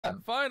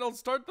can. Fine, I'll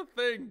start the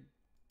thing.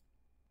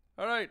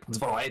 Alright. It's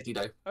variety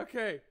though.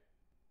 Okay.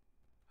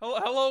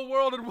 Hello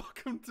world and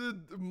welcome to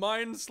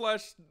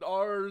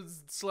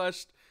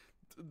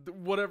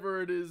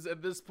mine/r/whatever it is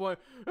at this point.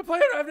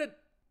 Player Remnant!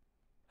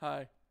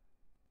 Hi.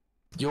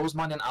 Yours,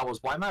 mine, and ours.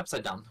 Why am I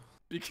upside down?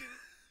 Because...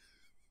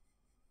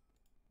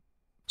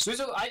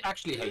 Suzu, I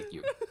actually hate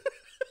you.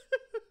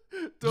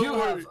 Don't you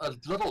worry. have a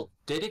little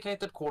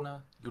dedicated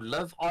corner. You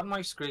live on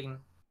my screen.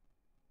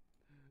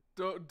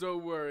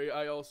 Don't worry,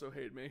 I also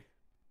hate me.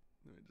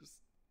 Let me just...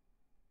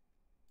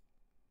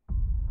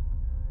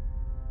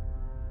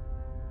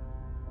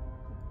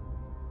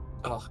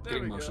 Oh,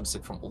 getting motion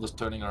sick from all this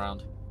turning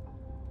around.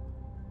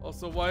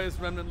 Also, why is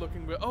Remnant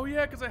looking weird? Oh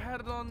yeah, because I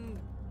had it on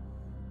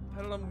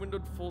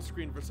windowed full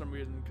screen for some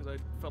reason, because I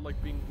felt like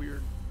being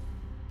weird.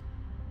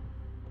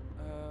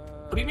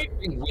 What do you mean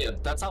being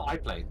weird? That's how I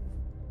play.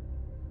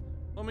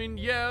 I mean,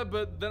 yeah,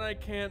 but then I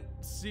can't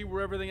see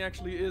where everything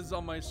actually is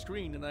on my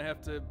screen, and I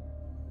have to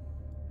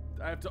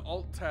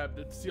alt tab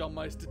to see all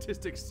my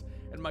statistics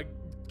and my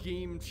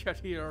game chat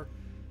here.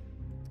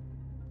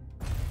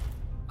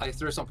 I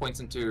threw some points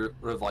into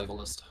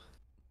Revivalist.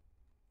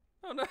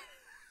 Oh no.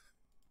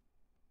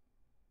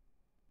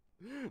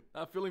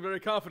 Not feeling very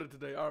confident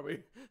today, are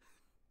we?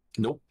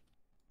 Nope.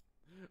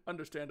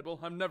 Understandable.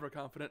 I'm never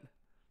confident.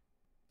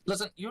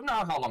 Listen, you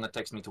know how long it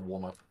takes me to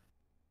warm up.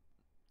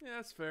 Yeah,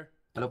 that's fair.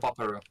 Hello,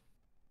 Paparu.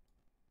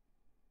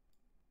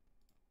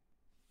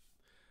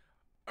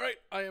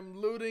 Alright, I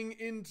am loading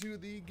into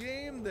the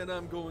game, then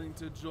I'm going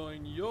to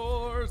join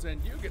yours,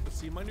 and you get to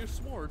see my new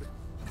sword.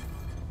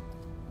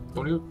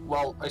 Don't you?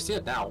 Well, I see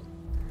it now.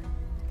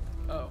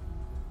 Oh.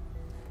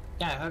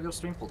 Yeah, I have your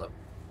stream pulled up.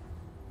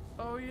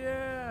 Oh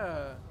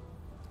yeah!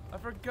 I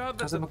forgot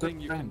that's a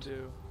thing you can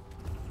do.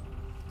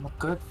 I'm a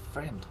good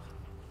friend.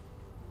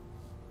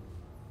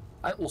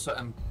 I also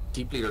am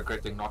deeply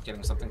regretting not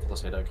getting something for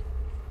this headache.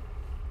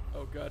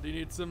 Oh god, do you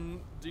need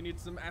some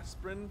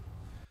aspirin?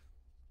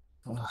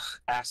 Ugh,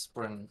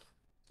 aspirin.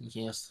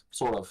 Yes,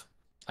 sort of,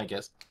 I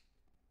guess.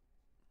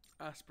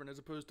 Aspirin as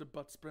opposed to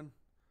buttsprin?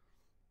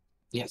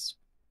 Yes.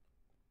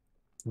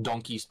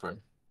 Donkey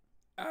sprin.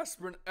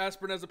 Aspirin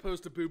as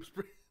opposed to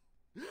boobsprin.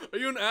 Are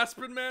you an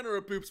aspirin man or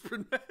a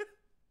boobsprin man?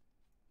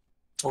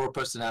 Or a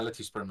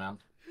personality sprin man.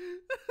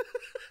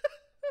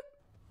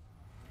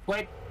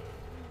 Wait,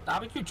 how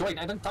did you join?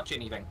 I didn't touch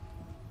anything.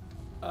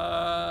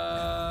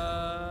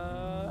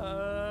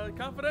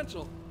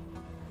 Confidential.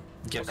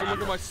 Get Also,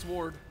 look at my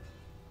sword.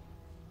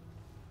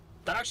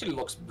 That actually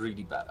looks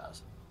really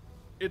badass.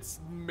 It's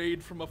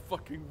made from a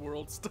fucking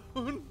world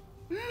stone.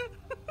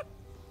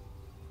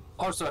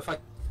 Also, if I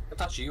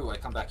touch you, I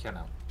come back here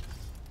now.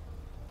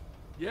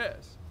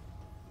 Yes.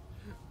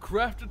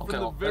 Crafted Okay, from the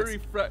well,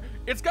 very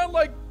It's got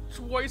like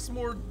twice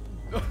more.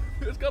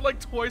 It's got like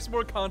twice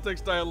more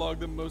context dialogue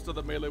than most of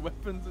the melee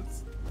weapons.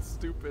 It's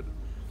stupid.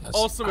 Yes,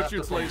 Also, it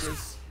shoots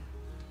lasers.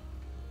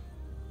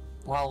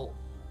 Well,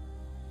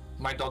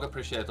 my dog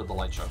appreciated the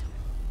light show.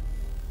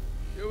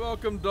 You're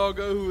welcome,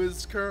 doggo, who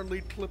is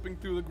currently clipping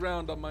through the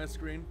ground on my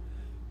screen.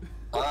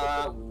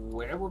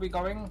 Where were we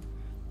going?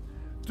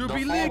 To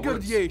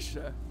BELEAGERED,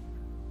 YAESHA.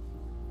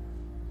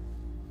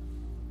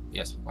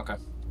 Yes, okay.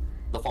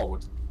 The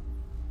forward.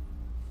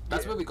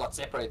 That's where we got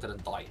separated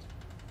and died.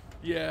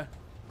 Yeah.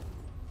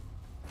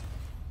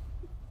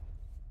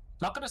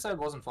 Not gonna say it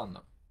wasn't fun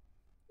though.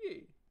 Yeah.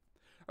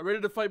 Are ready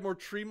to fight more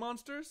tree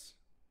monsters?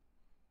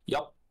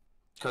 Yup.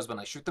 Because when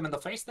I shoot them in the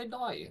face, they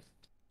die.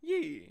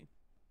 Yeah.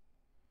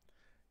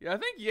 Yeah, I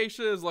think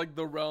YAESHA is like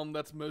the realm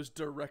that's most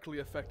directly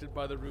affected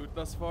by the root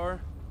thus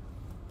far.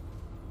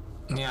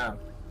 Yeah.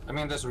 I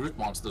mean, there's root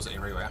monsters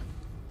everywhere.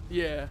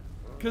 Yeah.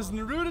 Because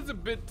Naruto is a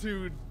bit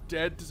too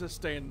dead to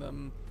sustain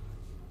them.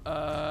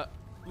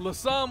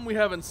 Lasam we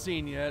haven't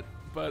seen yet,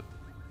 but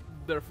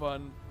they're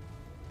fun.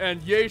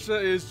 And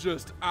YAESHA is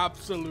just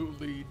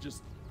absolutely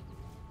just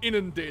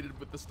inundated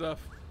with the stuff.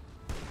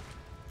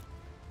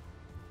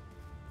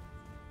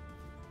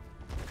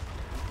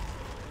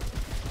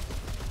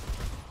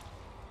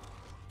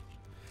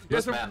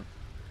 Yes, man.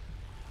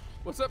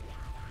 What's up?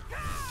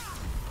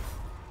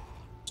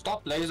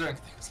 Stop lasering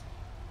things.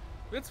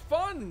 It's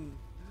fun!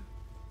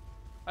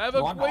 I have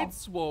a great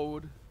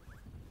sword.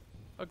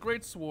 A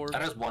great sword.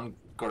 That is one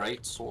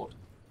great sword.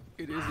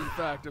 It is, in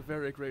fact, a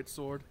very great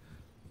sword.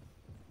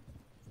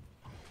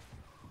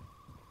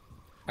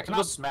 I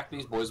cannot smack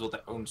these boys with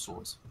their own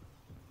swords.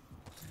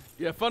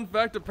 Yeah, fun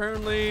fact,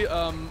 apparently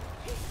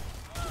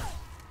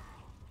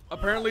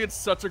it's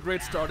such a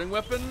great starting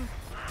weapon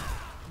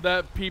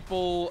that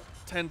people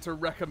tend to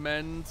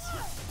recommend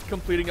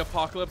completing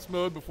Apocalypse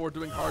mode before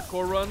doing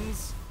hardcore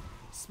runs,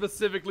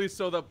 specifically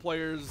so that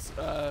players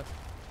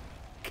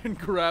can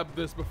grab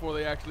this before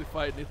they actually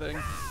fight anything.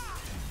 I've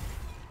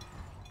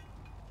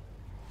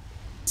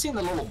seen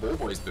the little ball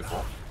boys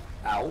before.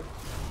 Ow.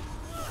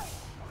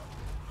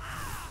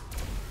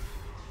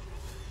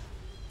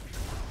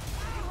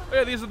 Oh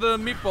yeah, these are the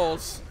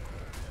meatballs.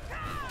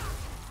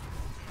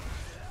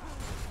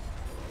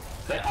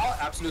 They are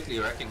absolutely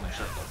wrecking my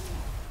shit though.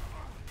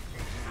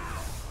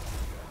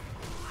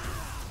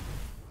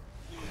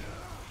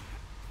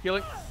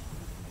 Healing.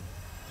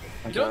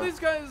 Okay. You know what these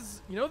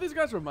guys? You know what these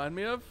guys remind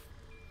me of?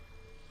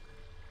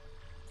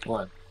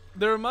 What?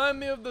 They remind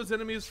me of those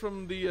enemies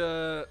from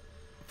the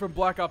from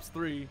Black Ops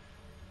 3.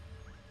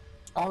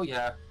 Oh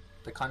yeah,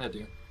 they kind of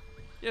do.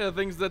 Yeah,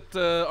 things that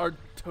are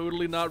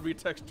totally not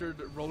retextured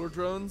roller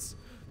drones.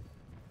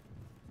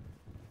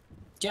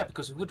 Yeah,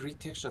 because we would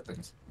retexture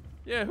things.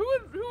 Yeah, who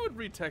would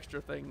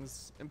retexture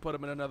things and put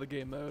them in another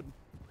game mode?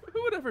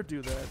 Who would ever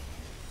do that?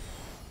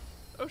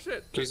 Oh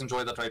shit. Please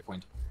enjoy the trade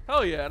point.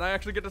 Hell yeah, and I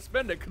actually get to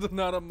spend it because I'm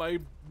not on my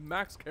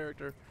max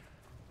character.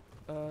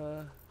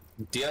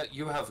 Dear,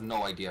 you have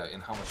no idea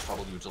in how much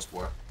trouble you just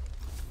were.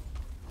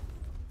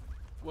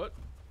 What?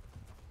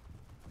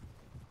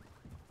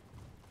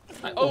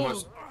 I Oh,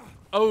 almost...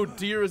 oh,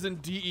 deer is in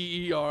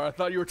D-E-E-R. I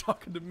thought you were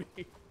talking to me.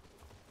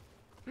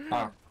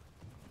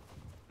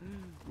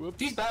 Whoops.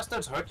 These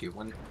bastards hurt you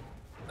when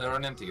they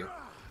run into you.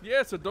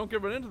 Yeah, so don't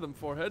get run into them,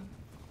 forehead.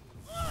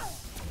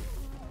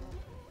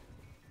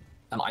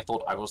 And I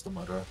thought I was the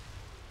murderer.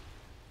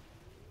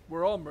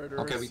 We're all murderers.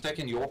 Okay, we've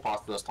taken your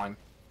path this time.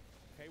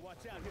 Hey, watch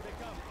out, here they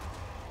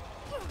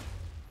come.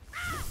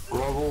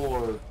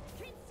 Grovel.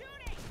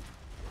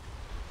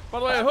 By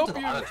the way, I hope The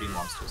you... other team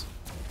monsters.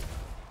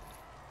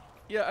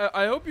 Yeah,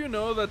 I hope you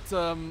know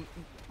that,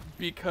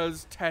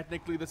 because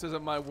technically this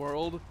isn't my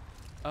world,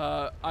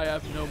 I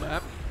have no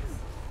map.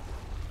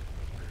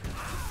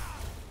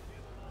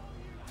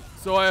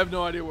 So I have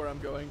no idea where I'm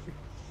going.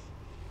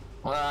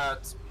 Well,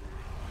 that's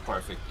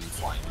perfectly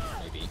fine,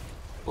 maybe.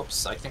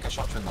 Whoops, I think I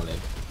shot you in the leg.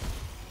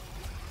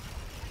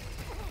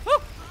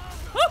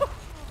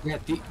 Yeah,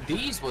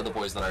 these were the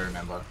boys that I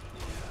remember.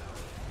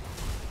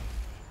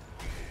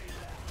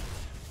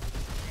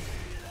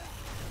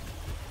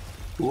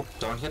 Oop,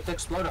 don't hit the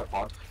exploder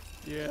pod.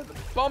 Yeah, the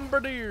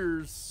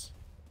bombardiers.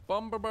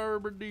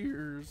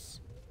 Bombardiers.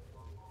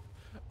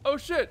 Oh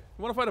shit,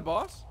 you wanna fight a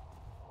boss?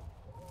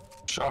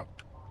 Sure.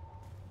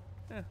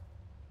 Yeah.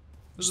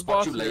 There's a Just boss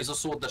watch you here. laser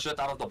sword the shit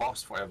out of the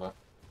boss forever.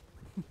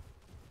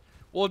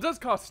 Well, it does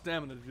cost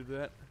stamina to do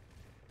that.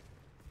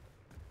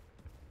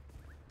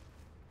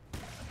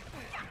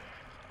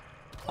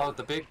 Oh,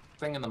 the big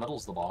thing in the middle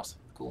is the boss.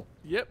 Cool.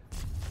 Yep.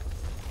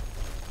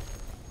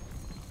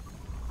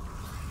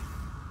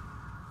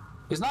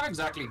 He's not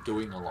exactly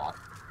doing a lot.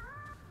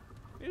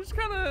 You're just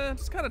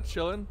kinda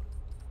chilling.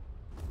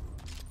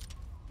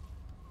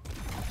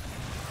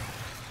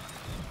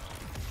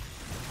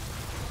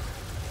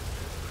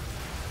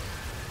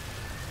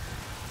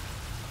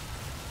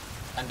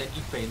 And then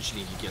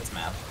eventually he gets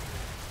mad.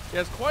 He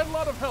has quite a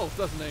lot of health,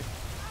 doesn't he?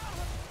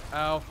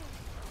 Ow.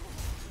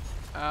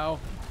 Ow.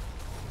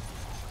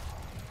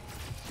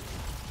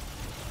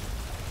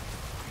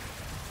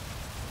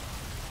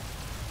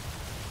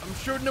 I'm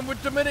shooting him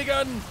with the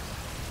minigun!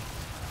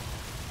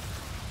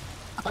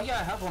 Oh yeah,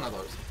 I have one of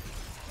those.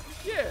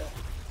 Yeah.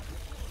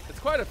 It's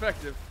quite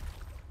effective.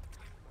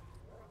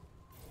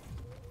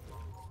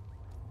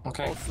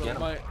 Okay, Also, get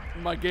him.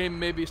 my game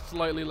may be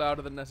slightly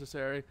louder than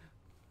necessary.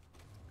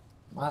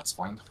 Well, that's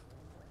fine.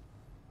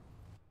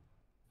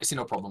 I see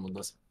no problem with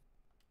this.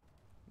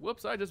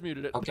 Whoops, I just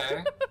muted it.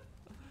 Okay.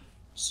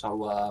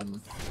 So,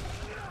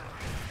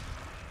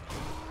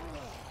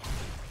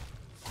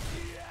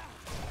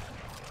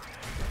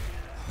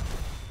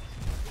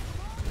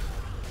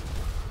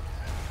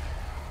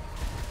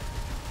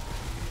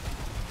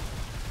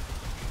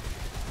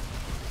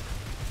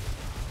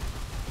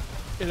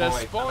 It has oh,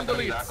 wait, spawned I'm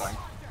gonna get that elites. going.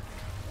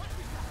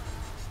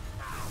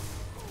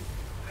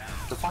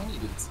 Define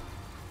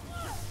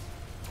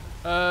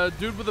elites.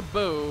 Dude with a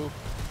bow.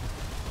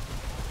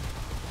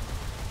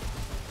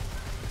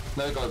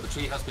 There we go, the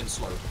tree has been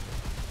slowed.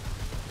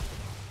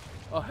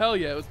 Oh hell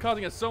yeah, it was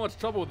causing us so much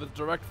trouble with its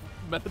direct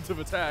methods of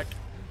attack.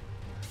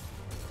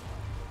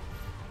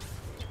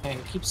 And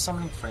it keeps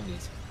summoning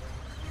friendlies.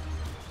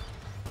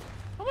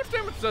 How much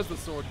damage does the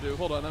sword do?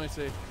 Hold on, let me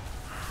see.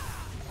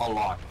 A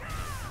lot.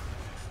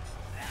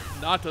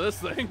 Not to this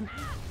thing.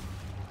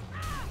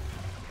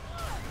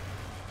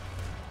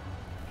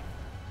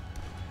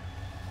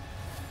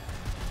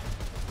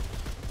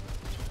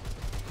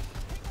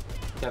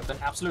 They've been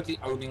absolutely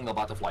owning the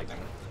butterfly thing.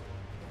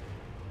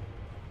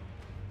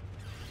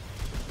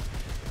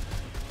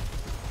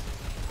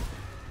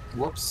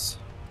 Whoops.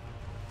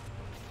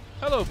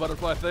 Hello,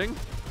 butterfly thing.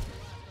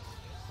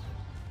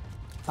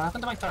 What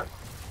happened to my turret?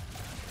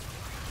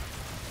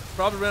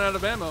 Probably ran out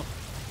of ammo.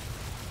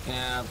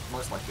 Yeah,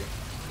 most likely.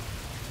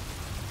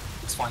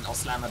 It's fine, I'll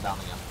slam it down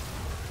again.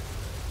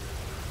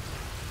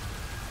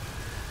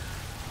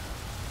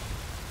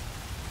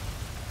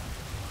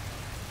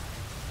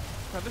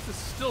 God, this is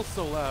still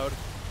so loud.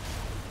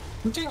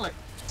 I'm doing like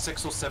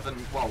 6 or 7,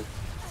 well,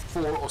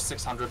 4 or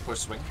 600 per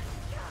swing.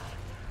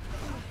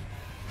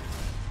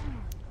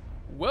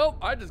 Well,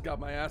 I just got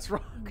my ass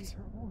rocked.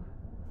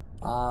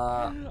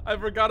 I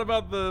forgot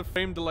about the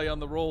frame delay on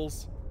the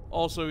rolls.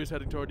 Also, he's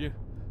heading toward you.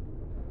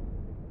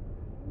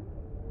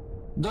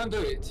 Don't do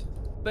it.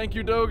 Thank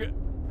you, Doge.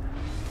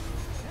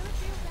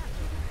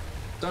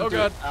 Don't Oh, do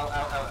God. it. Ow, ow,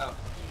 ow, ow.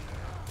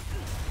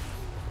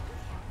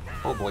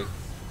 Oh boy.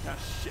 Ah,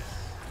 shit.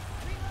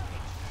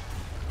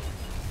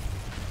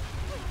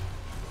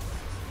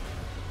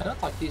 I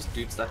don't like these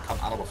dudes that come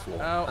out of the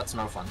floor. Ow. That's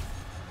no fun.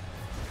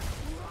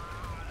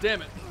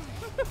 Damn it.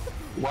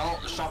 Well,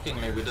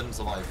 shockingly, we didn't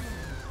survive.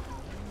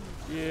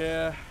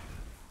 Yeah.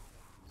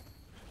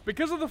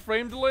 Because of the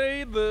frame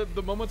delay, the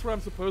moments where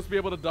I'm supposed to be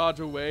able to dodge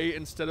away,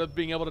 instead of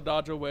being able to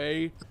dodge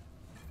away,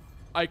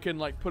 I can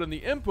like put in the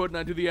input and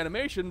I do the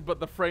animation, but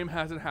the frame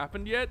hasn't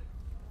happened yet.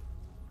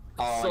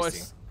 Oh, So I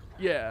see.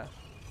 yeah.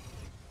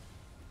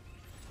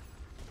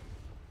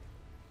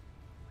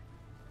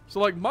 So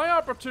like my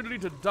opportunity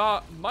to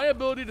dodge, my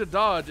ability to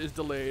dodge is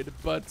delayed,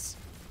 but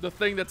the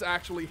thing that's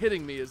actually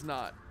hitting me is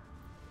not.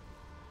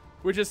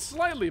 Which is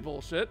slightly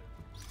bullshit,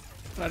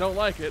 and I don't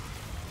like it.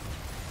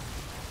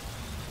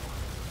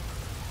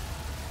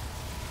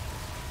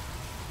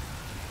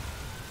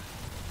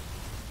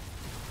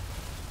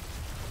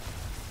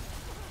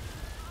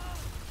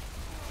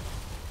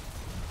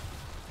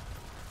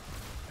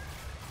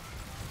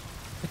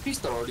 At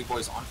least the early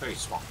boys aren't very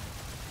strong.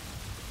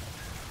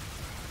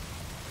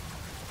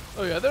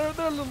 Oh yeah, they're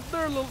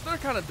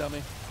kind of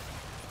dummy.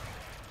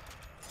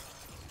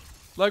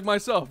 Like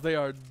myself, they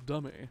are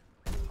dummy.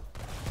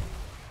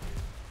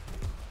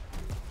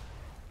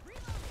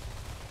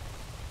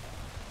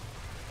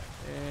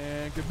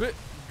 And gabit,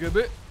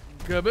 gabit,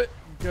 gabit,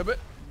 gabit,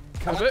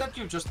 I like gabit. that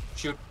you just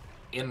shoot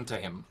into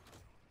him.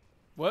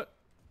 What?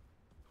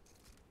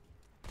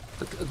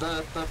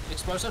 The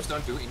explosives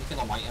don't do anything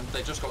on my end,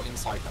 they just go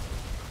inside him.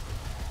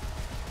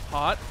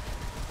 Hot.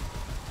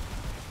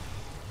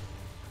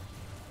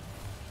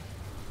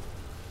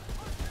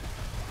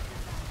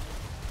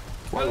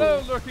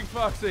 Hello, Lurking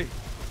Foxy.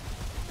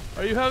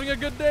 Are you having a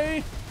good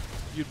day?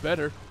 You'd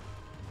better.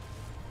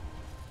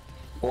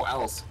 Or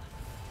else.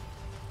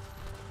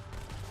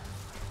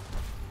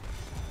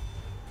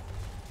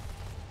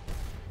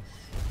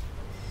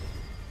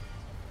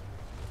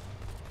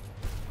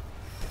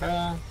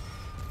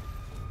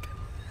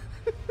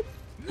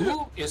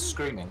 Who is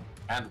screaming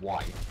and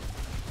why?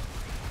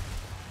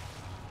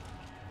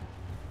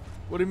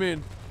 What do you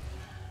mean?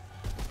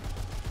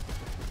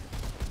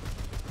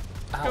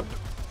 Ow.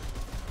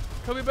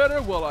 Could be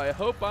better? Well, I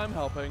hope I'm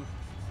helping.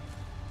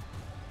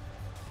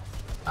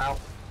 Ow.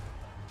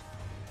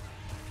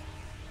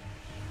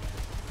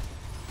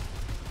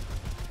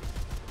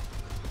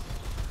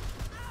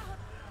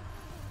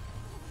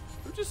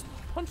 Who just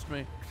punched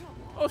me?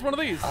 Oh, it's one of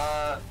these.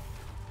 I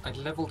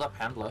leveled up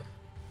handler.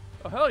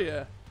 Oh, hell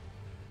yeah.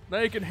 Now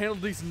you can handle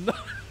these nuts.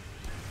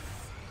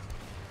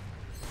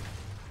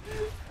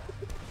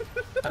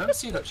 I don't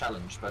see the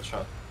challenge, but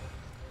sure.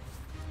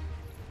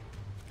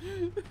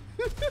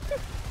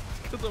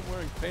 Because I'm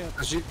wearing pants.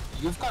 Because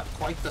you've got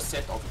quite the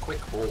set of quick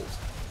balls.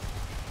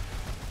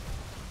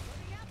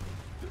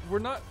 We're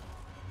not...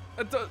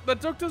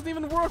 That joke doesn't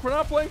even work. We're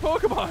not playing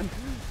Pokemon.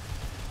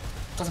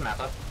 Doesn't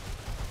matter.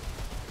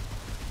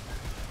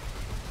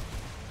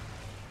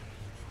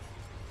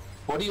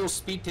 What do your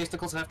speed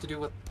testicles have to do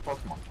with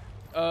Pokemon?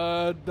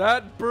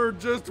 That bird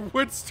just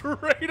went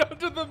straight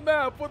onto the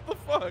map. What the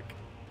fuck?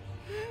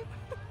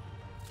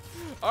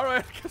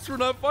 Alright, I guess we're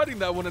not fighting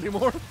that one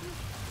anymore.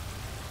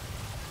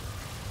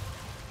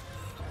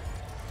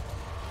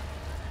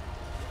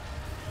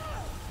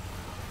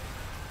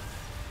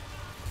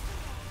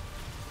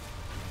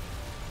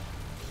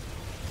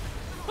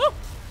 Oh!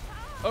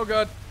 Oh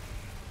god.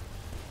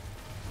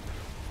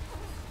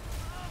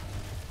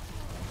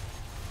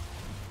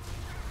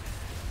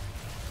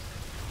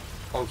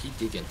 Oh, he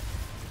digging.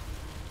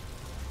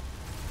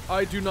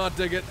 I do not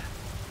dig it.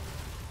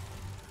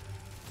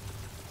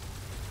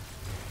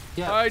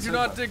 Yeah, I do so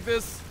not what? dig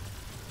this.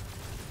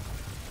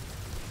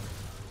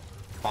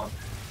 Bottom.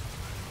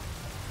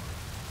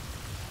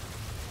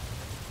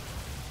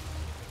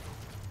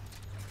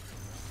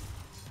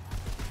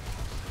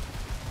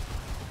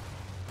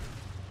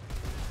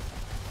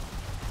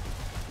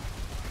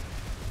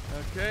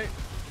 Okay,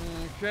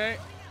 okay,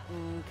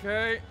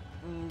 okay,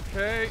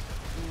 okay,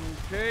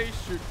 okay.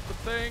 Shoot the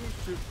thing,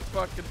 shoot the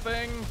fucking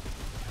thing.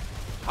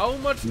 How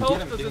much Get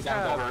health him, does ding this dang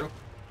have? doggo.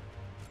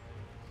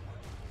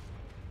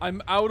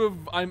 I'm out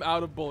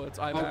of bullets.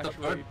 I'm Oh, the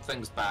actually bird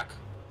thing's back.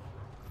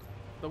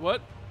 the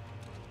what?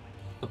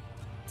 The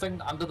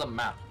thing under the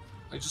map.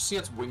 I just see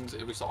its wings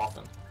every so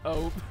often.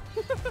 Oh.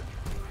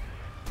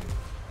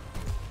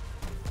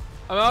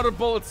 I'm out of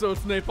bullets, so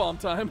it's napalm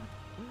time.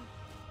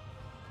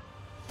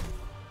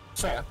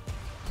 Fair.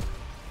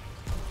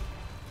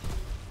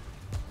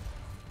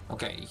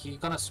 Okay, he's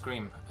gonna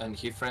scream, and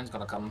his friend's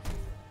gonna come.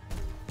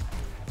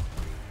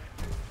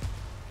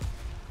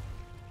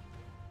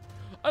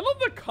 I love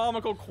the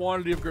comical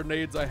quantity of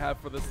grenades I have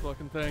for this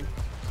fucking thing.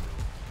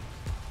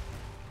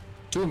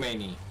 Too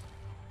many.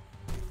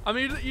 I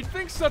mean, you'd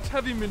think such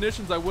heavy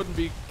munitions I wouldn't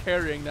be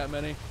carrying that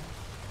many.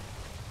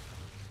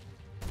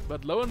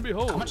 But lo and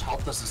behold. How much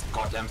health does this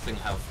goddamn thing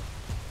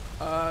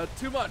have?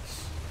 Too much.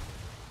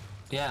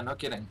 Yeah, no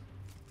kidding.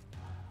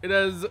 It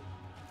has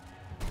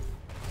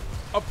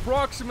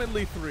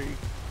approximately 3.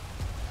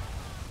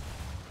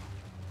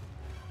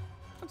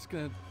 I'm just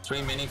gonna...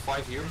 3 mini,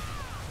 5 you.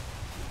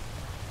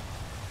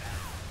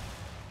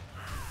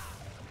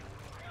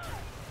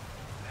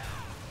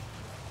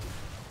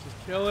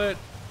 Kill it.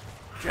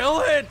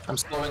 Kill it! I'm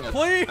slowing it.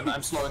 Please!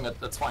 I'm slowing it.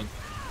 That's fine.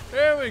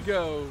 There we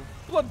go.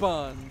 Blood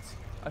bonds.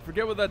 I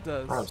forget what that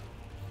does. Gross.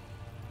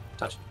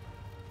 Touch.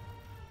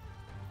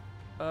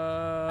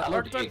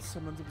 Archetype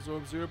summons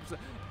absorb 0%.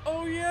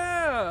 Oh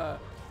yeah!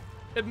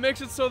 It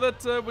makes it so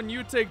that when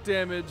you take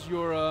damage,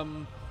 your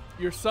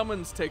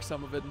summons take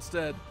some of it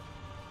instead.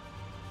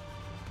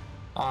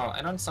 Oh,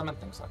 I don't summon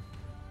things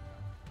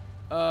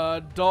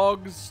like.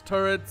 Dogs,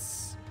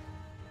 turrets.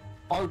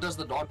 Oh, does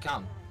the dog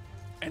count?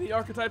 Any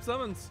archetype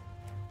summons.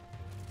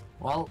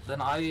 Well,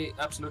 then I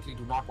absolutely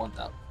do not want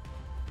that.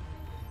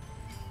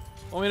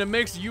 I mean, it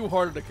makes you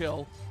harder to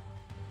kill.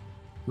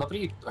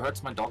 Nobody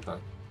hurts my dog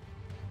though.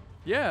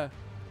 Yeah.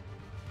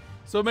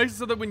 So it makes it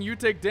so that when you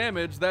take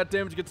damage, that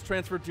damage gets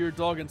transferred to your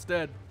dog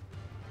instead.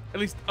 At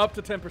least up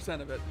to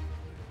 10% of it.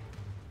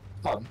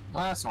 Oh,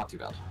 well, that's not too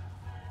bad.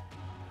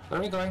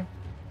 Where are we going?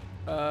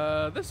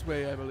 This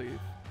way, I believe.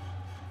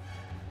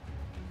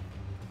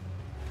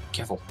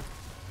 Careful.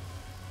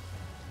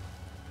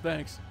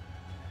 Thanks.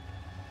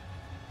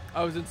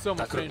 I was in so much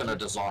That could have pain. been a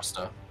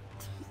disaster.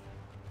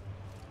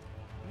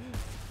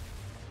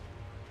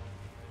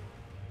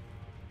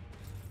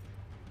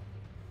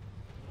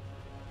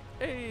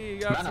 Hey,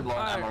 got Man, I'm some low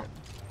on iron. ammo.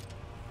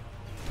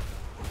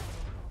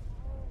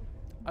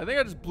 I think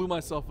I just blew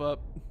myself up.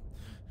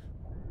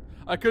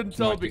 I couldn't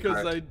tell might be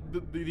because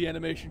correct. the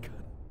animation cut.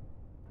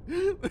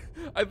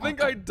 I think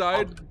Okay. I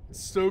died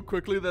so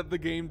quickly that the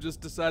game just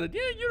decided,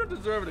 yeah, you don't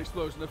deserve an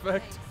explosion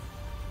effect.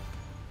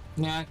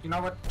 Yeah, you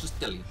know what? Just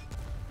delete.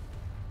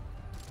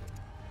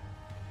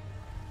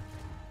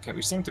 Okay,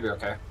 we seem to be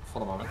okay for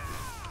the moment.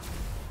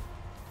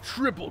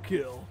 Triple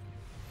kill.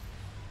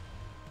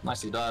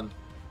 Nicely done.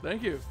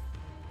 Thank you.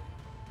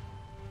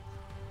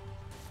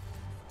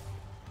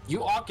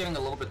 You are getting a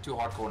little bit too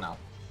hardcore now.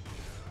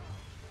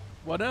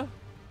 What now?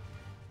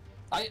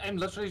 I'm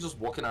literally just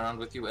walking around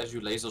with you as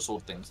you laser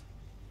sword things.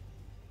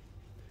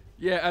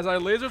 Yeah, as I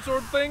laser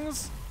sword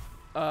things,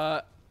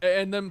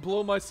 and then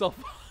blow myself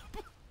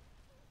up.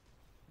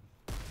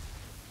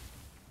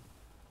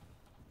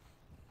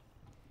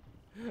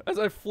 As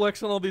I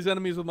flex on all these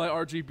enemies with my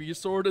RGB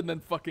sword and then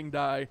fucking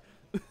die.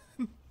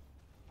 Yeah,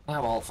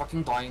 well,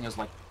 fucking dying is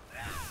like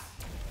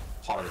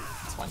part of it.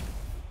 It's fine.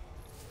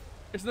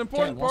 It's an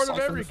important well, part of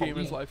siphon every from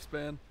gamer's me.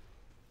 lifespan.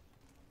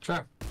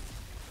 Sure.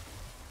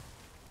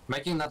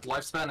 Making that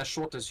lifespan as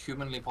short as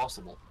humanly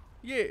possible.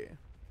 Yeah.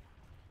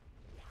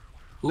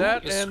 Who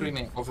That is and-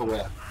 screaming over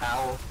where?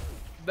 Ow.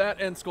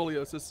 That and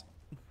scoliosis.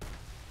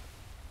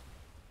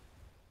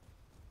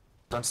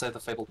 Don't say the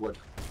fabled word.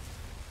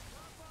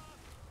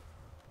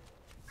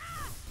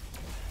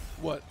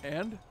 What,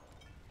 and?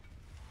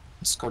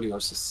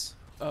 Scoliosis.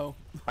 Oh.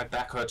 My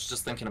back hurts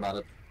just thinking about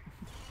it.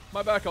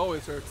 My back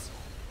always hurts.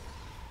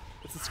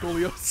 It's a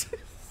scoliosis.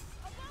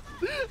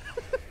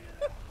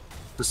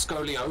 The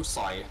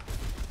scoliosi.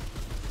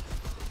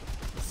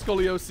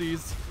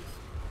 Scolioses.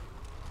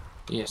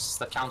 Yes,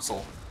 the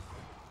council.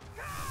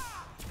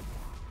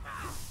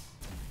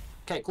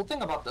 Okay, cool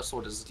thing about this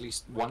sword is at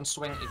least one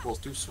swing equals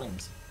 2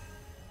 swings.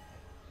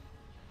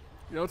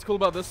 You know what's cool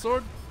about this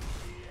sword?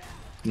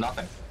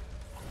 Nothing.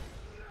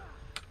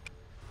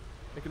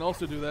 It can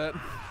also do that.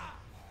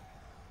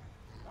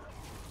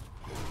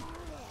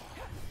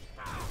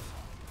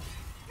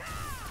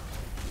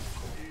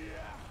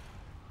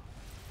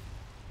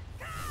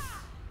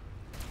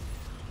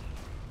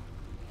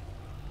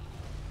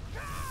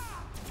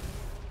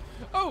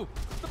 Oh,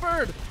 the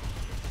bird!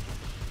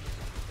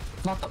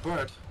 Not the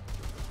bird.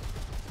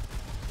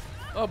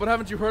 Oh, but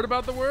haven't you heard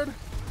about the word?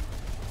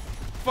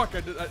 Fuck,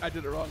 I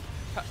did it wrong.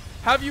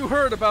 Have you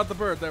heard about the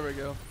bird? There we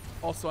go.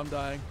 Also, I'm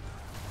dying.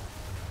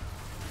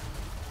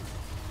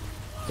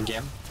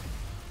 Again?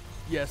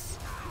 Yes.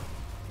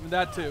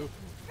 That too.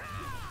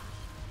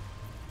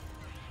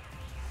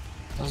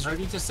 I was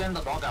ready to send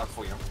the dog out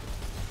for you.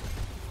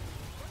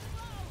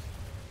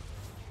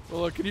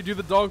 Well, can you do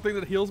the dog thing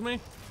that heals me?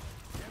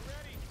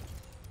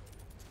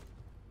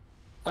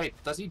 Wait,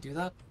 does he do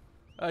that?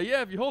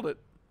 Yeah, if you hold it.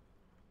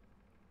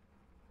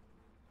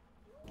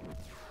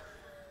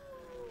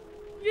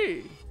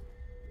 Yay.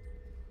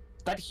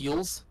 That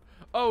heals?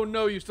 Oh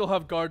no, you still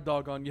have guard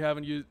dog on. You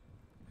haven't used.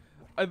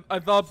 I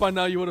thought by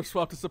now you would have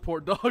swapped to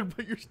support dog,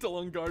 but you're still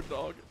on guard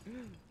dog.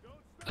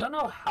 I don't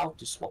know how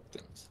to swap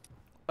things.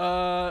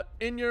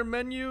 In your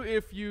menu,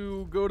 if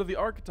you go to the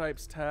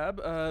archetypes tab,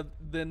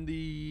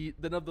 then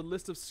of the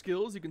list of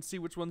skills, you can see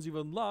which ones you've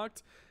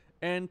unlocked,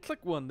 and click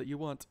one that you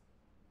want.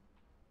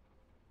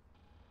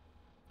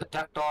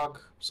 Attack dog,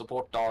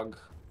 support dog,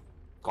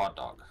 guard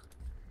dog.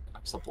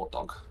 Support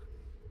dog.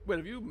 Wait,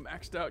 have you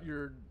maxed out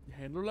your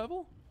handler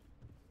level?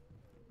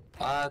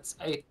 It's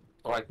 8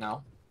 right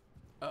now.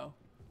 Oh.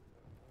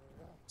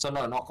 So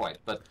no, not quite,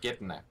 but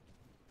getting there.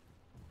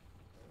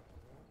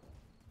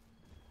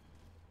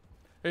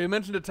 Hey, you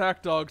mentioned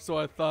attack dog, so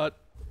I thought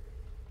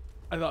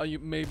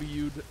maybe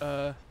you'd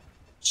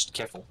Just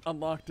careful.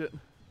 unlocked it.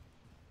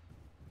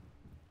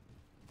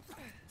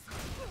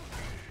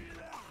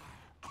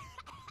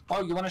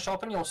 Oh, you want to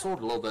sharpen your sword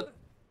a little bit?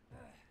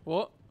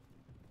 What?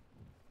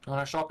 You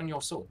wanna sharpen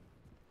your sword?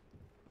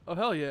 Oh,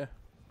 hell yeah.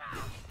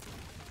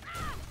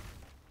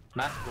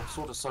 Matt, your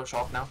sword is so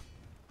sharp now.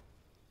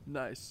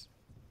 Nice.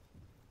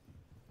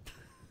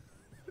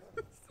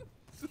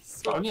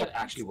 If only it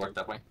actually worked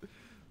that way.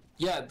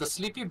 Yeah, the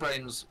sleepy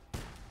brains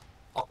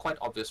are quite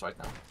obvious right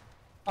now.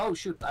 Oh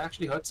shoot, I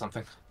actually heard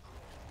something.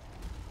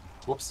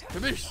 Whoops.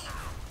 Kabish!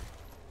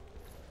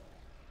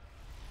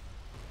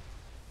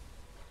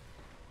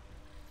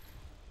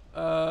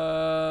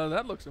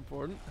 That looks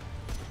important.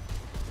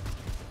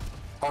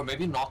 Oh,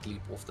 maybe not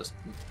leap off this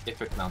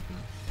epic mountain.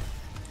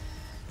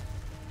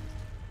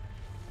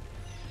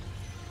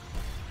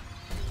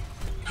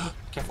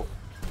 Careful.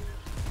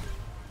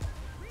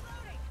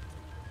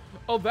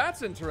 Oh,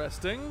 that's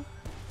interesting.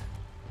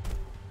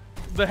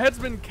 The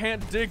headsman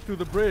can't dig through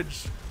the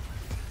bridge.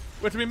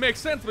 Which, I mean, makes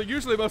sense, but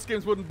usually most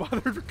games wouldn't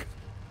bother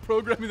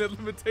programming that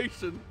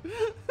limitation.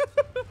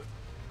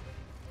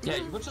 Yeah,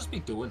 you would just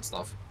be doing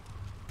stuff.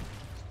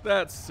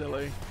 That's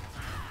silly.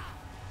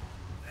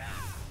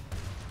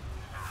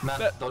 Man,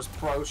 those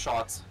pro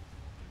shots.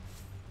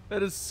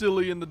 That is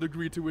silly in the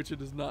degree to which it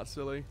is not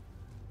silly.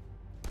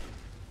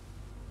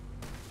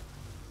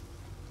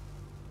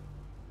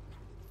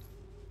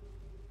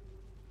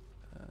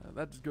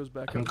 That just goes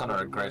back. I'm gonna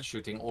regret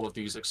shooting all of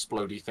these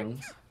explodey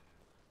things.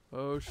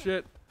 Oh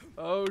shit!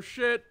 Oh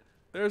shit!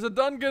 There's a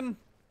Dungan!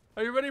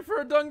 Are you ready for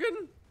a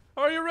Dungan?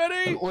 Are you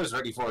ready? I'm always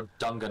ready for a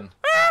Dungan.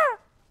 Ah!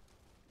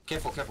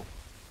 Careful, careful.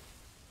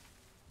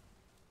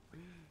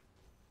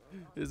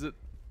 Is it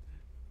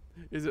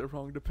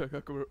wrong to pick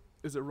up?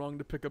 Is it wrong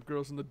to pick up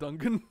girls in the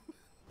Dungan?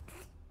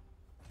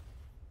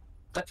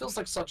 That feels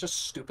like such a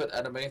stupid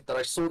anime that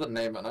I saw the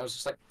name and I was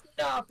just like,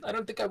 nah, I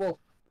don't think I will.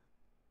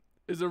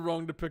 Is it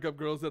wrong to pick up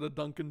girls at a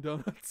Dunkin'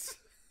 Donuts?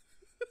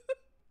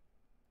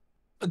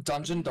 A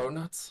Dungeon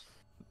Donuts?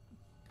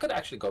 Could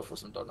actually go for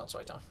some donuts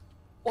right now.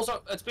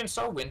 Also, it's been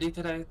so windy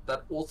today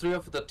that all 3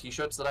 of the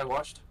t-shirts that I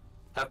watched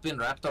have been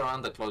wrapped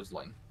around the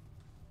clothesline.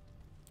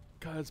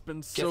 God, it's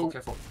been Careful,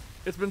 careful.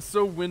 It's been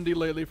so windy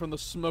lately from the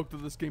smoke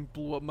that this game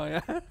blew up my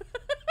ass.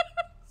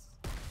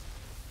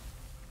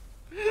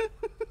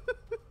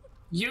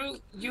 You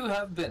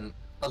have been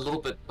a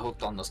little bit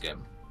hooked on this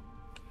game.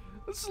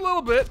 Just a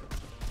little bit.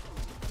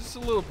 Just a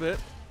little bit.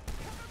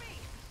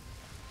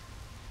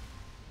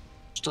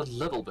 Just a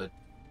little bit.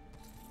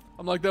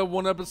 I'm like that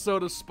one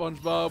episode of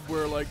SpongeBob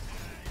where like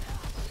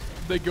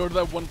they go to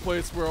that one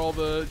place where all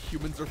the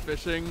humans are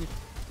fishing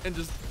and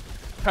just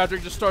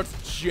Patrick just starts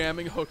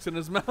jamming hooks in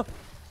his mouth.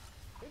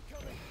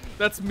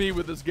 That's me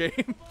with this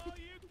game.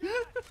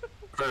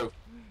 True.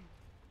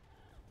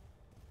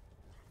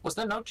 Was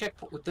there no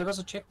checkpoint? There was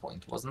a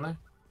checkpoint, wasn't there?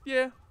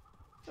 Yeah,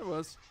 there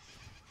was.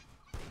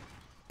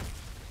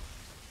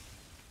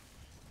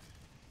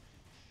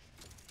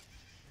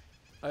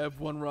 I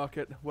have one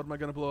rocket. What am I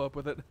gonna blow up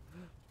with it?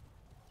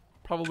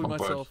 Probably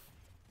myself.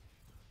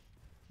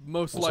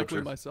 Most Also likely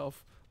true.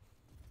 myself.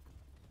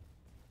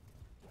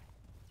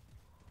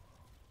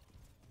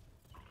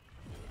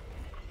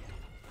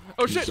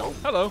 Oh shit! Yo.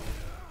 Hello.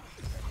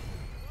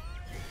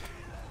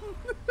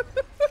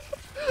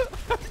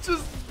 I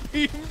just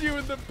beamed you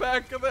in the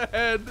back of the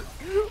head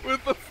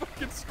with the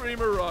fucking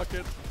streamer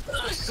rocket.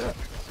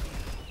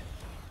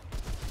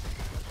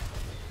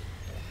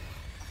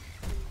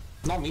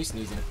 Not me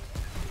sneezing.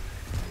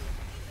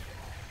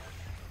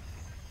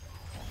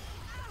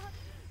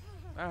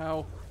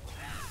 Ow.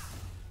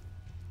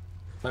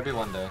 Maybe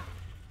one day.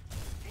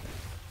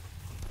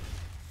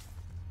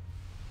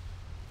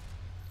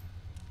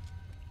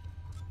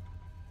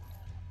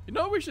 You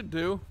know what we should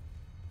do?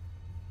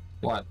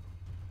 What?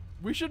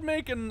 We should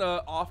make an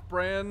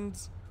off-brand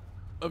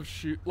of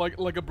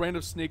like a brand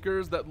of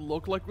sneakers that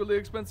look like really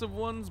expensive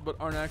ones, but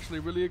aren't actually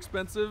really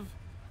expensive,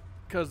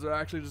 because they're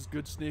actually just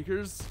good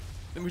sneakers.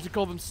 And we should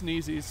call them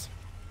Sneezies.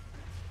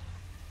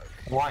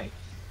 Why?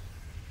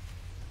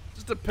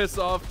 Just to piss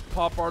off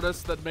pop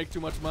artists that make too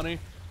much money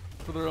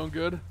for their own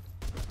good.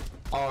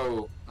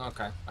 Oh,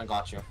 okay. I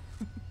got you.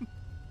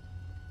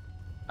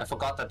 I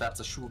forgot that that's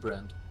a shoe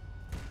brand.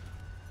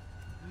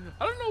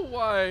 I don't know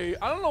why.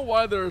 I don't know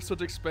why they're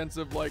such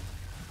expensive, like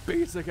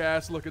basic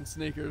ass looking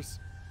sneakers.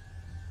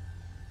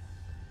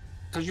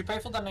 Because you pay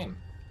for the name.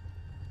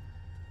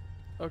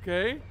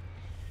 Okay.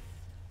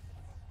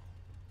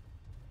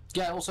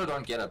 Yeah, I also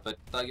don't get it, but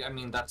I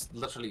mean that's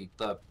literally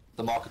the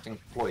marketing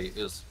ploy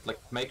is like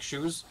make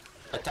shoes,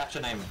 attach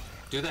a name.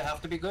 Do they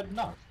have to be good?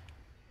 No.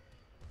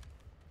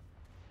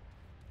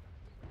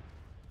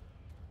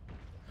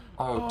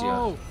 Oh dear.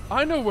 Oh,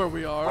 I know where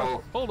we are.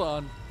 Oh. Hold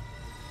on.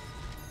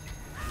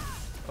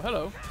 Oh,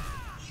 hello.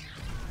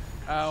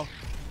 Ow.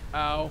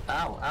 Ow.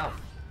 Ow, ow.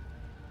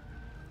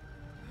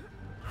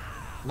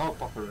 No,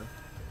 Popper.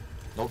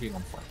 No being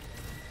on fire.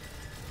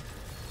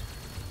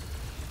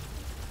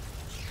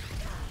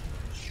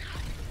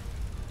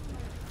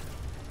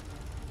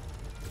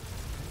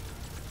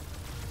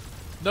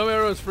 No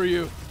arrows for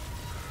you.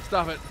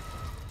 Stop it.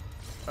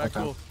 Alright,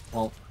 Okay. cool.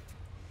 Well,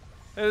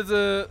 There's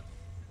a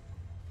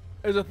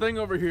thing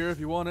over here if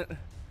you want it.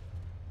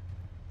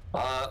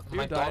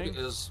 my dying?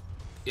 dog is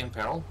in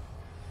peril.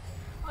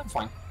 I'm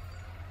fine.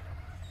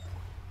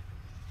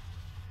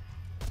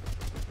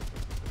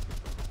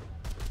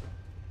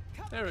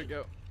 There we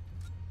go.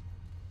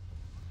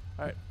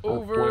 Alright, Where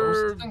was the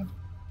over... thing?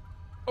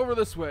 Over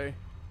this way.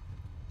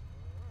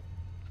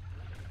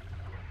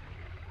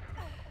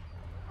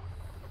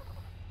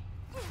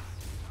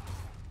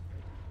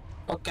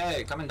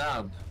 Okay, coming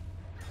down.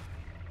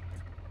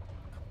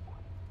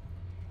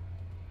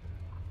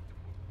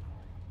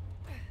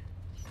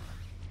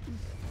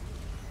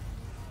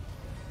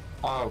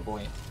 Oh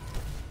boy.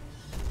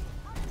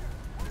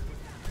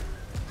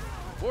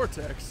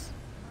 Vortex?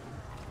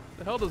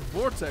 The hell does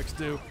Vortex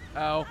do?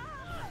 Ow.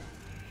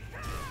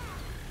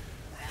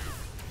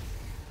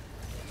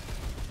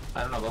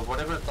 I don't know, but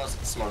whatever it does,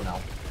 it's slow now.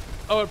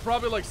 Oh, it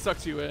probably like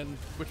sucks you in,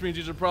 which means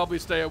you should probably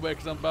stay away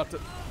because I'm about to...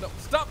 No,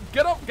 stop!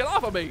 Get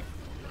off of me!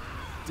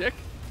 Dick.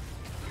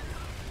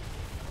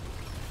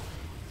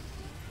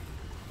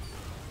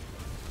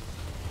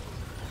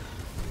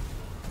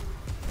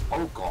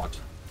 Oh god.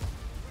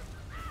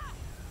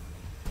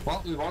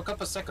 Well, we woke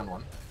up a second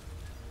one.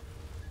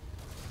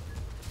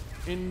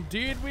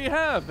 Indeed we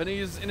have, and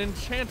he's an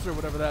enchanter,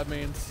 whatever that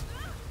means.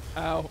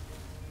 Ow.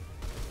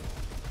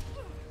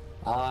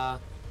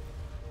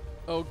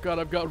 Oh god,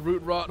 I've got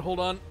root rot. Hold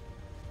on.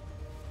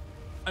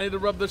 I need to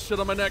rub this shit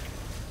on my neck.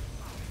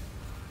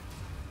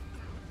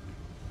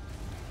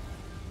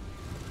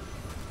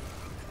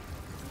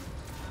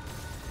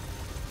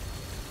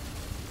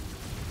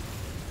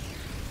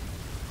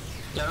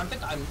 Yeah, I don't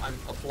think I'm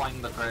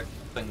applying the correct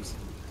things.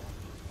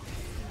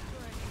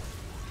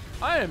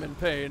 I am in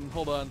pain.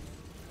 Hold on.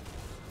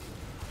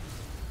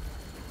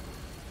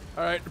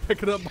 Alright,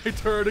 picking up my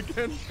turret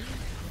again.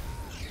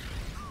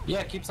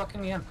 Yeah, keep sucking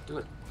me in. Do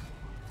it.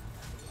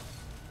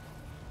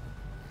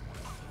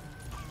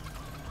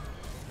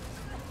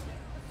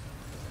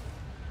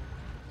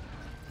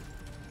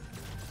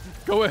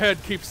 Go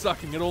ahead, keep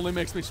sucking. It only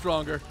makes me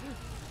stronger.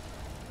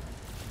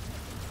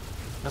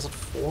 Is it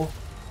 4?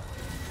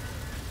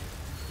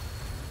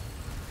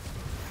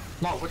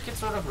 No, what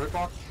gets rid of root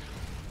rot?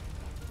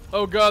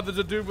 Oh god, there's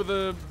a dude with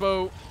a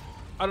bow.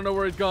 I don't know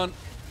where he's gone.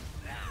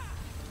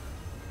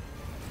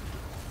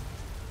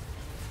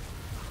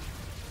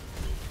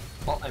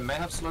 Well, I may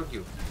have slowed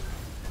you.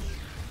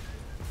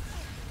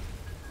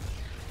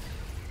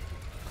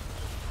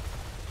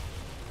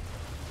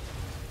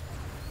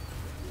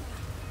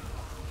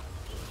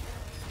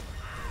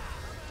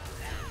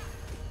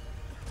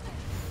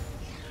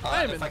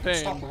 I'm if in I can pain.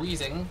 stop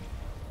wheezing.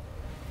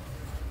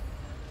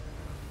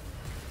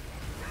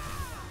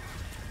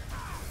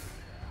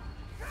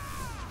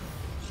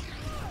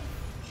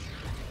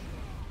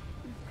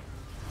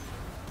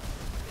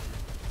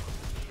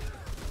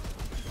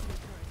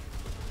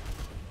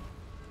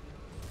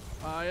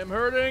 I am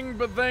hurting,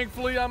 but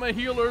thankfully I'm a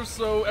healer,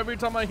 so every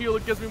time I heal,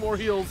 it gives me more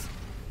heals.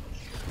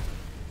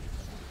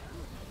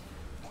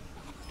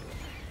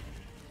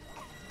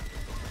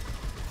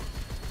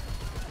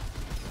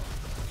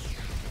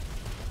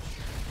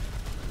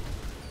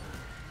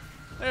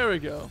 There we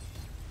go.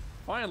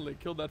 Finally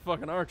killed that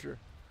fucking archer.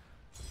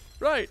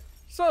 Right,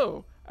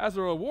 so, as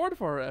a reward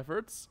for our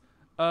efforts,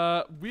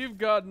 we've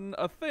gotten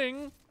a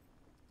thing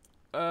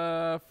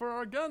for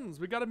our guns.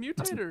 We got a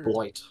That's mutator.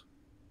 blight.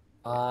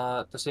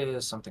 This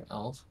is something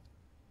else.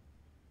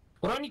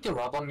 What do I need to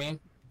rub on me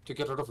to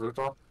get rid of root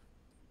rot?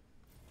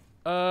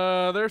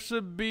 There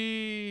should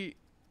be...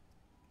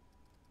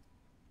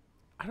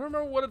 I don't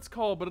know what it's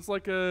called, but it's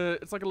like a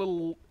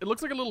little... It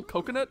looks like a little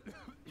coconut.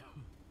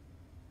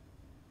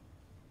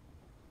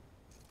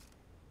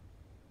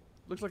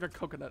 Looks like a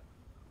coconut.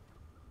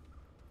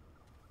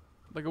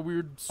 Like a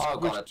weird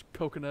squished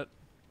coconut.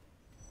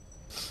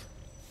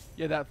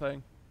 Yeah, that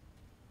thing.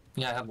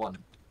 Yeah, I have one.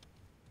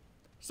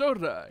 So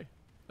did I.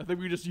 I think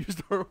we just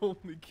used our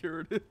only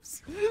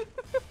curatives.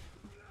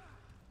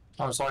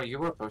 Oh, sorry, you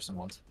were a person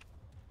once.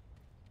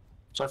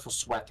 Sorry for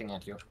sweating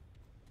at you.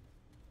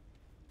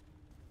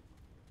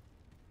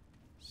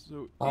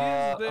 So, is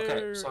there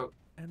okay, so...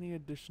 any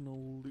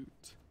additional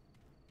loot?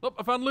 Oh,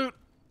 I found loot!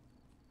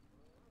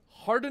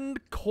 Hardened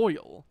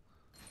coil.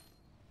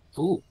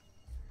 Ooh.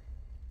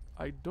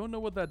 I don't know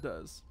what that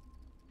does.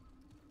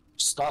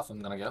 Stuff,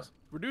 I'm gonna guess.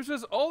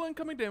 Reduces all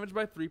incoming damage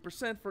by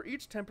 3% for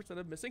each 10%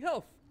 of missing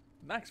health.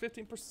 Max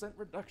 15%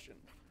 reduction.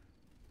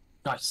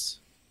 Nice.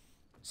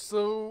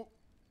 So,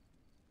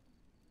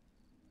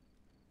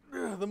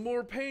 the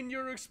more pain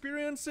you're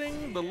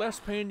experiencing, the less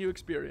pain you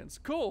experience.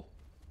 Cool.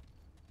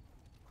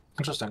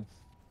 Interesting.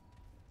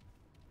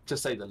 To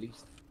say the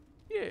least.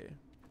 Yeah.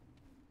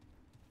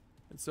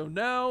 And so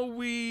now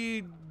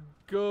we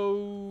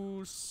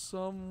go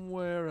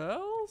somewhere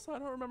else? I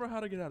don't remember how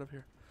to get out of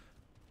here.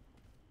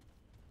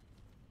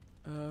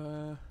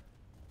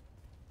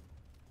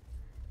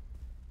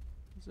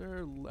 Is there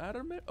a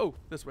ladder? Oh,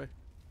 this way.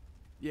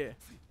 Yeah.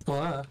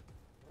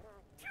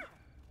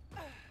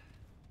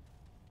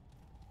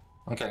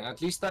 Okay,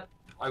 at least that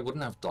I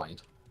wouldn't have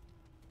died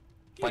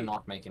by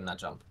not making that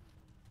jump.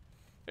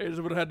 I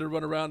just would have had to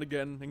run around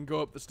again and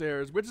go up the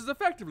stairs, which is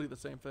effectively the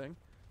same thing.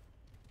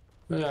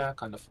 Yeah,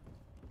 kind of.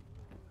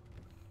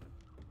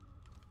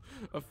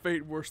 A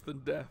fate worse than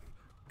death.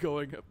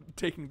 Going up,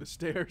 taking the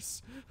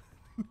stairs.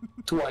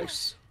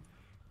 Twice.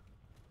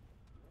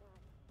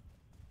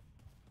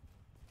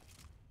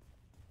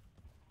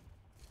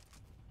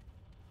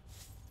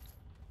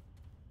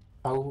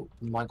 Oh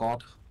my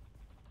god.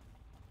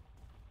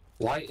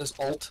 Why is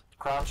Alt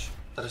crouch?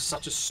 That is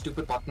such a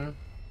stupid button.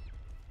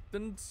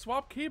 Then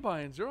swap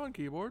keybinds. You're on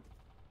keyboard.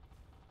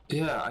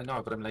 Yeah, I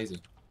know, but I'm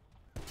lazy.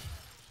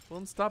 Well,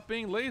 then stop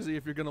being lazy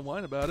if you're gonna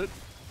whine about it.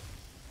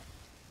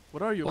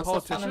 What are you, a What's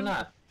the fun in politician?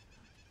 that?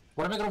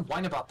 What am I gonna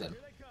whine about then?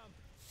 Here they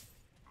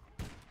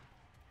come.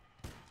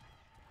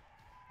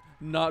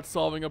 Not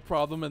solving a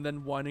problem and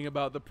then whining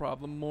about the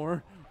problem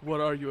more. What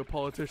are you, a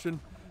politician?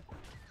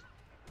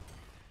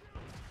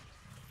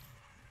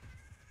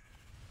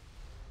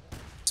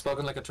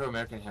 Spoken like a true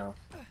American hero.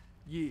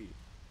 Yeah.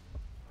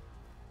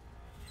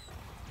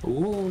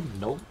 Ooh,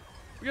 nope.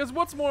 Because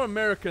what's more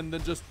American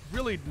than just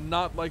really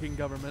not liking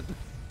government?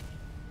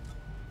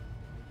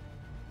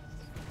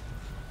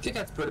 I think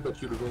that's pretty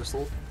much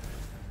universal.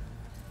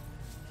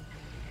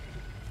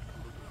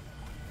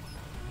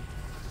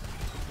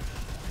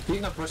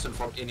 Being a person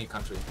from any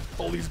country.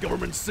 All these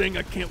governments saying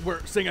I can't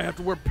wear, saying I have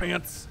to wear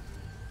pants.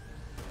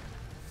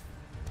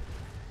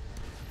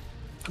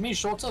 I mean,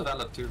 shorts are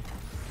valid too.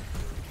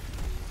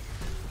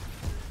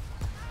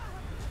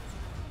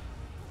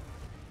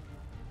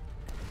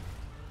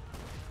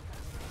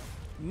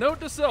 Note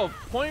to self: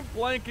 point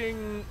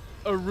blanking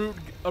a root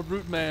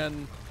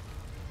man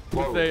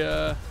Whoa.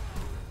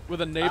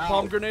 with a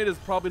napalm Ow. grenade is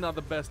probably not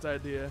the best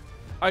idea.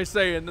 I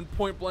say, and then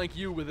point blank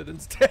you with it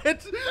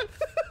instead.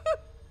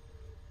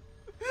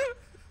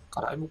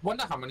 God, I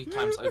wonder how many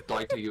times I've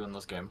died to you in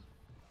this game.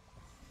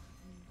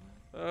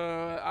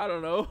 I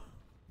don't know.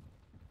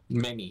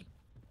 Many.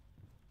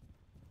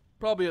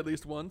 Probably at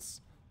least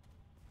once.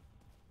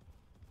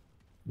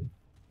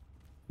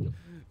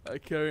 I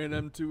carry an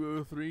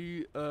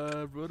M203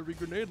 rotary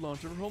grenade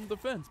launcher for home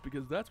defense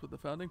because that's what the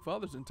founding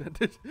fathers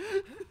intended.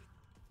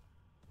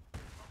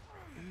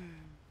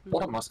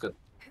 What a musket.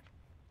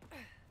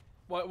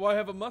 Why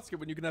have a musket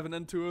when you can have an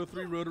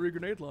M203 rotary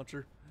grenade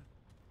launcher?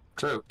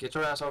 True, get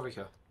your ass over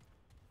here.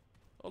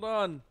 Hold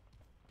on.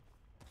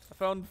 I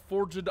found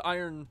forged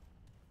iron.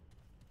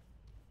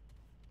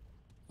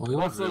 Well, we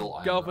want Also real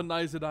iron, though.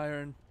 galvanized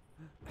iron.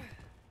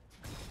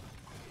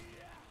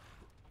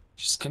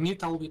 Just, can you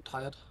tell we're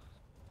tired?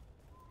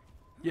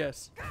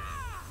 Yes.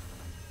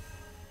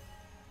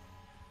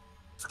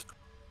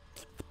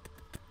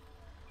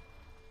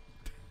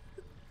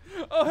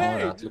 Oh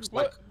hey! that looks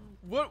like-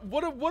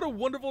 What a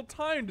wonderful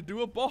time to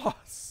do a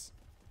boss.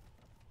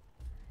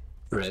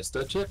 Press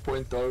the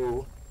checkpoint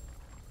though.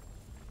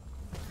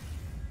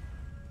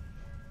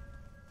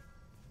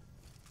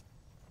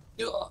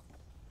 Ugh.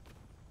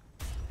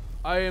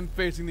 I am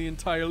facing the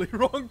entirely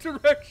wrong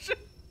direction.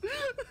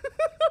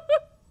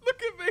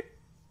 Look at me.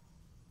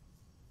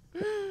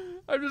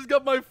 I've just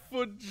got my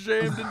foot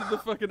jammed into the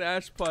fucking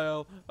ash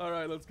pile.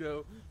 Alright, let's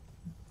go.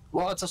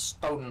 Well, it's a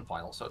stone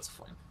pile, so it's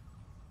fine.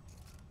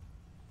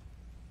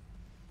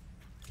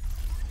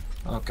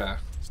 Okay.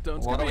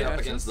 Stones What can are be we up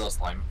ashes. against this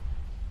time?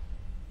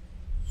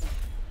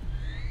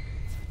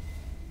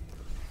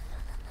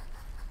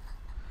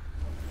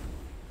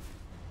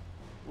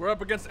 We're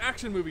up against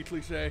action movie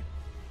cliche.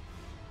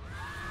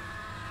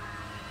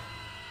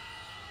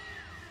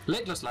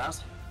 Legless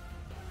last.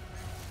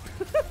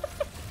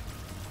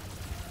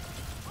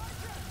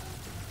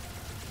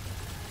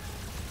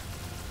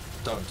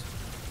 Don't.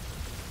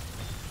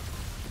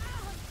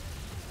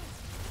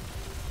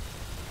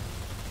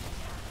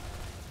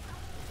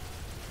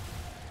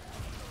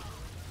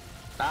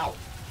 Ow.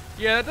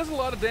 Yeah, that does a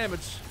lot of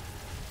damage.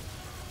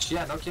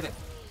 Yeah, no kidding.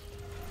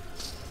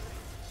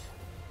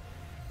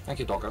 Thank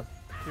you, doggo.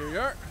 Here you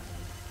are.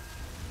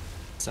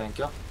 Thank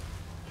you.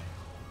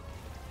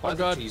 Why is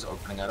the God. cheese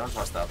opening? I don't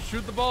trust that.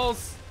 Shoot the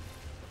balls.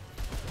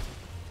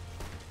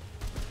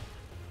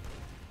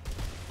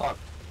 Fuck.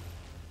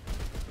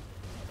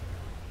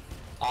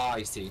 Ah,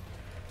 I see.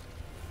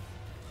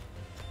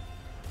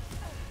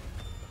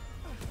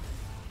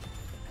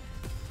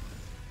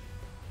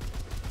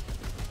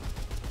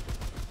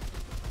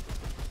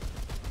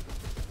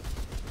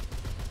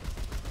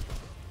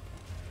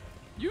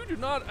 You do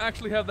not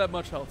actually have that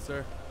much health,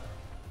 sir.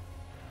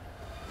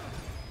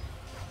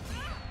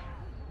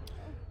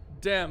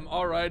 Damn,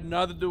 alright,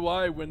 neither do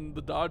I when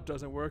the dodge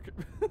doesn't work.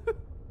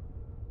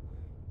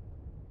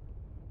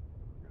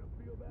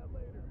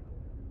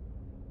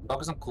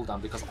 Dog is on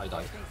cooldown because I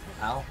died.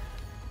 Ow.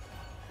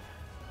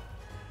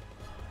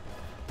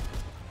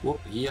 Whoop,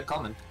 here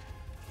coming.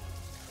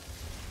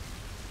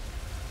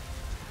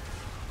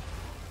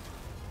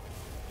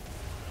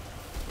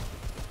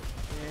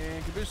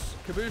 And caboose,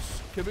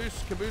 caboose,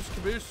 caboose, caboose,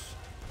 caboose.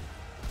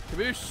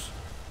 Caboose.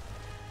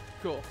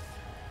 Cool.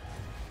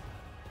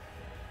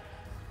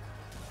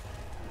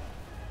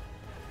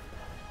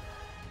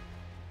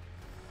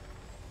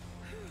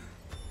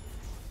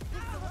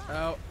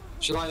 Ow.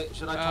 Should I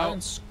try Ow.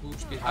 and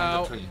scooch behind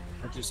Ow. the tree?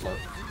 Or too slow?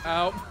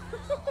 Ow.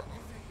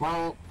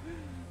 Well,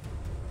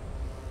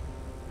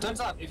 Turns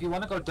out, if you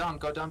want to go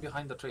down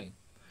behind the tree.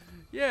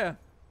 Yeah.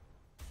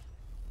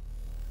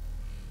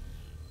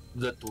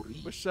 The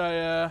tree.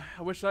 I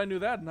wish I knew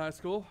that in high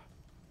school.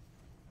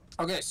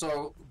 Okay,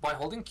 so by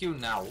holding Q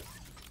now,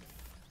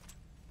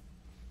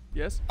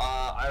 Yes.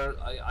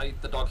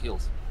 the dog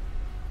heals.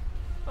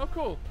 Oh,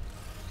 cool.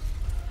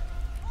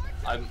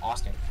 I'm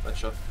asking, but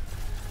sure.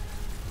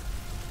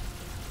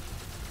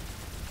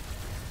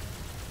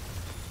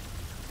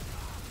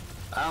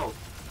 Ow.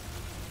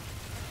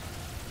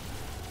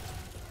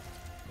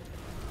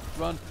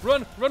 Run,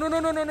 run, run, no, no,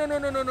 no, no, no, no,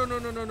 no, no, no,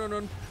 no, no, no,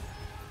 no.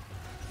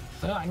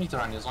 Yeah, I need to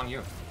run. It's on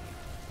you.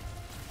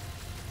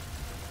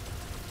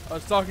 I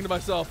was talking to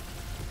myself.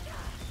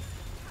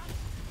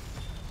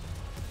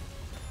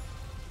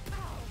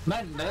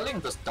 Man, nailing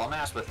this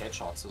dumbass with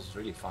headshots is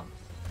really fun.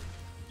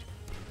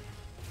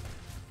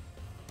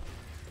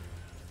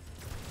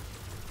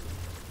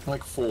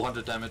 Like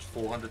 400 damage,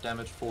 400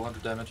 damage,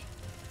 400 damage.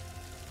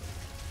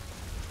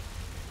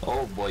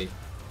 Oh boy.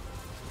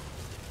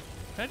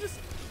 Can I just...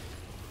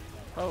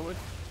 Oh, wait.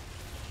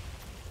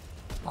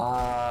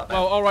 Oh,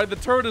 alright, the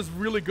turret is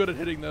really good at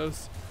hitting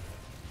those.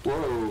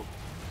 Whoa.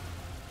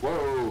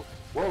 Whoa.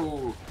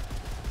 Whoa.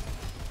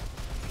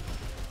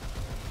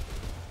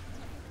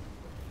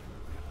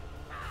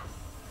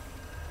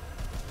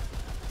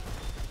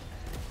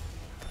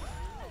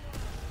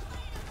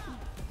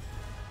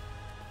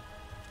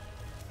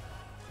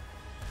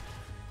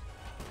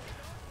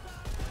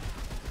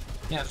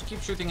 Yeah, just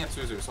keep shooting at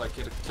Suzu so I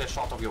get a clear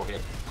shot of your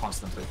head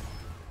constantly.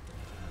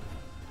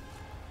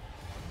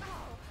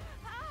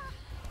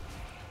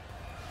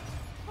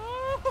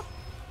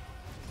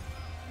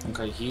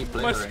 Okay, he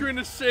blithering. My screen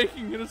is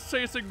shaking and it's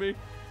chasing me.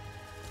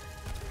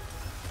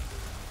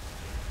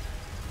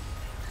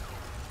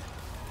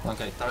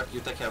 Okay, you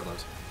take care of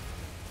those.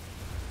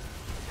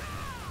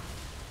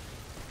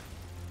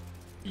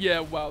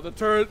 Yeah, wow, the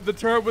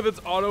turret with its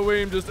auto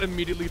aim just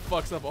immediately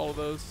fucks up all of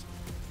those.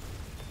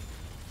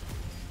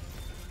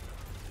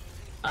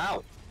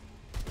 Ow!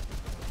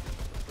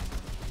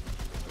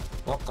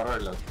 Oh,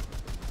 Carlo.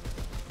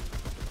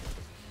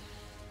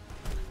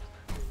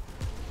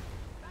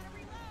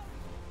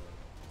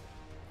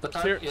 The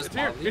turret is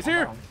here! It's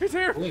here! It's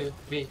here!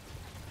 Me.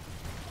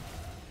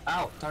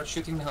 Ow! Turret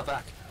shooting me in the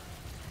back.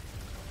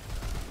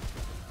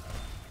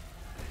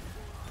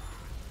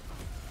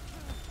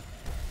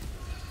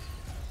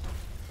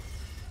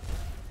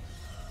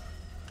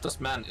 This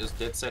man is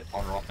dead set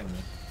on rotting me.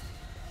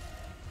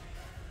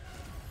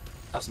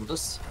 Have some of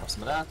this, have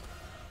some of that.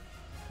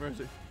 Where is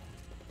he?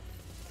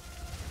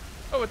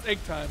 Oh, it's egg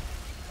time.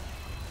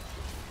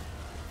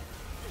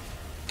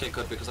 Okay,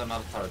 good, because I'm not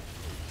a turret.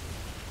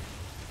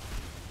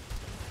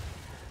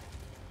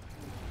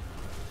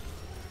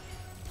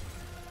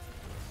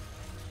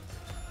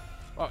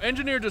 Oh,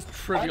 engineer just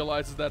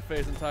trivializes that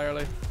phase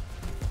entirely.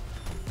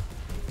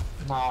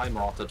 No, I'm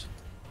rotted.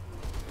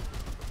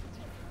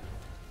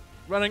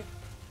 Running.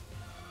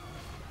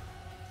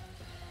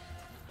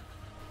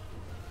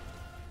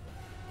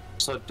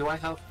 So, do I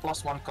have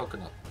 +1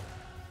 coconut?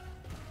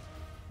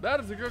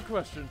 That is a good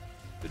question.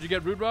 Did you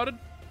get root rotted?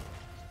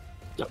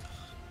 Yep.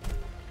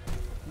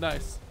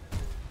 Nice.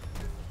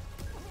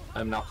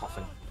 I'm now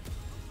coughing.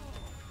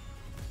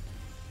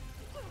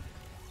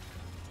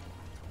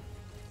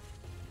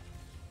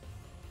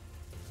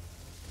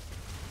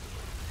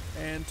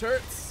 And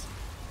turrets.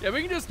 Yeah,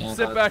 we can just Yeah,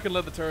 sit back and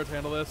let the turrets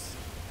handle this.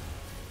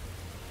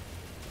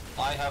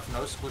 I have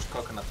no squish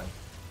coconut thing.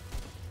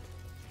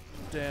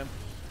 Damn.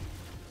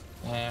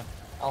 Yeah,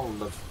 I'll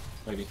live,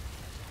 maybe.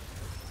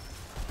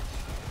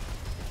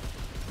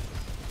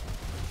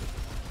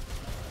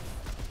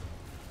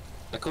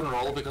 I couldn't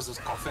roll because of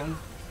coughing.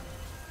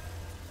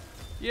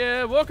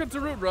 Yeah, welcome to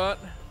root rot.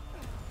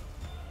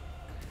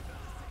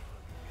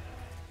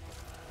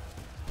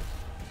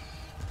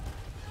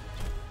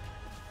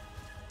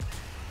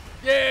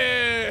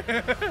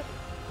 Yeah!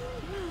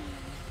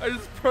 I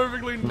just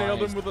perfectly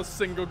nailed him with a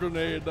single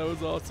grenade. That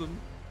was awesome.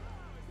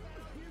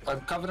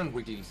 I'm covered in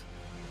wiggies.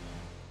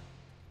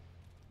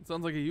 It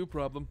sounds like a you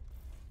problem.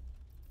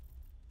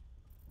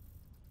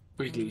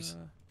 Wiggies.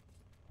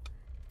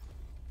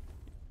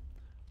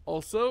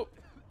 Also,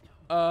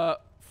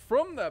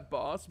 from that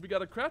boss, we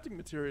got a crafting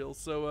material.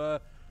 So,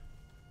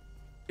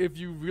 if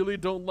you really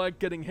don't like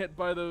getting hit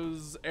by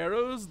those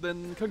arrows,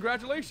 then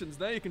congratulations.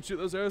 Now you can shoot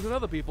those arrows at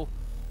other people.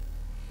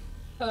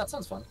 Oh, that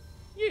sounds fun.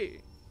 Yeah.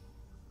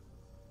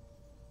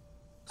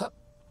 So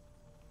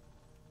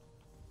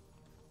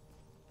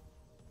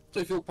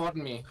if you'll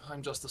pardon me,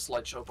 I'm just a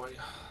slideshow boy.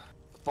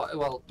 But,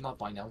 well, not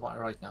by now, but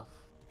right now.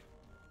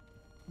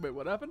 Wait,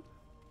 what happened?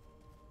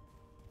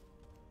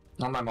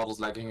 Now my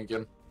model's lagging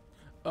again.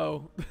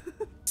 Oh.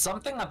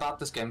 Something about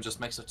this game just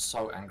makes it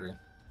so angry.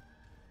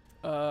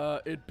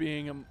 It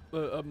being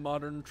a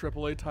modern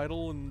AAA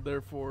title and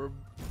therefore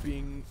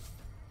being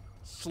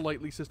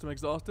slightly system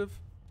exhaustive.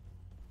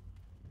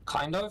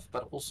 Kind of,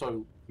 but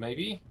also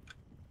maybe.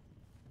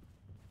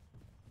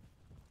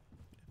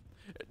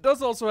 It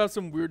does also have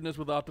some weirdness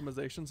with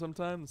optimization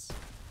sometimes.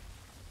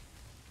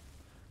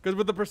 Because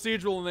with the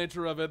procedural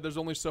nature of it, there's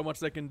only so much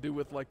they can do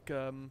with, like,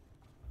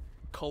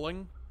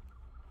 culling.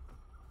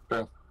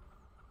 True.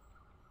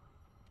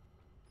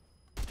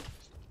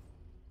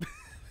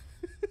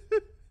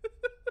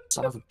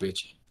 Son of a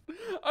bitch.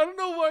 I don't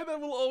know why that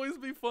will always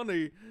be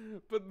funny,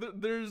 but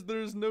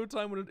there's no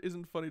time when it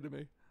isn't funny to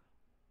me.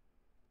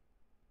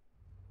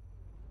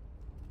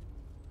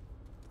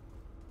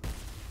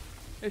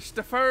 It's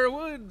the Fir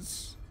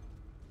Woods.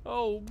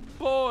 Oh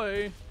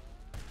boy.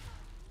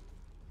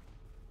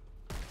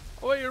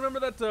 Oh wait, you remember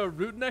that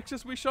root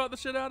nexus we shot the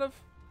shit out of?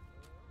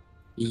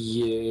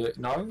 Yeah,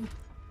 no?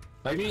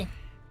 Maybe?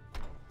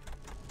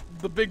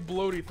 The big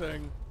bloaty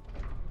thing.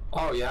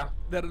 Oh, yeah.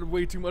 That had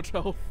way too much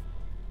health.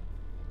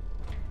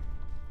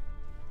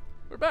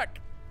 We're back.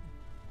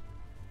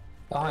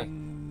 Hi.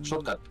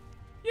 Shortcut.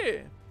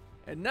 Yeah.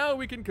 And now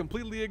we can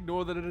completely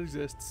ignore that it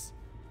exists.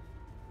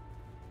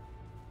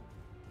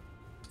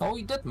 Oh,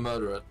 he did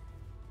murder it.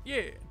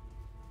 Yeah.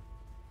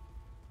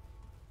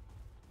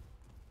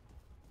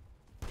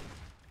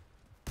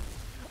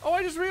 Oh,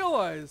 I just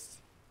realized.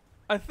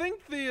 I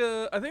think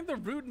the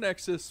root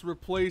nexus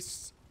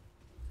replaced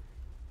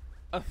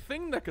a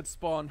thing that could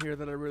spawn here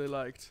that I really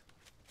liked.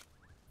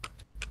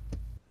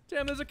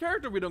 Damn, there's a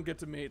character we don't get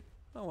to meet.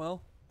 Oh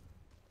well.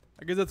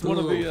 I guess that's one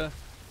of the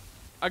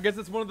I guess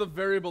it's one of the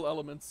variable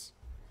elements.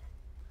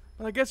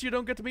 But I guess you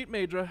don't get to meet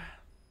Maedra.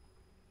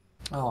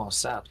 Oh,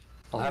 sad.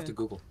 I'll have to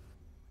Google.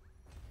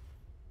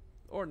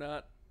 Or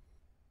not.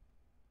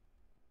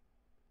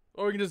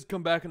 Or we can just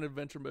come back in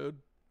adventure mode.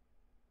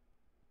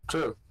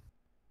 True.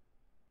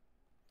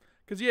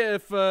 Cause yeah,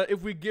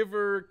 if we give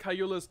her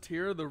Kyula's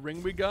tear, the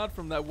ring we got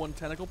from that one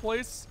tentacle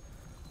place,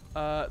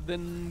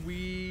 then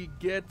we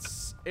get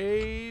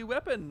a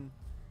weapon.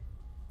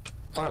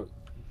 Oh,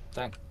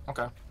 dang.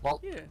 Okay.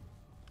 Well, Yeah.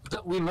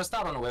 we missed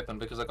out on a weapon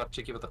because I got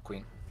cheeky with the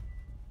queen.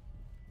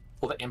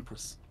 Or the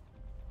empress.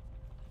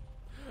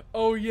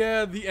 Oh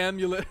yeah, the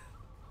amulet.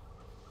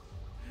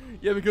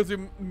 Yeah, because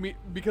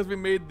we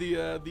made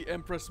the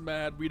empress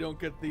mad, we don't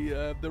get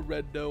the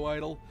red dough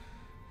idol.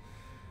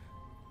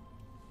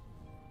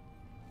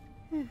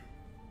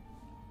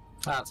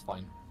 That's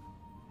fine.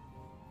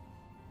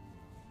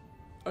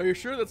 Are you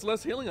sure that's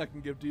less healing I can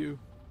give to you?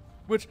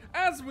 Which,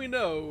 as we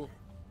know,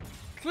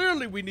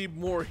 clearly we need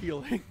more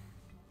healing.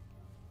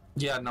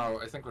 Yeah, no,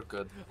 I think we're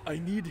good. I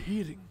need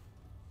healing.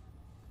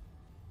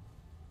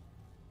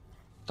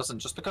 Listen,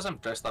 just because I'm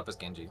dressed up as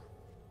Genji.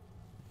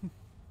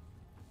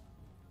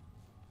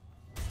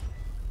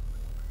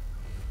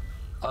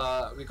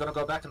 We gotta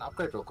go back and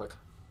upgrade real quick.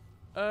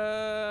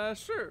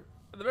 Sure.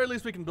 At the very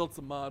least, we can build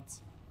some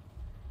mods.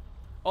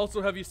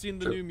 Also, have you seen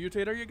the Sure. new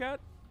mutator you got?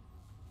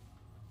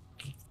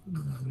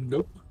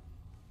 Nope.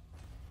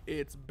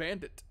 It's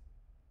Bandit.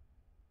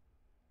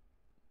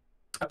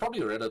 I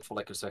probably read it for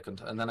like a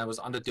second, and then I was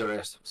under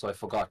duress, so I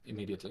forgot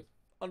immediately.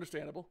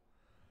 Understandable.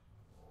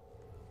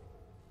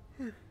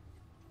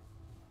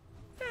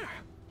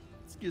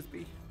 Excuse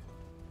me.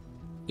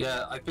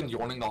 Yeah, I've been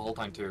yawning the whole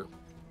time too.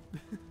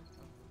 What can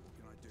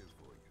I do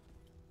for you?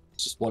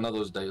 It's just one of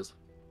those days.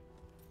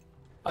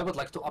 I would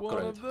like to upgrade.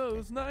 One of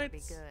those Be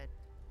nights. good.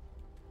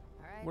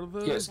 All right. One of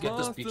those Yes, get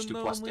this lost beach and to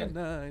plus lonely 10.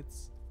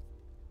 nights.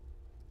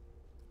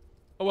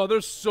 Oh wow,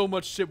 there's so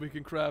much shit we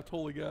can craft.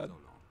 Holy god.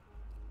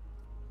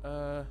 We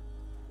So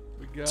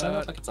I don't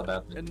got think it's a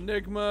bad thing.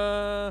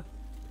 Enigma,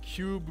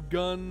 Cube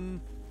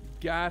Gun,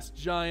 Gas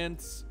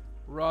Giants,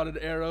 Rotted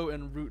Arrow,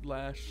 and Root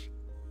Lash.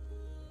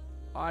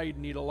 I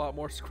need a lot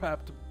more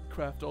scrap to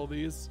craft all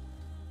these.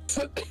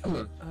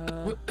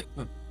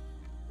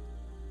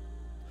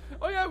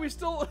 Oh yeah, we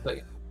still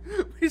Wait.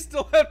 we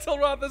still have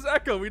Telratha's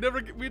Echo. We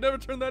never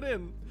turned that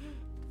in.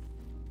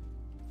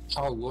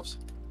 Oh, whoops.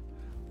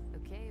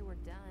 Okay, we're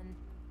done.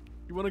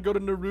 You want to go to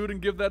Narud and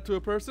give that to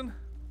a person?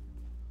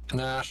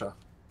 Nah, sure.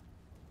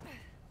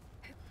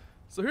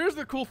 So here's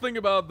the cool thing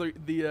about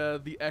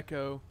the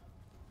Echo.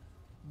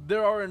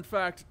 There are in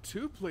fact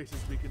 2 places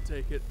we can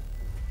take it.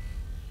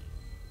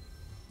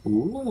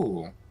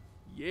 Ooh.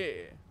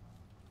 Yeah.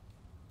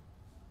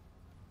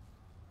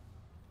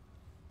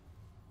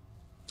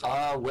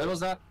 Where was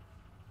that?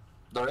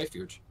 The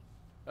refuge.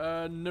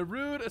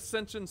 Narud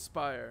Ascension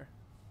Spire.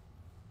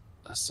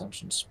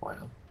 Ascension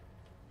Spire.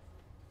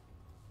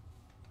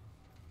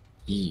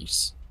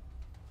 Yes.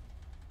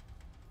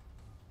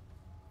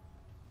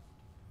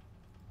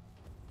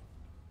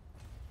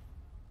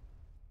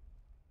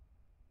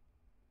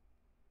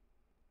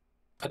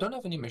 I don't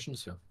have any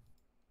missions here.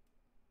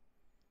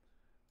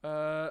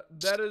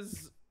 That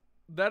is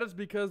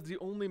because the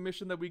only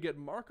mission that we get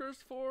markers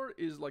for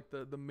is like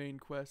the main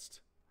quest.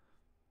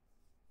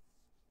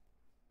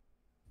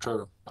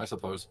 True, I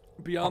suppose.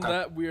 Beyond Okay.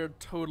 that, we are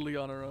totally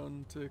on our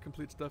own to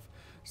complete stuff.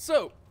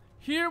 So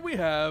here we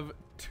have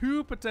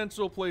 2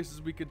 potential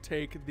places we could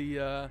take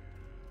the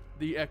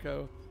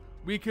Echo.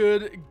 We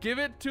could give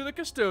it to the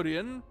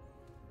custodian,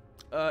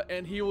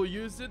 and he will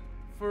use it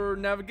for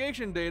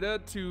navigation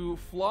data to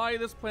fly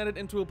this planet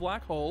into a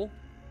black hole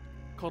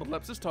called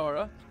Lepsis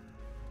Tara.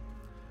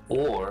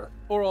 Or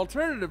Or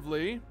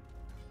alternatively,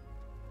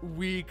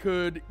 we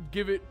could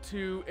give it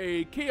to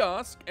a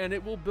kiosk and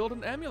it will build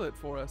an amulet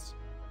for us.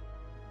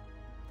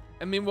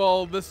 And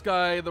meanwhile, this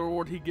guy, the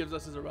reward he gives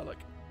us is a relic.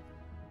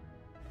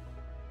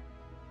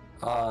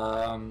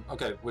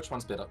 Okay, which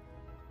one's better?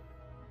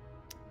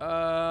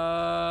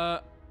 I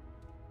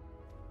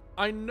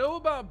know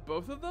about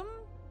both of them,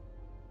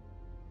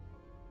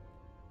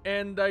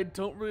 and I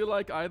don't really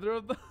like either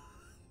of them.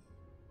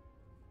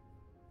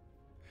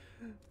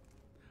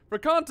 For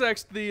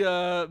context, the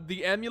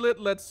amulet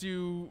lets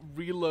you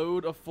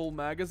reload a full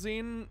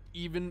magazine,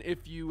 even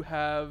if you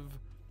have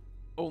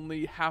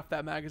only half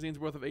that magazine's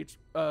worth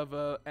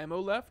of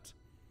ammo left,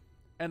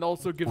 and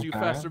also gives you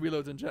faster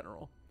reloads in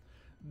general.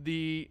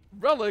 The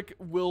relic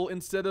will,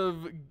 instead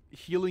of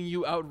healing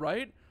you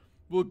outright,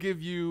 will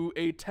give you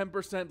a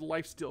 10%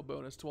 lifesteal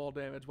bonus to all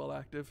damage while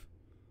active.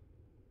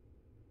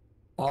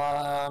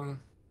 Neither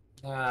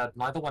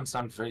one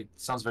sounds very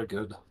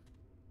good.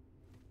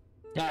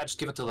 Yeah, just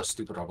give it to the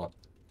stupid robot.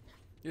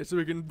 Yeah, so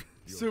we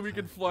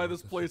can fly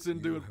this place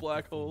into a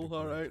black hole.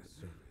 All right.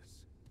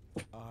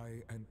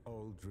 I and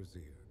all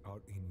Drazir are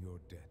in your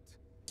debt.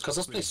 Because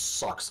this place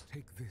sucks.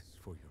 Take this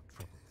for your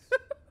troubles.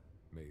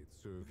 May it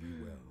serve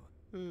you well.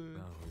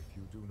 Now, if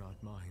you do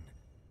not mind,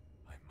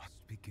 I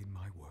must begin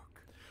my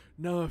work.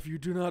 No, if you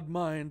do not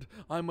mind,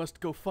 I must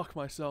go fuck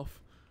myself.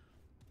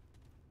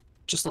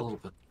 Just a little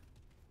bit.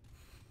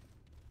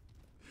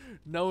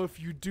 No, if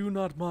you do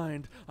not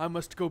mind, I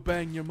must go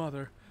bang your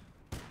mother.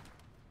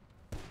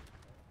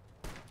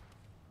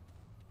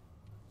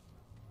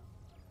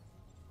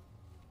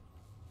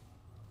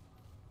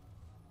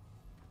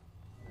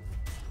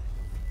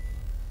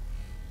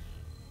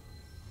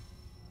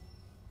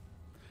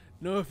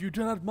 No, if you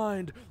do not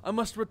mind, I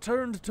must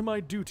return to my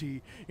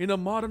duty in a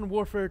Modern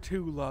Warfare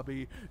 2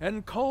 lobby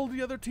and call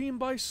the other team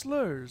by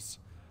slurs,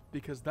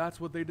 because that's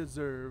what they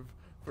deserve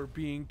for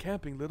being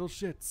camping little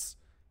shits.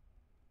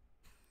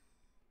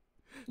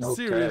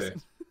 Okay.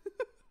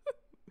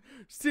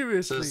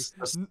 Seriously.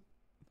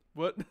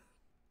 What?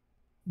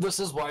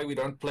 This is why we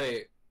don't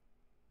play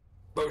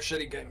those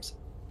shitty games.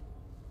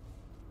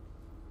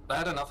 I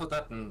had enough of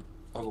that in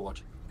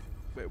Overwatch.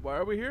 Wait, why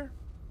are we here?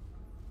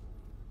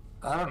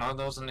 I don't know,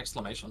 there was an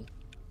exclamation.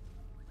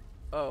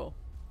 Oh.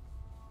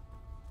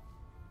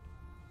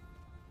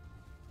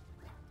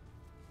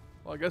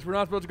 Well, I guess we're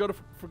not supposed to go to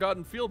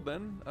Forgotten Field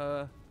then.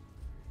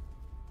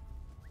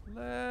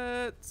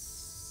 Let's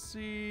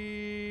see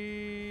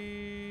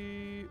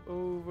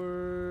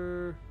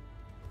over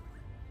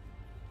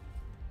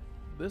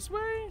this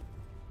way?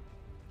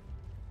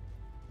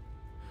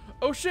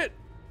 Oh shit!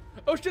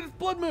 Oh shit, it's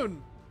Blood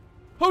Moon!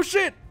 Oh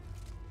shit!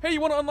 Hey,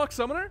 you want to unlock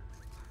Summoner?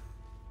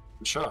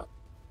 Sure.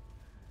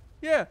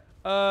 Yeah,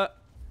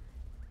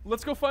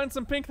 let's go find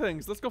some pink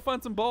things. Let's go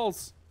find some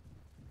balls.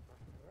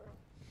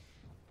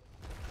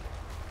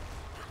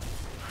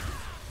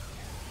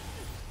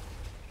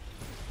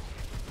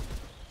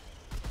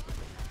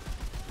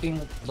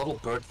 Pink little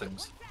bird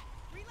things.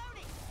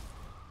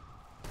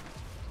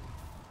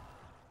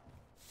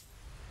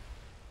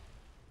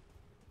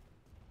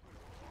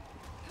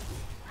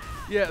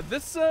 Yeah,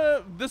 this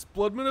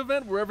Blood Moon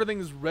event where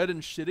everything's red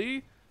and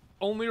shitty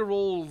only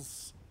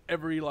rolls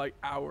every like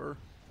hour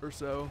or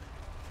so.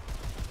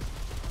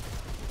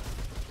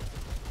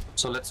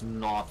 So let's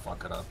not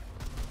fuck it up.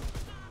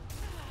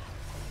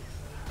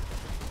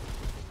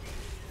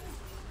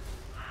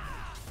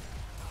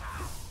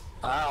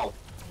 Ow.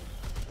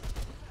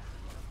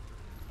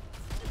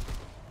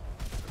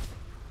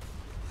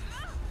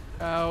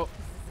 Ow.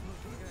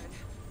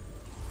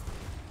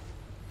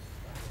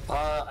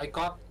 I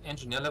got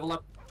engineer level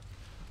up.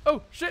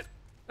 Oh shit!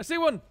 I see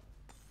one.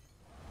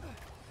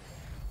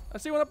 I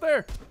see one up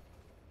there.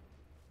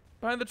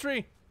 Behind the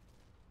tree.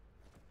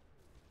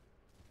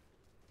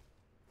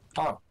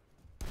 Oh.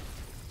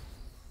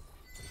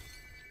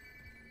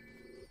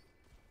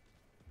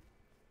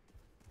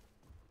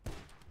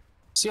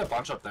 See a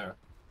bunch up there.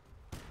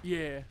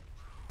 Yeah.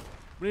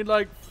 We need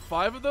like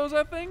 5 of those,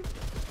 I think?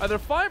 Either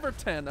 5 or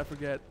 10, I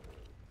forget.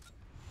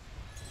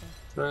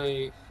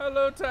 Great.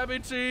 Hello,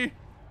 Tabichi.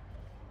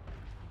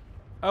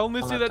 I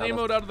only see Hello, that Tabby.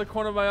 emote out of the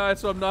corner of my eye,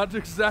 so I'm not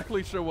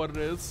exactly sure what it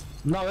is.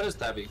 No, it is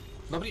Tabby.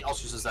 Nobody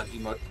else uses that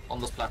emote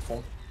on this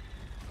platform.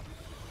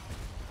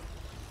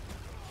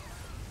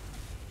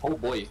 Oh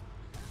boy.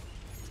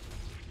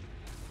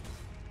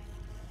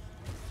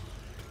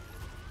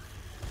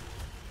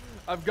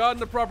 I've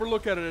gotten a proper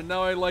look at it, and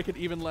now I like it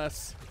even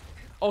less.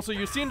 Also,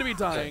 you seem to be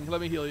dying. Let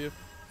me heal you.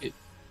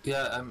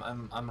 Yeah,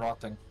 I'm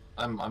rotting.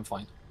 I'm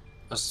fine.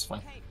 This is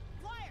fine.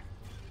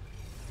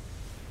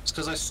 It's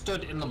because I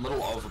stood in the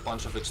middle of a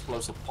bunch of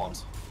explosive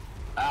pods.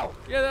 Ow.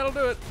 Yeah, that'll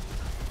do it.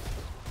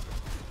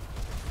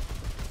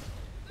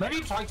 Maybe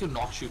try to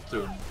not shoot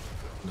through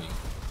me.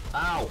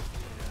 Ow.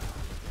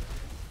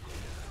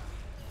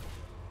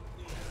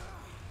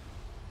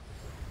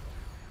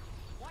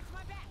 Watch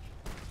my back.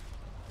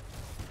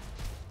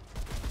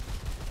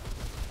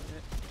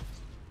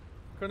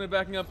 Currently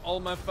backing up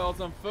all my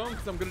files on phone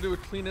because I'm gonna do a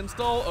clean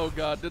install. Oh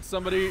god, did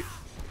somebody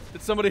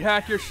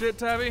hack your shit,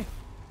 Tabby?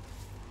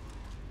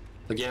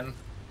 Again.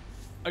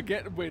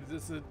 Again, wait,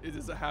 is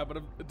this a habit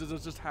of? Does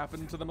this just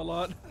happen to them a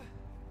lot?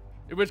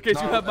 In which case,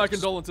 No, you have my it's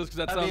just condolences, because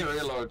that heavy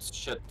sounds. reloads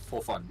shit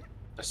for fun.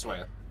 I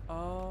swear.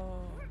 Oh,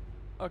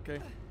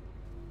 okay.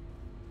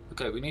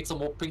 Okay, we need some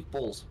more pink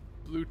balls.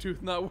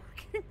 Bluetooth not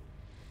working.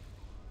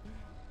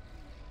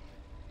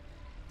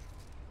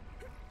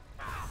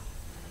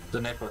 The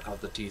network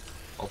of the teeth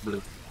of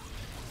blue.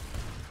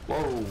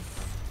 Whoa,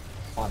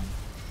 fun.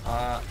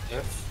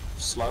 F,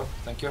 slow,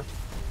 thank you.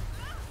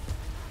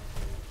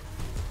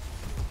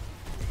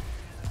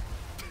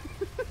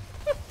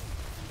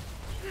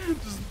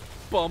 Just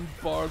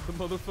bombard the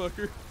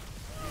motherfucker.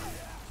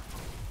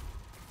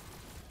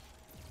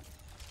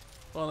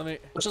 Hold on, let me.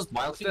 Which is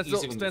mildly Stand easy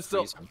still, when stand you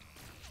still. freeze him.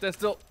 Stand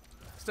still.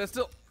 Stand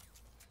still.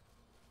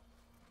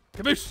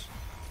 Kaboosh!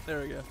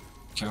 There we go.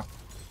 Okay.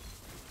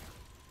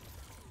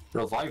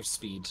 Revive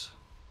speed.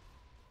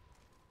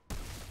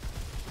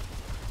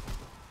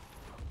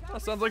 Oh,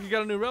 sounds like you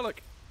got a new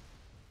relic.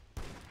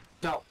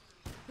 Go.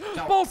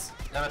 Go. Balls!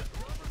 Damn it.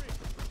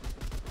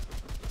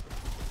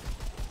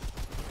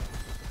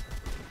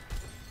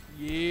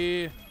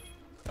 Yeah.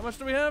 How much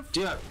do we have?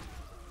 Yeah.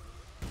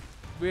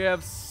 We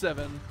have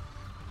 7.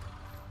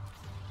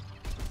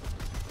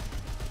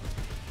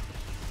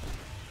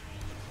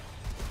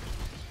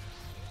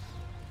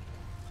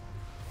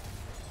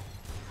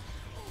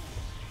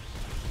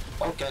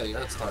 Okay,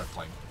 let's start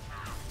playing.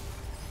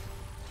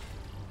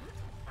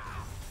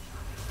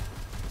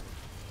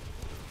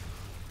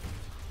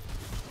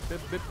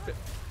 Bip, bip, bip.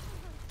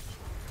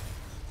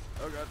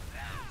 Oh god.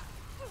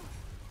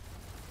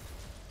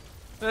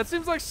 That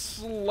seems like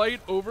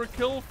slight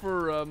overkill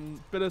for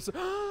bit of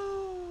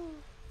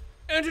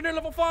engineer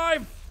level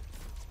 5.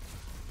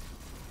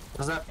 What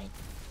does that mean?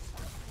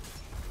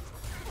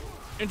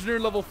 Engineer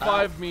level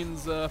 5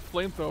 means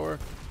flamethrower.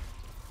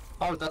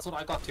 Oh, that's what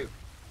I got too.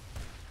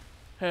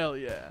 Hell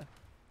yeah.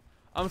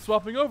 I'm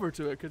swapping over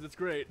to it because it's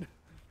great.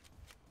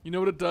 You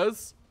know what it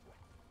does?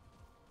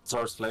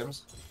 Source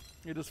flames?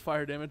 It does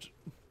fire damage.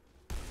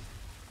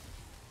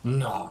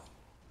 No.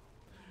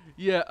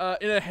 Yeah,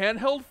 in a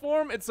handheld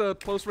form, it's a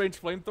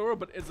close-range flamethrower,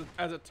 but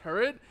as a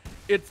turret,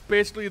 it's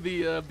basically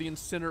the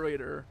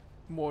incinerator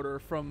mortar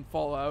from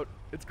Fallout.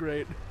 It's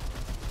great.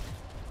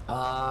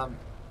 Okay,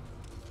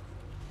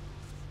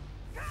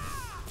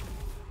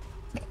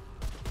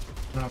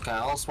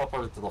 I'll swap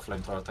over to the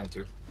flamethrower, thank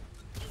you.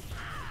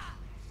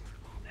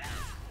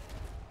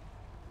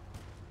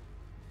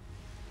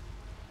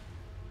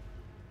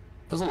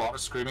 There's a lot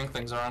of screaming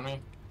things around me.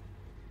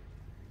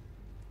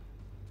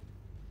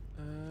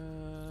 I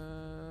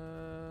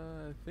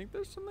think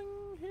there's something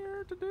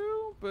here to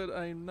do, but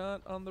I'm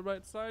not on the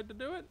right side to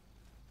do it.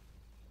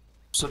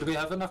 So do we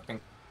have enough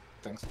pink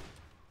things?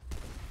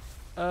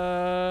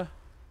 I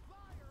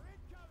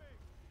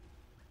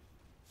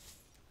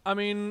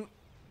mean,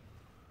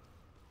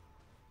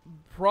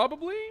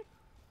 probably.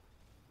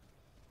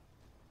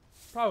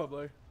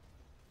 Probably.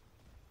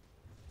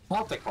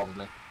 I'll take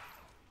probably.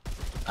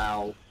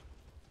 Ow.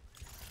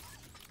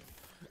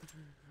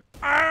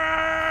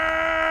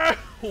 Ah!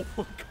 Oh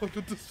my god,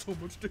 that does so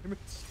much damage.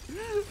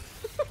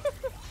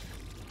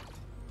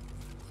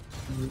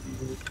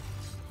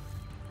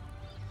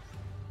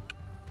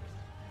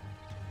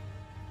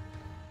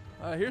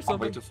 I hear I'm something.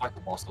 waiting to fight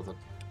the boss with it.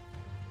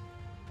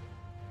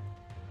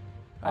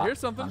 I hear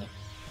something. Honey.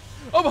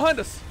 Oh, behind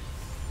us!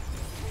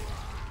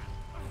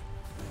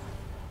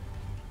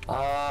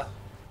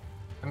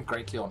 I'm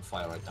greatly on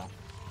fire right now.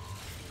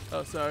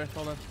 Oh, sorry.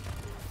 Hold on.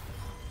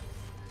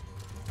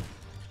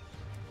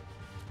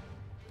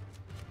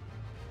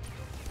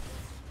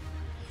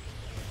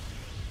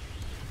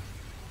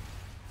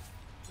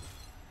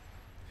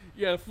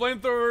 Yeah,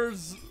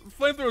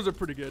 flamethrowers are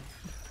pretty good.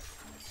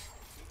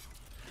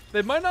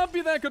 They might not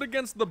be that good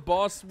against the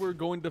boss we're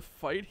going to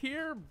fight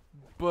here,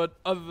 but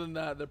other than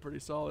that, they're pretty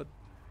solid.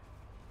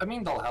 I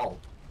mean, they'll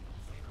help.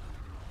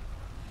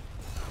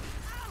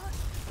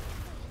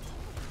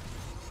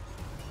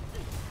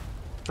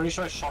 Pretty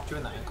sure I shot you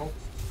in the ankle.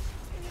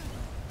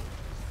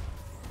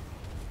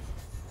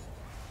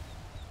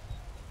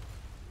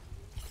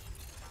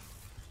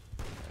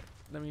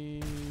 Let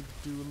me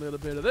do a little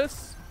bit of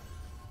this.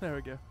 There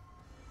we go.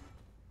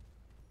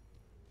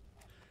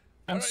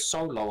 I'm Alright.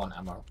 so low on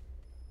ammo.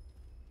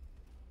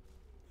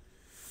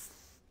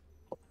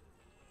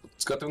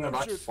 It's good thing we're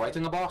not sure.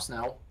 fighting a boss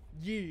now.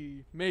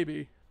 Yee,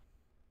 maybe.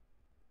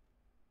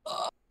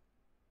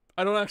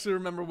 I don't actually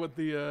remember what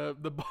the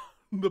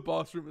the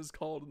boss room is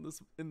called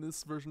in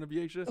this version of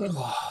YAESHA.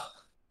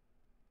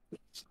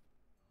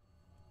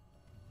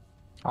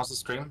 How's the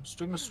stream?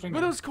 Stream is streaming.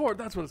 Widow's Court,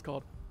 that's what it's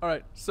called. All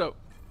right, so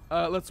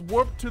let's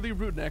warp to the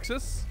root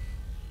nexus.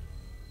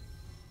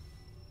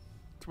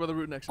 To where the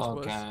root nexus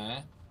was.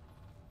 Okay.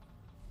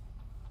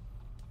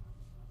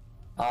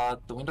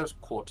 The Windows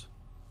Court.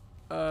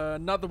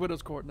 Not the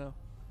Widow's Court, no.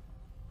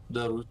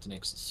 The root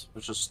nexus,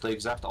 which is the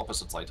exact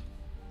opposite side.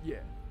 Yeah.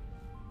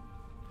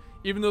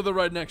 Even though they're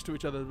right next to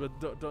each other,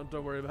 but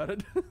don't worry about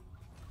it.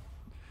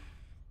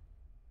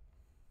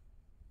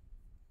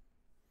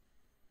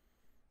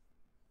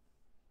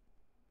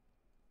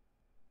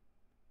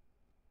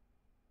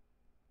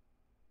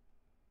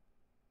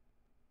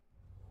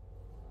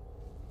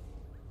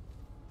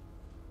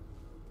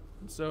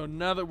 So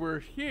now that we're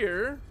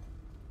here,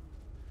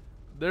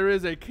 there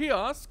is a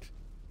kiosk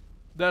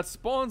that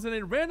spawns in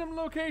a random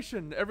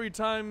location every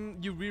time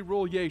you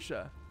re-roll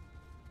YAESHA.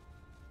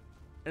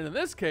 And in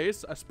this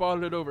case, I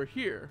spotted it over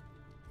here.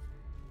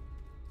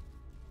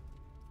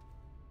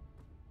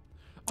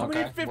 Oh, we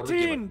Okay, need what do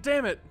we give 15! it?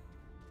 Damn it!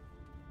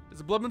 Is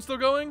the Blood Moon still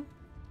going?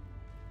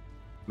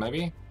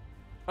 Maybe?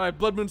 Alright,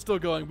 Blood Moon's still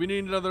going. We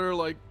need another,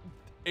 like,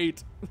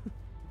 8.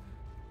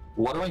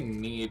 What do I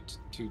need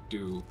to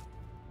do?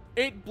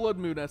 8 Blood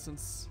Moon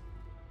Essence.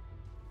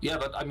 Yeah,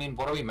 but I mean,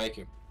 what are we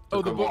making?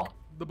 Oh, the Grimoire. book.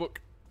 The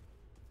book.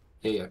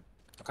 Yeah, yeah.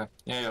 Okay.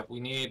 Yeah, yeah, we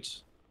need...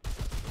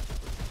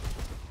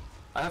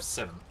 I have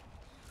 7.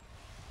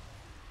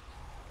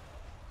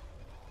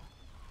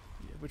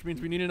 Yeah, which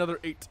means we need another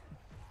 8.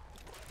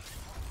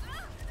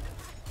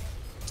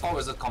 Oh,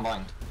 is it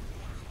combined?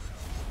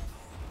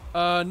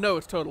 No,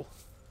 it's total.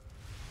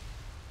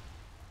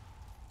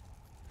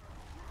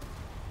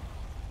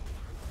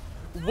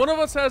 One of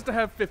us has to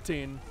have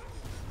 15.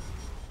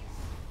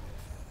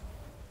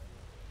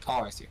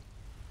 Oh, I see.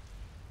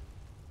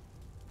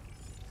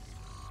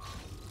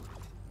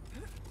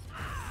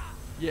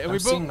 Yeah, and I'm we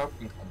seeing both.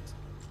 no intent.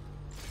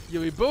 Yeah,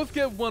 we both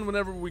get one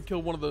whenever we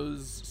kill one of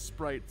those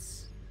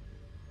sprites.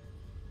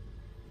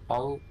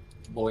 Oh,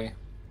 boy.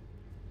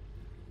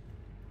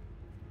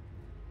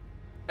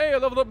 Hey, I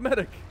leveled up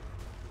medic.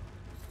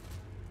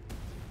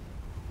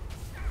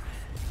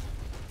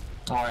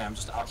 Oh, yeah, I'm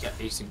just out here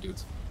acing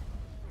dudes.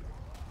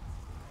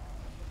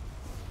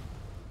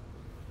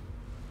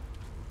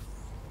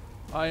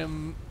 I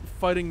am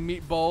fighting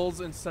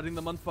meatballs and setting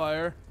them on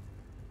fire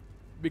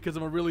because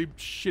I'm a really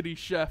shitty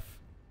chef.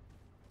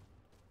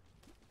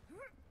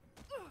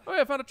 Oh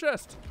yeah, I found a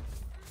chest.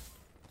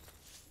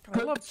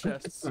 God, I love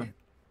chests.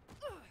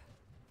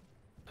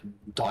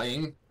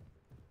 Dying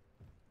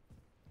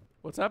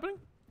What's happening?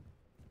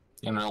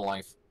 in real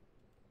life.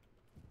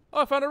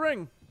 Oh, I found a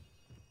ring.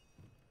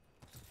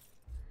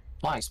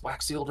 Nice,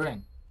 wax sealed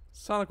ring.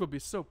 Sonic would be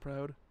so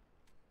proud.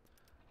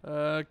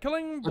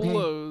 Killing Okay.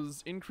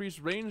 blows increase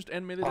ranged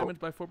and melee Oh. damage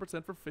by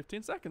 4% for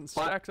 15 seconds.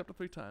 What? Stacks up to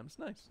 3 times.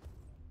 Nice.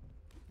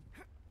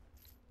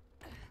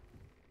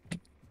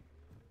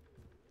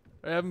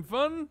 Are you having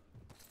fun?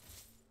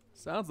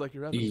 Sounds like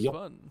you're having Yup.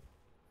 fun.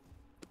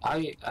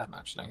 I am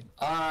actually.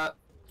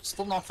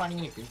 Still not finding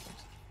any green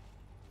things.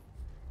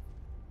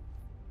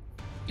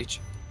 Bitch.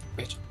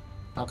 Bitch.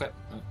 Okay,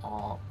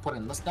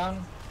 putting this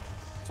down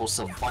for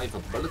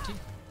survivability.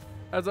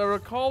 As I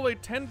recall, they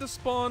tend to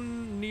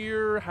spawn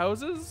near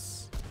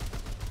houses.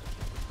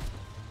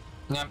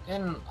 Yeah,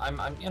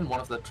 I'm in one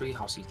of the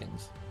treehousey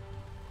things.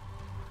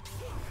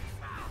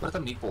 Where'd the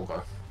meatball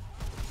go?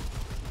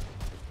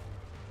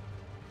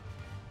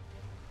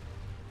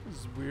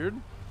 This is weird.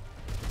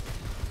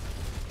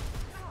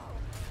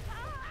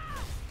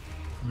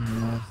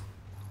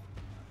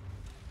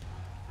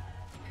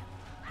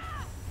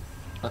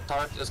 The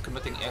turret is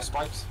committing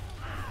airstrikes.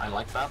 I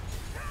like that.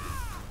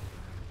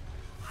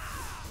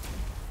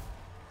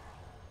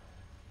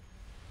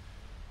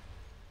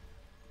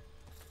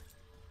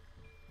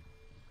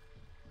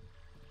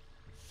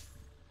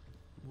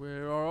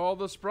 Where are all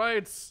the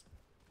sprites?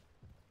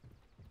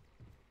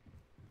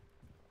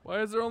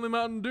 Why is there only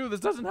Mountain Dew? This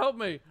doesn't help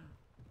me.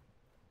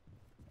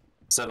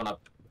 7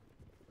 up.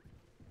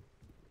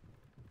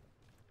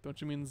 Don't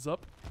you mean Zup?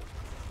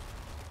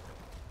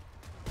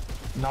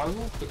 No,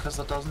 because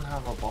it doesn't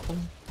have a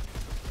bottom.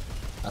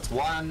 That's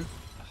 1.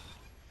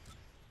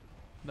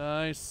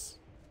 Nice.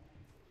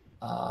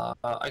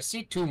 I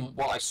see 2.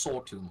 Well, I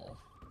saw 2 more,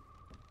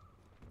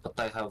 but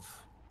they have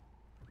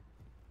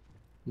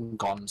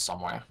gone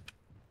somewhere.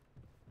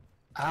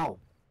 Ow!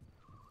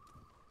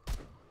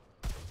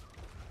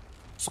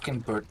 Fucking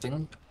bird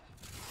thing.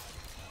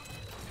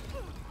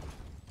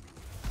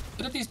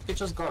 Where did these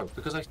bitches go?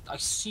 Because I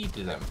see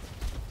them.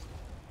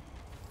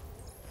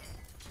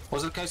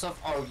 Was it a case of,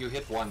 oh, you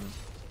hit one,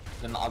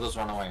 then the others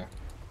run away?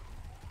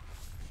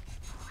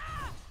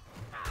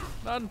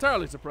 Not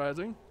entirely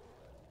surprising.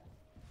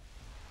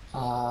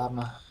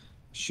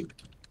 Shoot.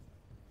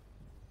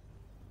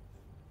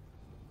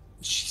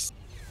 Jeez.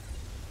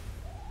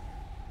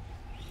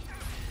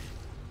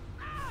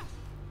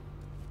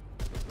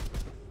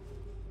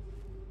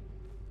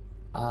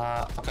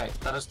 Okay,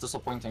 that is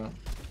disappointing.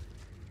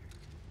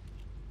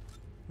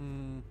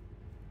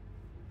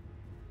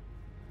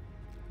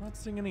 Not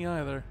seeing any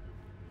either.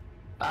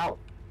 Ow.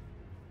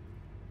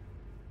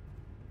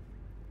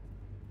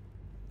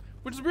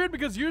 Which is weird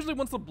because usually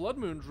once the Blood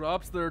Moon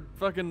drops, they're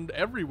fucking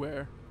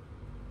everywhere.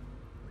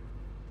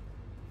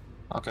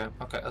 Okay,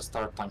 let's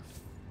start time.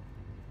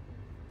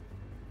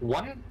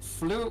 1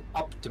 flew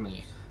up to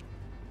me.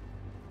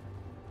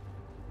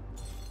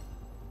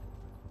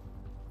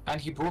 And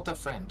he brought a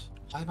friend.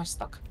 Why am I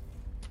stuck?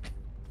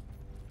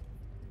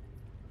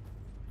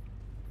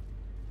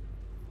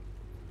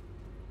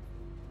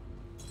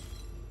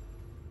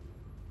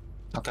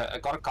 Okay, I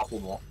got a couple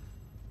more.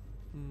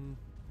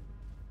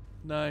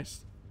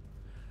 Nice.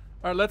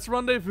 All right, let's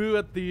rendezvous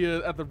at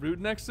the root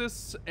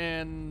nexus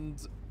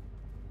and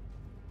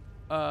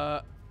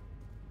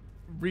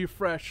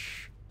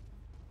refresh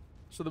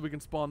so that we can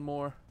spawn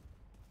more.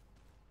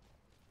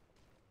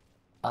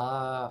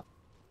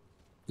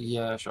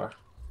 Yeah, sure.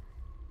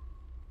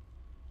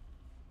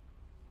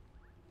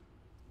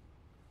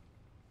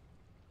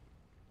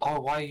 Oh,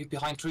 why are you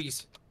behind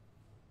trees?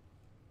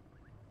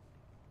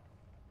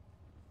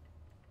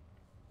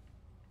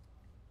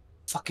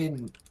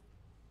 Fucking...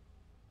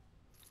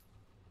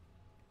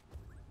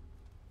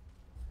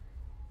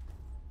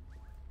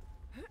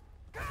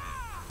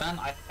 Man,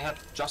 I had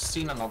just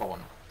seen another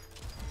one.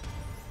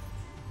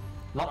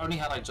 Not only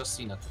had I just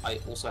seen it, I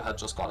also had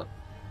just got it.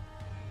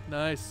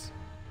 Nice.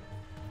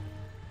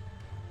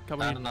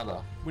 Come And on.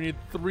 another. We need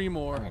 3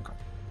 more. Oh my god.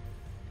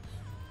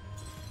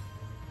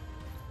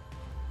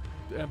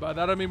 And by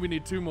that I mean we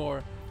need 2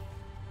 more.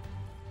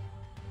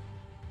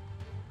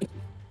 Ow,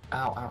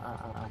 ow, ow,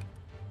 ow, ow.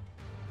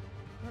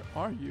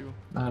 Where are you?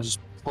 I'll just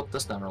put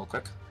this down real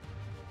quick.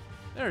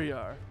 There you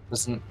are.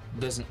 There's an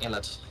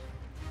elite.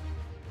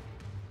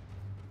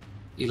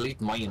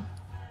 Elite mine.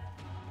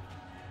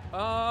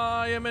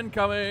 I am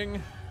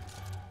incoming.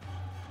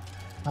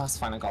 Oh, that's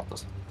fine, I got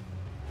this.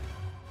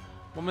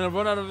 I'm gonna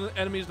run out of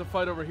enemies to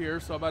fight over here,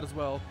 so I might as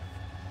well.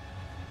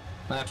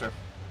 Yeah, true.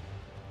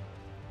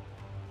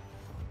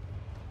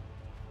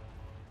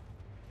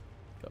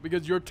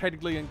 Because you're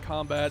technically in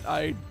combat,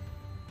 I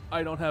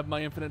don't have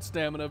my infinite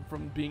stamina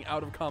from being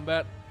out of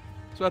combat,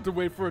 so I have to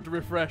wait for it to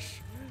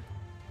refresh.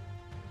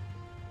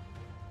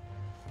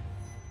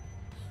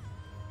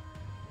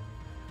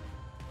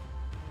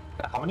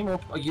 How many more?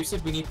 Oh, you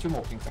said we need 2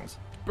 more pink things.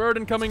 Bird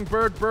incoming,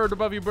 bird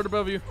above you, bird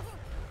above you.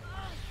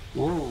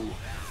 Ooh,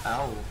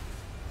 ow.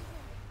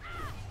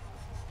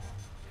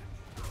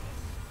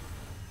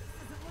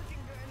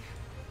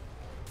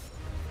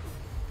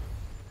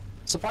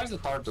 Surprised the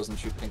dart doesn't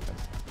shoot pink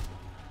things.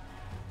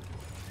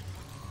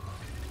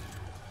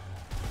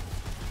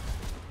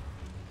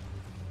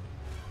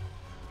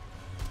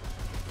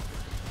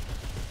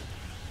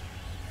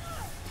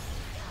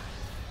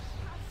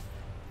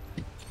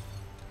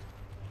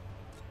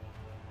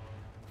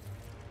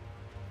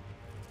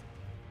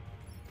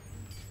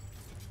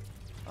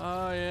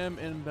 I am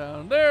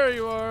inbound. There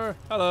you are.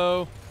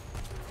 Hello.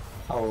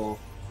 Oh,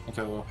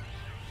 okay.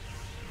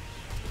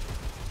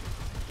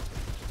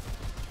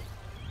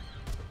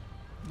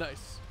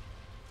 Nice.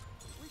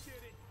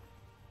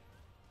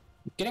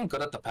 Getting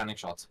good at the panic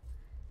shots.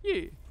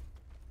 Yeah.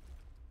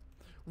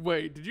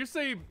 Wait, did you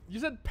say you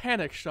said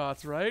panic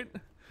shots, right?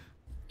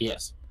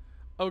 Yes.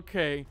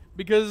 Okay,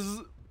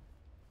 because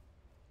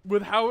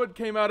with how it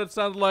came out, it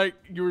sounded like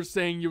you were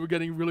saying you were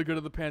getting really good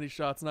at the panic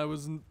shots, and I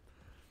wasn't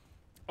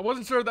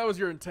sure if that was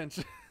your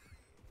intention.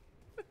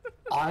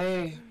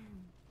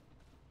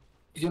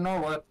 You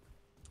know what?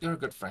 You're a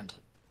good friend.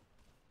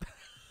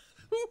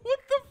 What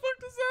the fuck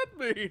does that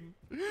mean?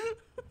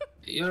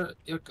 You're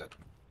good.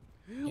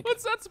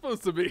 What's that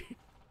supposed to be?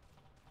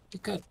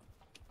 You're good.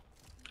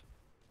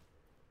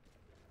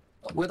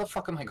 Where the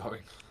fuck am I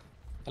going?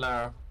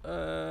 Hello.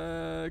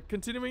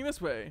 Continuing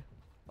this way.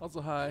 Also,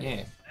 hi.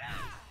 Yeah.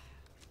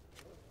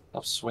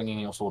 Stop swinging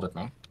your sword at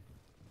me.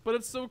 But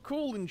it's so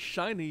cool and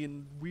shiny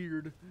and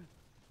weird.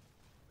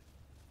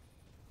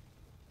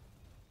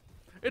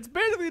 It's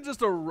basically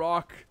just a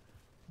rock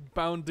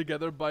bound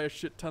together by a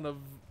shit ton of,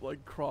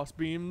 like, cross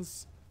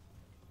beams.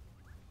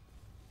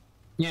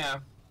 Yeah.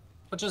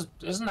 But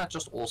isn't that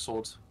just all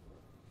swords?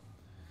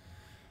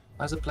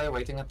 Why is the player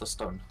waiting at the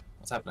stone?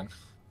 What's happening?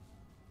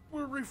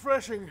 We're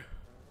refreshing.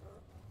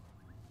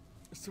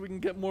 So we can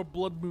get more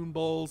blood moon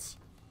balls.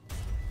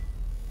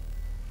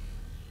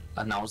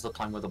 And now's the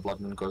time where the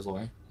blood moon goes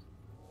away.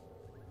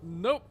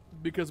 Nope,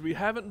 because we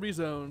haven't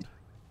rezoned.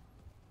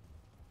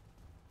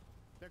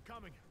 They're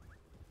coming.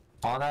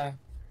 Are they?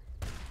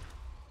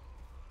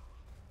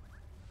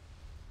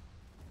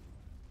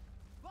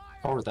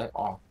 Oh, they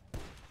are.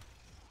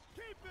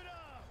 Keep it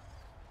up.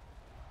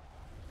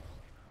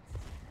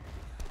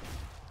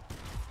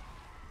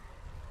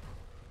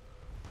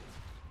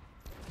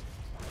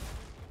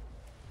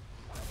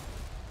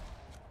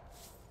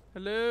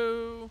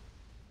 Hello?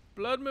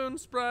 Blood moon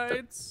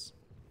sprites.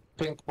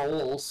 Pink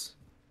balls.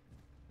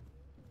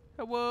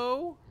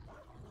 Hello?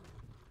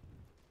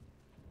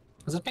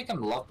 Does it make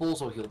them love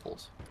balls or heal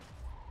balls?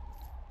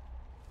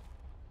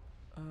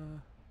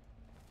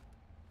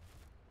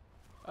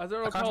 As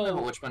I I can't remember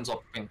recall, which ones are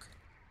pink.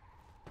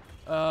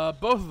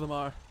 both of them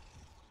are.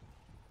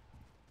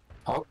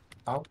 Oh,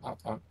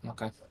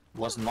 okay.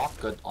 Was not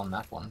good on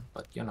that one,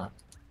 but you know.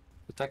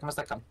 We take them as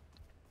they come.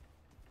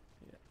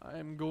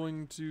 I'm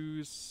going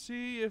to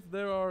see if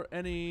there are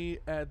any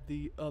at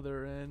the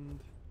other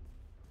end.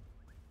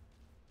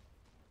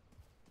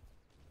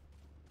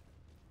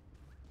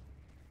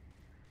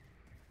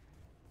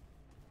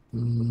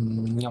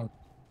 Nyong.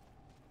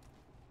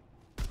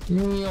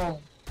 Nyong.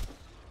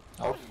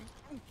 Oh.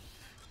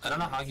 I don't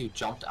know how you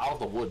jumped out of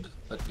the wood,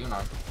 but you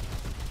know.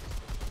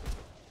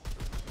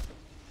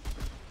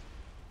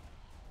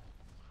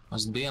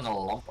 Must be in a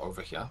lump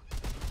over here.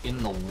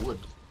 In the wood.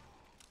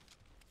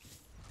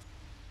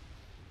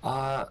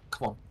 Come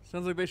on.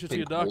 Sounds like they should see a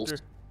Big balls.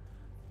 doctor.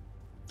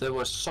 There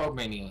were so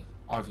many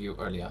of you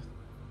earlier.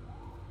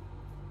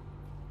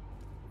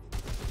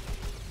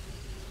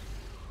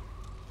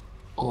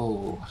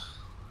 Oh.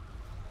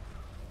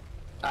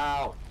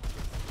 Ow.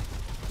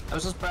 I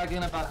was just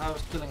bragging about how I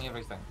was killing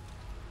everything.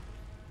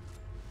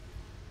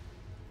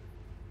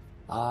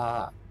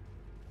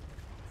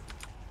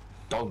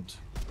 Don't.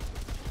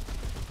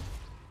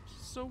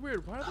 So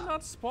weird. Why are they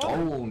not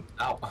spawning? Don't.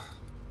 Ow.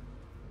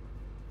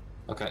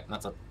 Okay,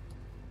 that's it.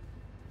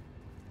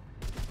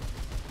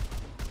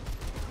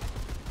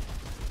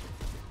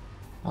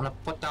 I'm gonna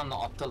put down the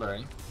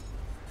artillery.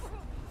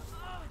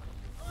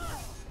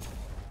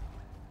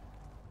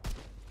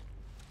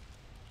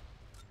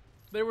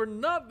 They were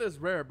not this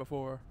rare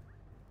before.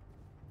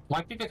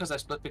 Might be because I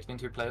split between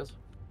 2 players.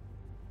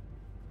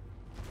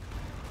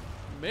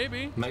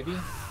 Maybe. Maybe.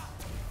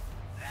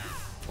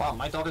 Wow,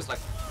 my dog is like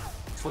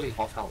fully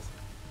half health.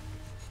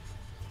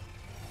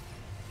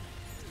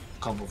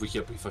 Come over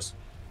here, Briefus.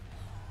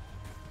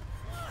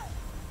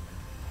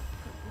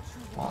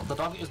 Well, the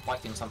dog is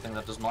biting something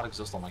that does not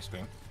exist on my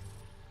screen.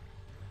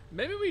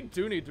 Maybe we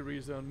do need to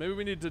rezone. Maybe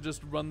we need to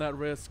just run that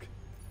risk.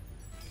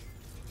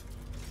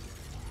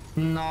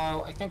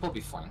 No, I think we'll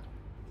be fine.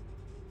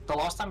 The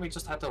last time we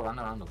just had to run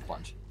around a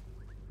bunch.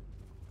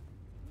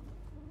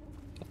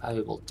 I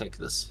will take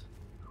this.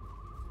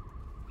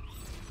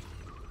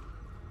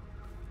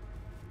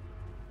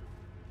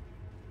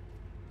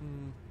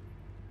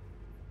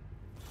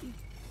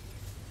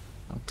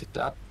 I'll take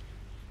that.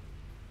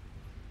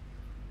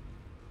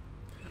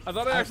 I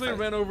thought I actually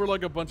ran over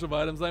like a bunch of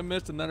items I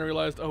missed, and then I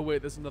realized, oh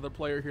wait, there's another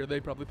player here. They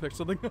probably picked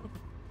something up.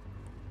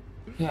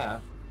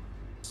 Yeah.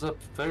 It's a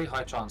very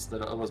high chance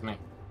that it was me.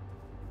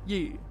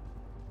 Yeah.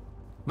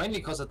 Mainly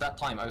because at that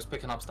time I was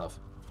picking up stuff.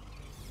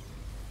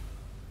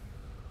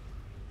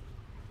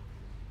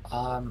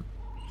 My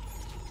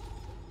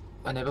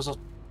neighbors are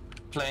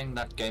playing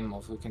that game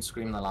of who can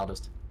scream the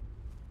loudest.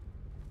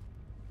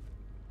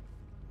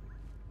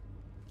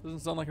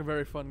 Doesn't sound like a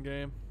very fun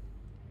game.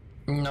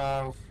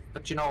 No,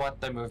 but you know what?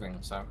 They're moving,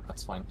 so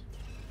that's fine.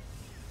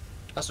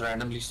 I just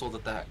randomly saw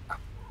that the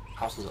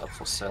house was up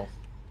for sale.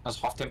 I was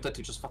half tempted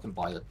to just fucking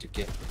buy it to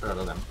get rid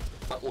of them.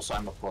 But also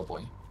I'm a pro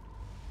boy.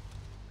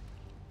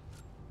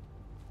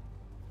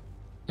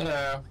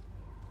 Yeah.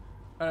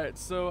 Alright,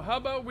 so how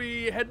about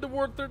we head to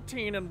Ward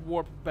 13 and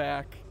warp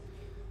back?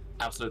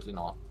 Absolutely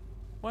not.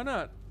 Why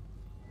not?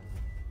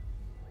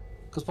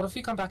 Because what if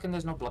we come back and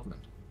there's no blood moon?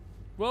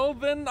 Well,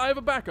 then I have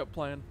a backup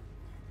plan.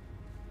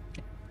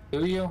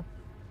 Do you?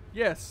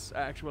 Yes,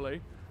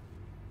 actually.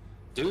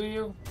 Do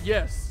you?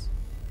 Yes.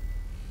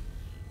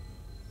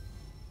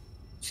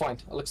 Fine,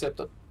 I'll accept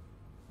it.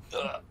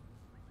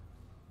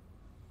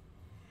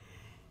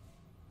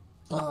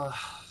 No,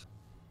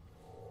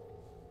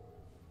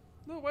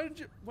 why did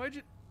you...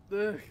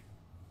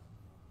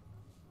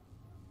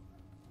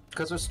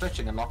 Because we're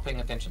stretching and not paying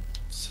attention.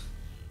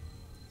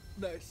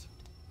 Nice.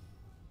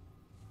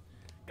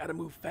 Gotta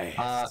move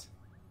fast.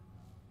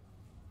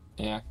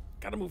 Yeah.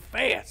 Gotta move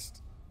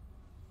fast.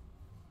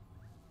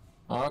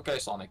 Okay,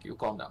 Sonic, you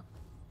calm down.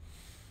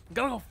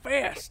 Gotta go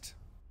fast.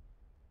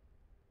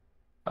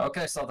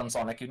 Okay, Southern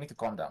Sonic, you need to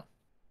calm down.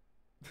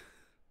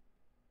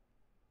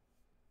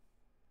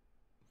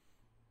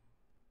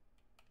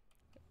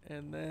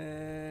 And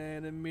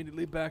then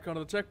immediately back onto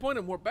the checkpoint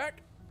and warp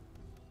back.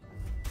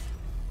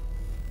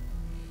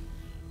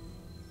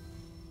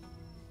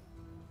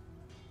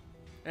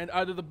 And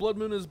either the Blood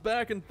Moon is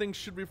back and things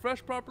should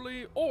refresh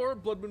properly, or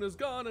Blood Moon is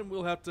gone and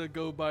we'll have to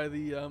go by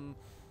the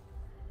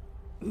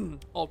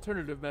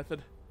alternative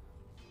method.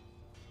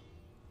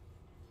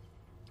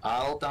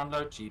 I'll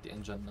download Cheat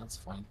Engine, that's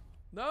fine.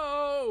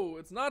 No,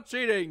 it's not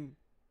cheating.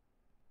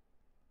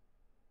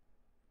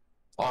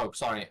 Oh,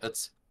 sorry,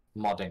 it's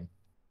modding.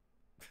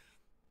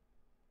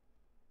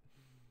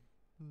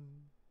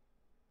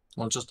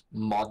 We'll just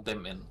mod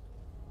them in.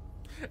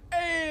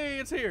 Hey,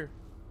 it's here.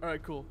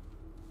 Alright, cool.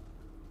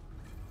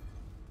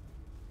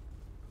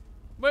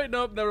 Wait,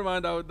 nope, never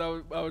mind. I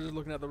was just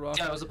looking at the rock.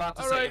 Yeah, I was about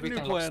to say Alright,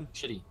 everything new plan. looks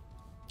shitty.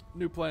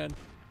 New plan.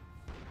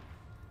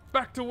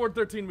 Back to Ward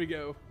 13 we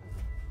go.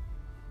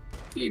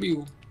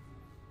 Pew.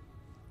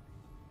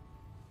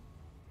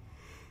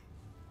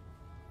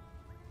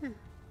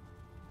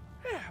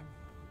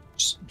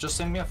 Just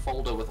send me a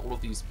folder with all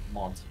of these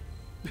mods.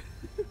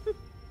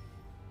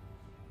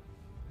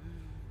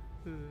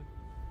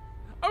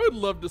 I would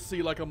love to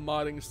see like a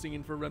modding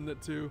scene for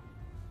Remnant 2.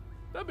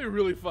 That'd be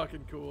really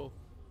fucking cool.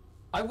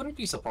 I wouldn't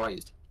be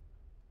surprised.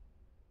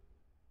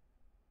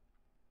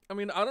 I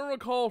mean, I don't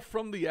recall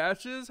From the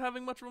Ashes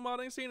having much of a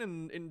modding scene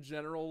in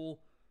general.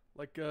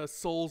 Like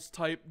Souls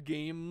type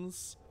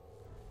games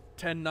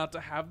tend not to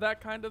have that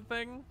kind of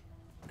thing.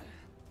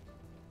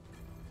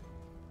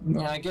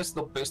 Yeah, I guess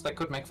the best I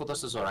could make for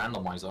this is a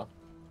randomizer.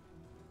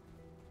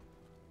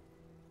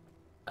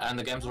 And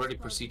the game's already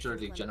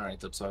procedurally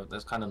generated, so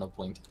there's kind of no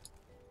point.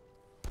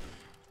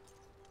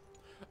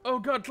 Oh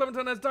god,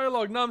 Clementine has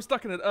dialogue. No, I'm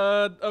stuck in it.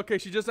 Okay,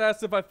 she just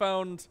asked if I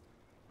found...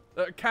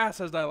 Cass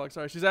has dialogue,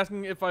 sorry. She's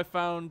asking if I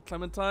found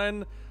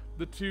Clementine,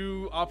 The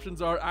two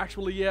options are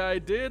actually, yeah, I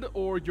did,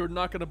 or you're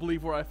not gonna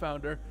believe where I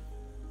found her.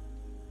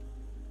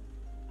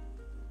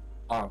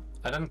 Oh,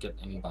 I didn't get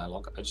any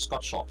dialogue. I just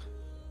got shot.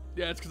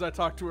 Yeah, it's because I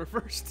talked to her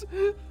first.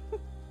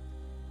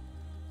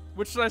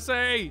 What should I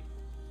say?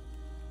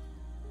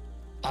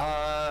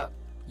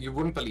 You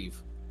wouldn't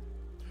believe.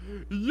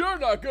 You're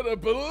not gonna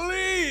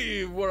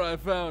believe where I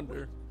found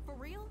her. For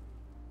real?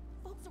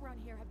 Folks around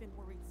here have been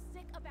worried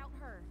sick about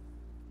her.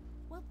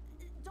 Well,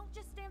 don't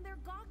just stand there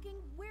gawking.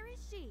 Where is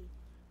she?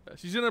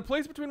 She's in a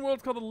place between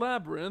worlds called the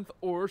Labyrinth,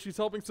 or she's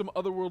helping some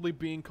otherworldly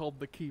being called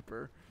the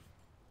Keeper.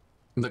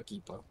 The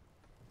Keeper.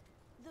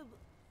 The...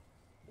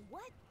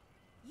 What?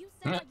 You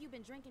sound like you've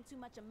been drinking too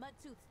much of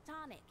Mudtooth's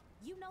tonic.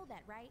 You know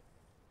that, right?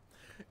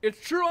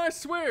 It's true, I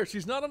swear,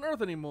 she's not on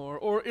Earth anymore.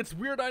 Or, it's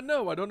weird, I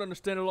know, I don't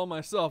understand it all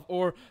myself.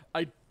 Or,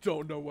 I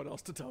don't know what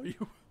else to tell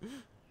you.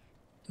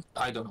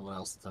 I don't know what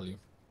else to tell you.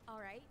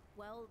 Alright,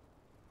 well...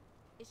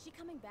 Is she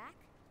coming back?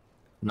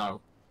 No.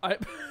 I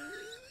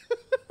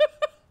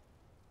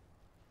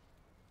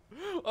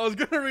was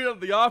gonna read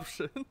up the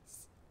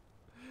options.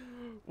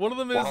 One of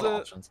them What is, are the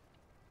options?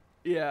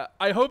 yeah,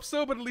 I hope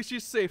so, but at least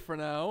she's safe for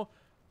now.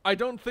 I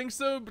don't think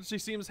so, but she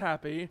seems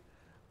happy.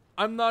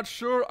 I'm not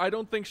sure, I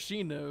don't think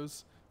she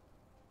knows.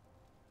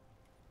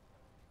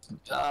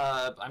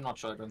 I'm not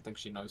sure. I don't think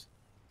she knows.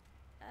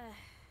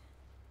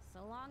 So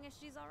long as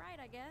she's alright,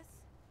 I guess.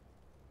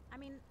 I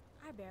mean,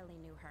 I barely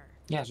knew her.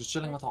 Yeah, she's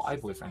chilling with her But eye she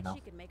seemed boyfriend like now.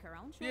 she could make her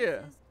own choices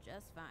Yeah.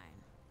 just fine.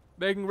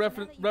 Making now that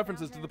you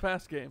references found to her- the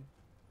past game.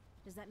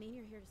 Does that mean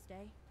you're here to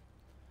stay?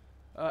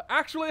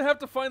 Actually, I have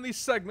to find these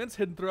segments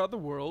hidden throughout the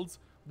worlds.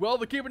 Well,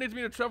 the Keeper needs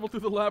me to travel through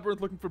the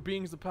labyrinth looking for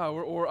beings of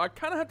power, or I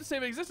kind of have to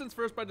save existence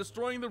first by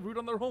destroying the root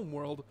on their home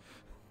world.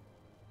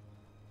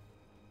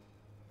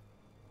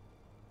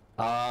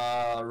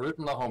 Root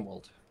in the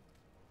homeworld.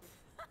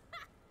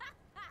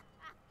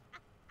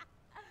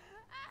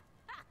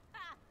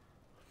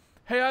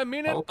 Hey, I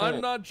mean it. Okay. I'm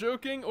not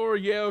joking. Or,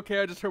 yeah,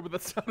 okay, I just heard what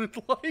that sounded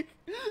like.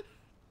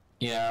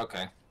 Yeah,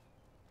 okay.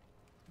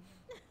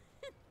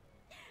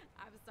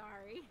 I'm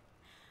sorry.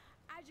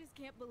 I just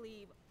can't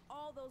believe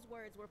all those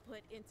words were put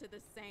into the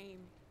same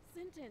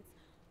sentence,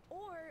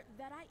 or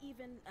that I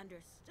even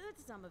understood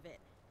some of it.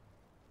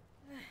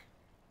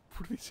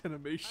 What are these Our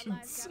lives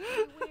animations? got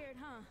pretty weird,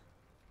 huh?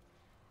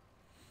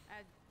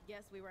 I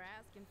guess we were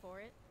asking for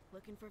it,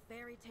 looking for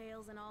fairy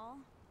tales and all.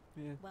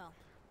 Yeah. Well,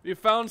 We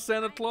found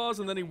Santa Claus,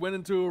 and then he went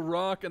into a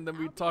rock, and then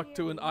we I'll be talked here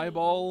to when an you need me,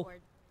 eyeball. or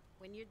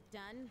when you're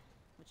done,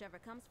 whichever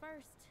comes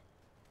first.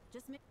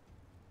 Just make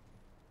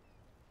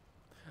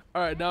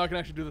Alright, now I can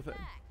actually do the thing.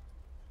 back.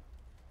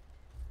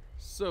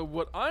 So,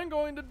 what I'm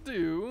going to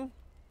do...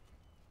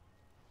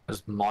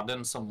 Just mod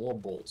in some more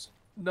balls.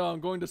 No, I'm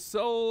going to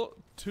sell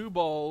 2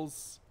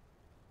 balls.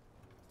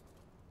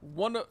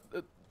 One,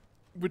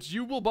 which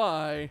you will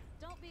buy,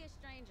 Don't be a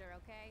stranger,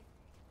 okay?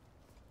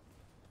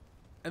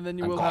 and then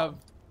you I'm will gone. have...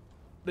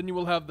 Then you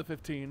will have the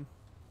 15.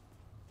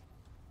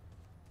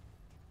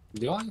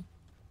 Do I?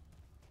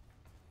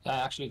 Yeah, I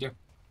actually do.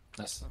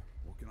 Nice.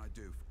 What can I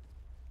do?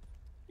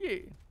 Yeah.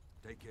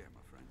 Take care,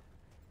 my friend.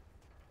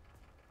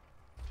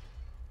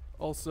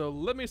 Also,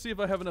 let me see if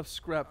I have enough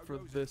scrap for How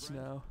goes it, this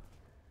friend? now.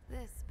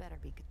 This better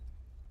be good.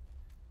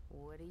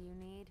 What do you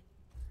need?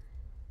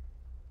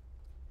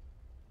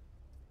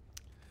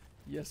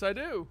 Yes, I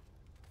do.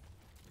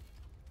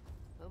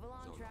 Move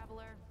along, So-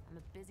 traveler. I'm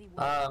a busy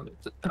woman.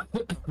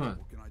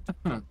 What can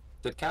I do?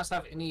 Did Cass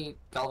have any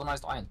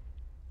galvanized iron?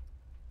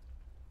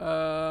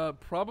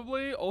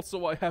 Probably.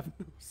 Also, I have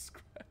no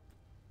scrap.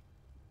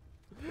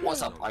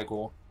 What's up,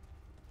 Igor?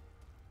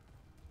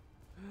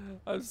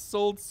 I've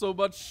sold so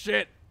much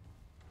shit.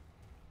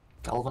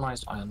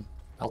 Galvanized iron.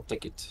 I'll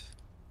take it.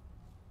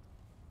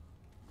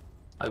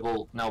 I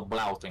will now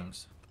blow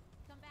things.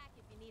 Come back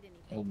if you need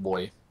anything. Oh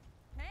boy.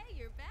 Hey,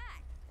 you're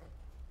back.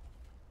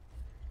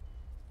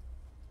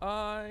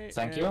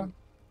 Thank you.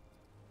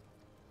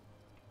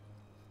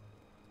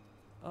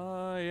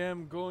 I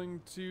am going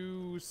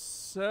to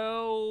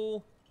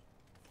sell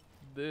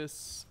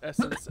this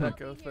Essence I'll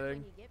Echo be here when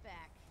thing you get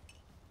back.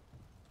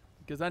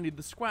 because I need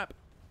the scrap.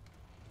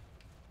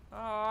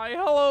 Hi,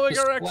 hello, The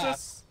scrap.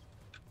 Igarexus.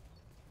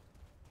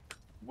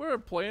 We're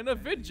playing a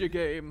video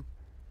game.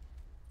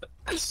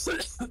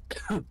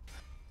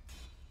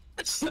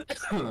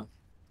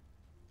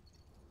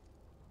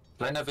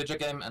 Playing a video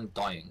game and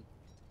dying.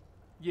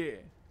 Yeah,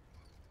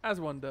 as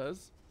one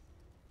does.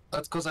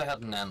 That's because I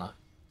had Nana.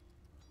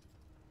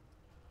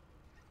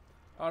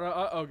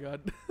 Oh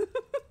god.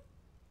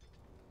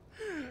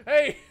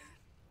 Hey!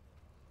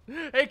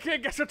 Hey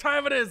kid, guess what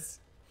time it is?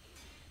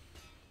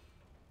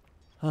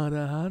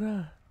 Hada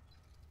hada.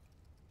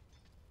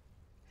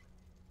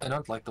 I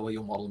don't like the way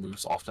your model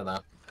moves after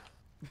that.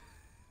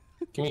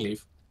 Can we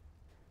leave?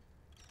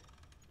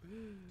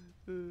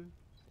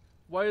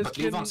 Why is But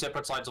leave on Kin...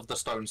 separate sides of the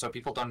stone so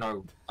people don't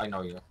know I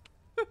know you.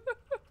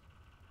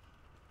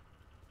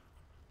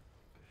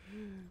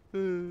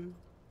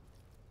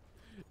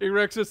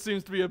 Erexus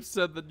seems to be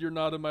upset that you're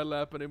not in my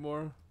lap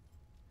anymore.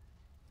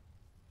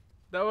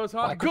 That was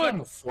hot. I could on Good!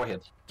 your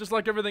forehead. Just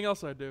like everything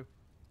else I do.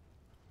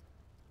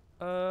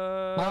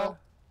 Well,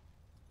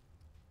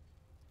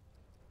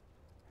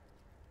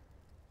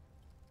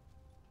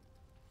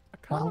 I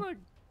kind of want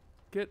to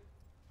get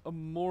a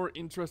more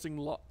interesting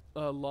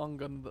long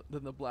gun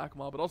than the Black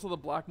Maw, but also the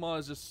Black Maw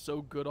is just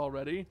so good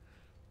already.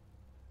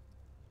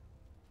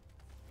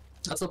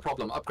 that's the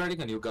problem.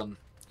 Upgrading a new gun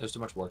is too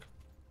much work.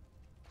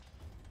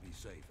 Be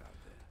safe out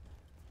there.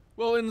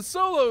 Well, in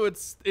solo,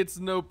 it's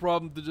no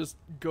problem to just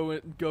go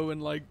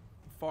and like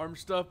farm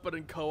stuff, but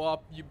in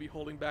co-op, you'd be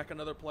holding back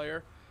another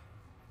player.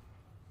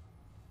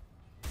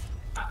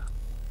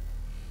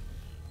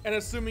 And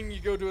assuming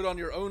you go do it on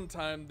your own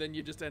time, then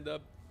you just end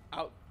up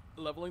out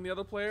leveling the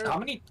other player. How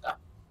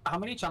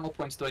many channel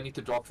points do I need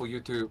to drop for you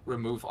to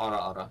remove Ara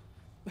Ara?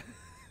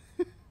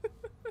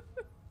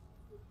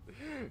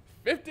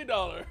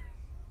 $50.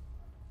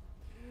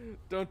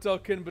 Don't tell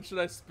Kin, but should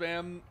I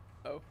spam?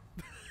 Oh.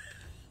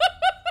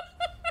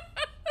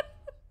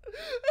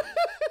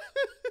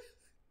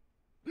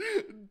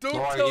 Don't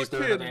Or tell he's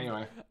doing it Kin.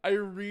 anyway. I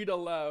read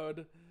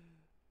aloud.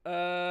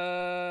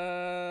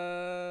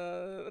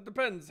 It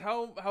depends.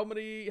 How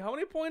many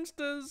points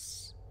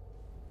does?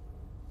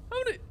 How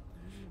many?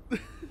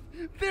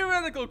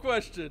 Theoretical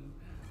question.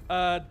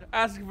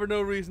 Asking for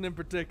no reason in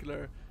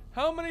particular.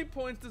 How many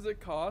points does it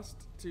cost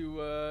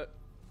to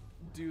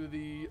do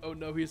the "Oh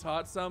no, he's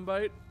hot"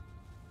 soundbite?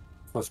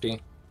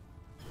 50.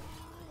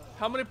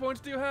 How many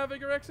points do you have,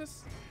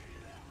 Igorexis?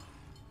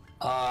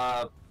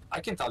 I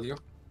can tell you.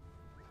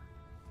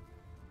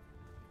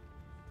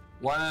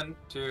 1,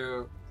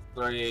 2,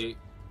 3.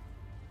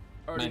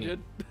 Already Many. did.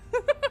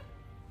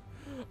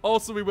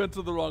 Also, we went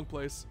to the wrong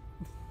place.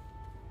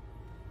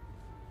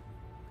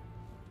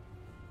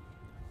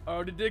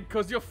 Already did,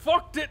 cause you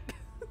fucked it.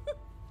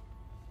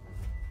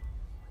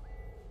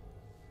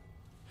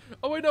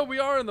 Oh wait, no, we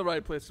are in the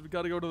right place. We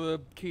gotta go to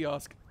the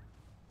kiosk.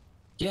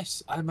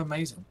 Yes, I'm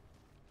amazing.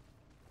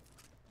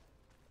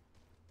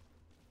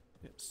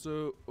 Yep,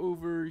 so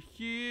over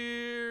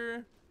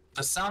here,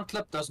 The sound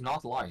clip does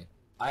not lie.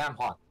 I am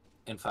hot,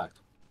 in fact.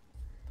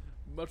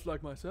 much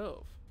like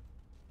myself.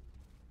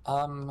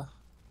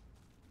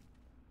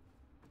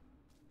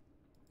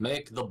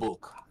 Make the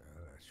book.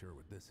 Sure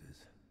what this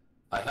is.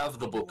 I have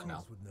the book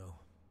now. Would know.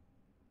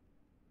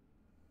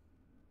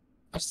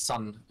 My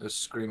son is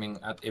screaming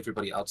at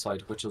everybody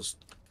outside, which is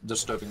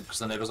disturbing because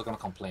the neighbors are going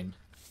to complain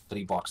that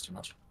he barks too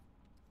much.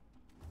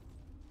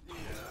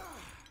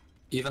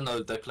 Even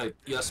though they play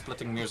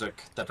ear-splitting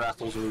music that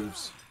rattles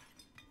roofs.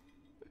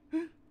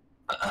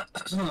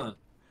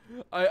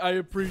 I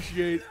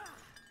appreciate.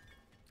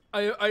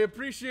 I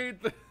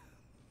appreciate the.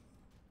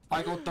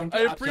 Don't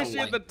I get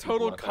appreciate the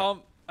total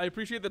I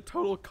appreciate the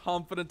total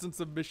confidence and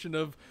submission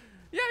of,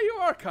 yeah, you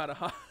are kind of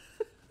hot.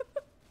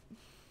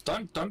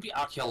 Don't be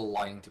out here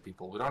lying to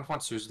people. We don't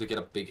want Susie to get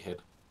a big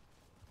hit.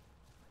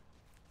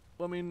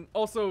 Well, I mean,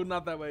 also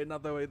not that way,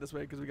 this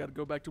way, because we got to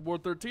go back to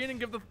Ward 13 and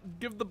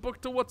give the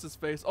book to what's his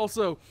face.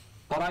 Also,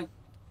 But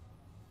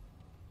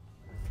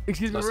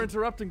excuse me for Listen,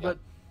 interrupting, yeah. but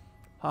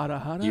hara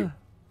hara. You-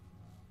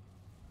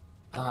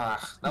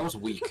 that was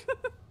weak.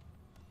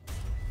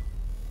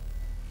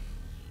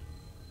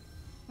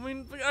 I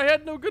mean, I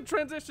had no good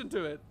transition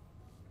to it.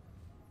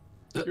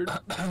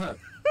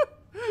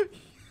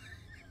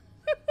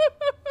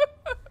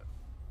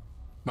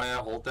 May I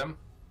hold them?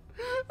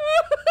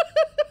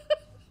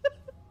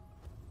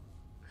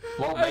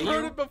 Well, may I've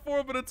heard you? it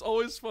before, but it's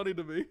always funny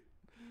to me.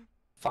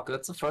 Fuck,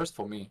 that's a first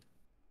for me.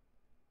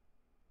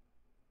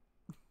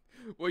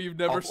 Well, you've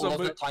never Of all of the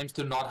somebody. times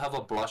to not have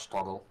a blush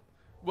toggle.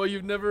 Well,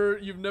 you've never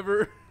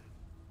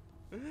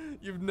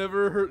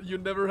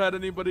had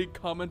anybody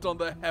comment on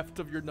the heft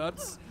of your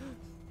nuts.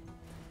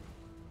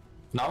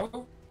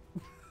 No?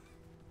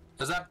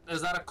 Is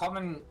that a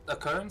common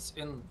occurrence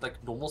in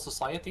like normal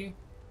society?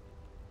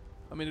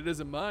 I mean, it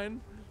isn't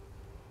mine.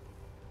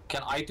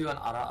 Can I do an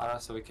ara ara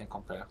so we can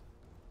compare?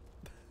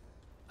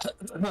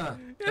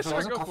 If sure, I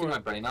wasn't go coughing for my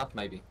it. brain out,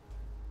 maybe.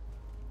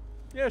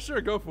 Yeah, sure,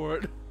 go for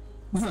it.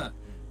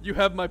 You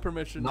have my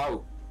permission.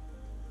 No.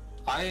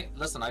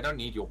 Listen, I don't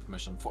need your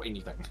permission for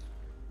anything.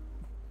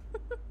 I'm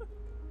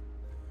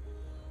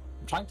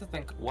trying to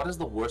think, what is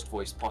the worst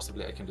voice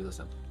possibly I can do this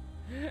in?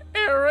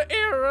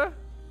 Error.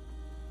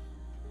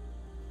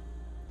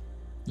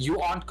 You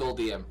aren't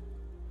Goldie M.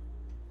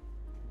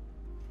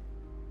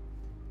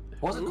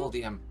 Was it Who?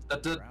 Goldie M?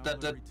 That did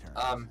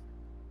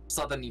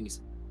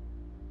Southernese.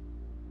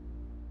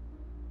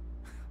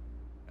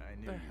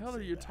 What the hell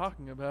are you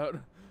talking about?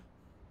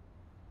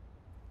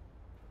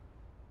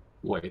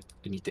 Wait,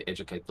 I need to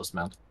educate this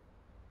man.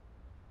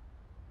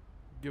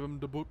 Give him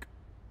the book.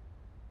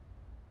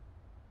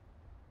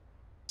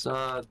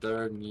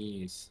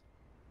 Southernese.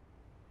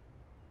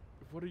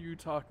 What are you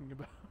talking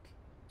about?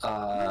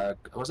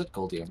 Was it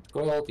Goldie M?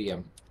 Goldie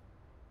M.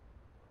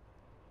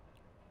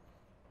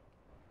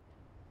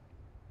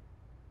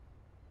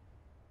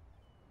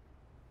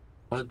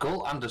 Was it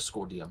Gold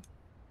 _ DM?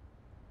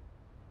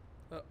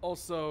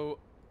 Also,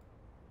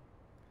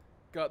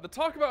 God, the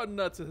talk about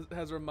nuts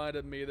has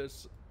reminded me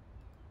there's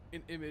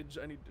an image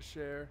I need to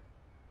share.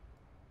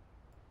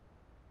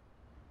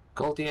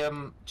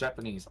 Goldium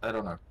Japanese. I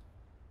don't know.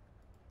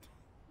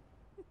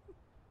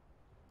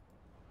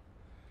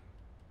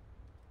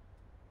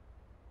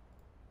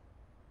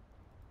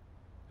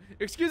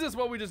 Excuse us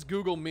while we just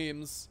Google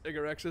memes,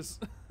 Igarexus.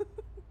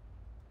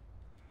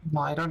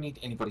 No, I don't need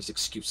anybody's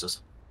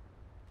excuses.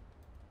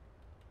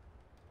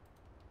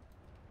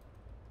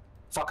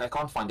 Fuck, I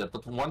can't find it,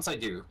 but once I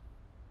do.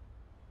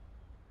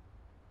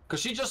 Because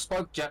she just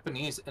spoke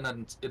Japanese in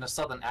a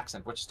southern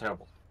accent, which is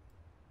terrible.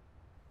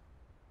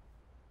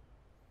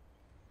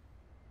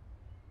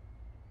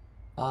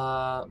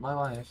 My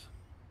wife.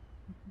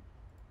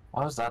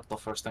 Why was that the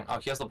first thing? Oh,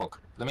 here's the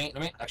book. Let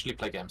me actually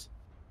play games.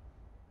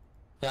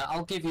 Yeah,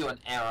 I'll give you an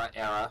error.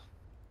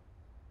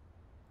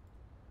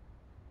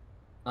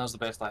 That was the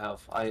best I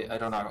have. I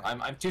don't know.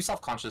 I'm too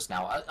self-conscious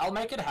now. I'll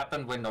make it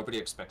happen when nobody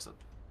expects it.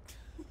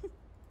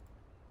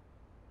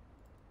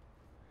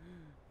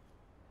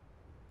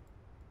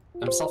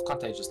 I'm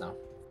self-contagious now.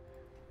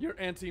 Your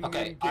anti-meme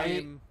Okay,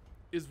 game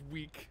is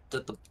weak.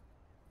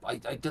 I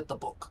did the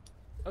book.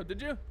 Oh,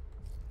 did you?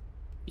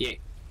 Yeah.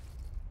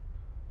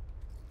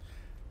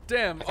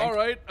 Damn,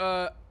 alright,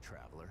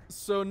 Traveler.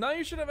 so now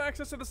you should have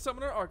access to the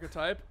summoner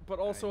archetype, but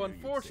also,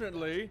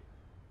 unfortunately,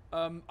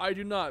 I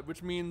do not,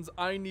 which means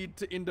I need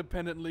to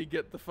independently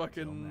get the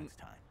fucking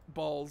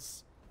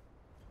balls.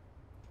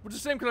 Which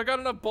is a shame, because I got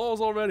enough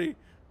balls already.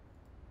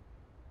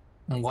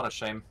 What a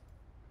shame.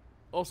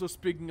 Also,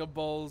 speaking of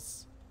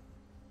balls...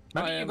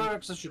 Maybe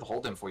Igarexus should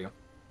hold him for you.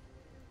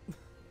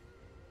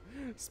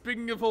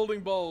 Speaking of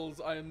holding balls,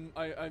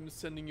 I'm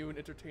sending you an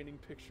entertaining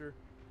picture.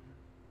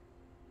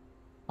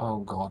 Oh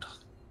god.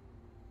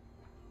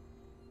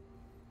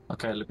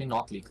 Okay, let me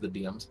not leak the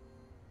DMs.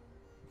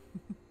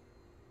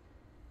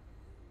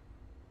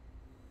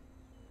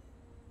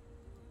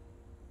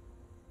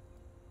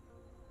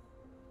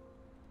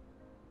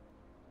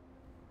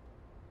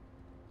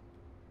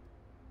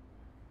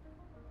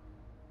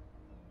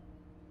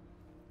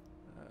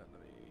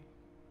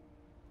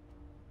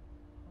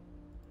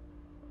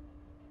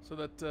 So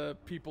that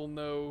people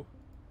know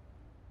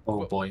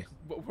Oh boy.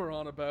 what we're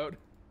on about.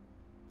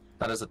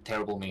 That is a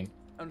terrible meme.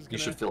 I'm just You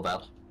gonna... should feel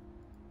bad.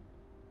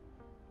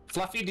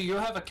 Fluffy, do you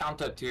have a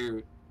counter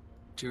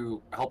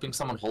to helping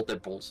someone hold their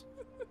balls?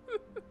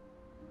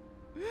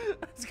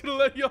 I'm just gonna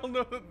let y'all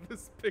know that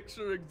this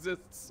picture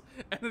exists,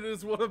 and it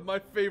is one of my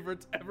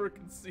favorites ever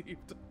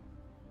conceived.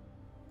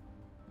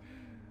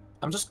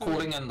 I'm just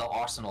calling in the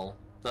Arsenal.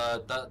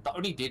 The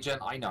only degen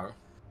I know.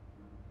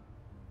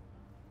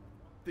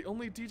 The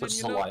only DJ Which is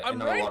you a know? lie. I I'm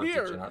know a right lot of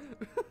here! degenerate.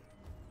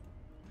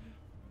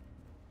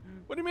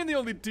 What do you mean the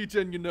only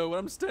DJ you know?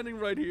 I'm standing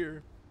right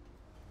here.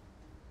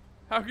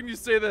 How can you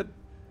say that?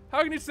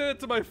 How can you say that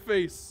to my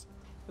face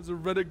as a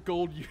Reddit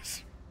gold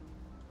user?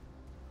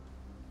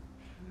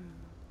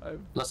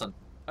 Listen,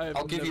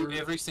 I'll give you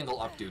every single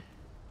updo.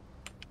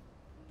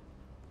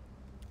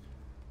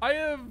 I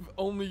have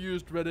only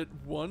used Reddit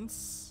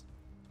once,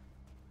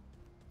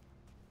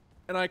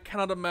 and I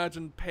cannot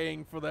imagine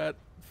paying for that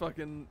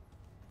fucking...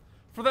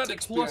 for that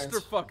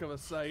clusterfuck of a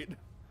site.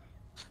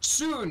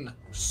 Soon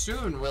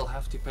we'll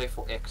have to pay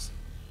for X.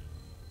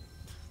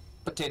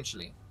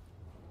 Potentially.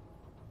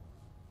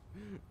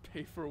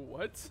 Pay for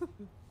what?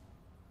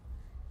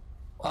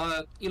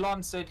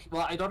 Elon said,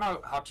 well, I don't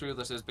know how true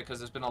this is because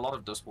there's been a lot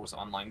of discourse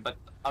online, but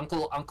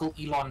Uncle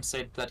Elon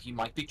said that he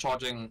might be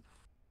charging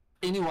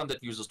anyone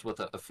that uses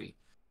Twitter a fee.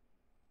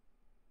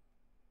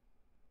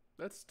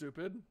 That's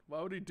stupid.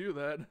 Why would he do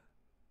that?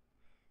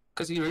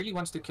 Because he really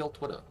wants to kill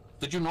Twitter.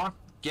 Did you not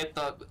get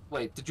the...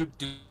 Wait, do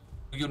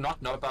you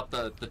not know about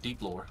the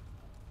deep lore?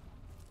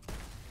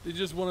 They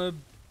just want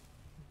to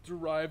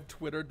drive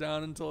Twitter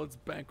down until it's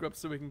bankrupt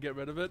so we can get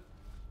rid of it?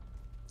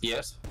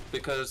 Yes,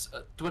 because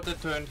Twitter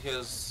turned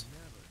his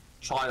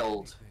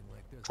child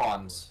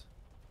trans.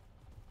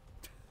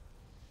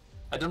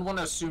 I didn't want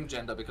to assume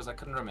gender because I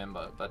couldn't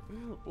remember, but...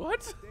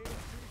 What?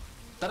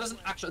 That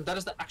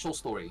is the actual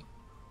story.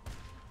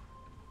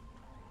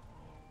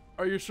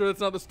 Are you sure it's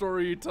not the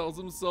story he tells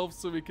himself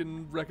so we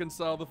can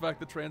reconcile the fact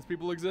that trans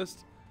people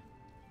exist?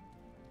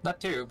 That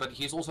too, but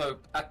he's also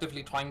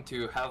actively trying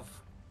to have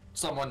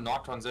someone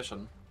not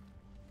transition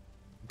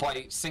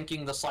by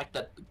sinking the site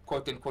that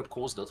quote-unquote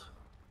caused it.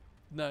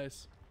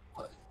 Nice.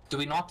 Do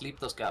we not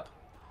leap this gap?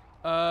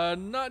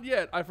 Not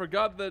yet. I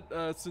forgot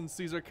that since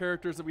these are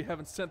characters that we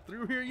haven't sent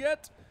through here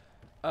yet,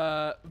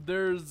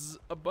 there's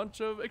a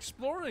bunch of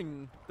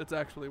exploring that's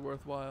actually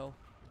worthwhile.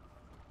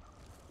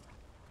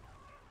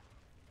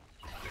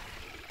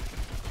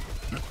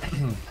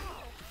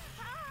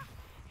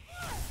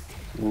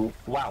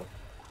 Wow.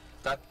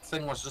 That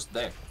thing was just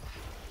there.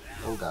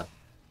 Oh god.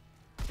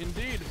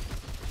 Indeed.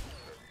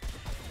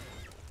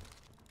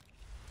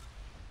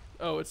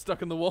 Oh, it's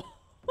stuck in the wall.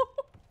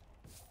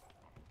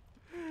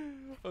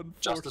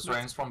 Justice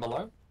reigns from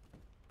below.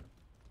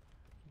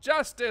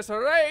 Justice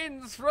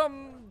reigns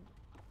from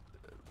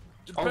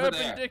Over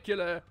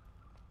perpendicular.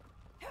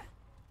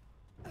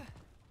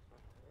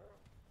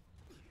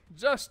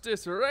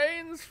 Justice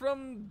reigns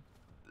from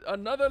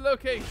another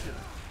location.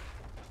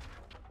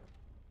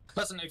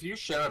 Listen, if you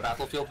share a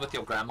battlefield with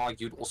your grandma,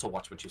 you'd also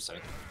watch what you say.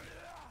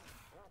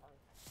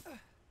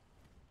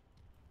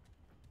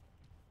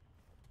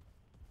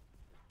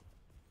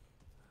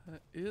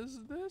 Is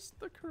this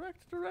the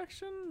correct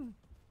direction?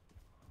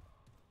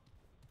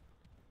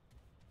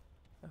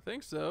 I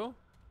think so.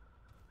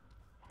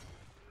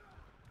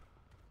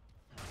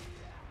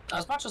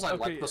 As much as I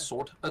like the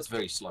sword, it's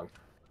very slow.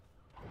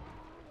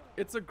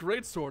 It's a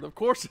great sword. Of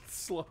course it's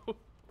slow.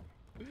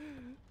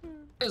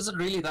 Is it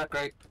really that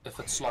great if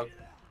it's slow?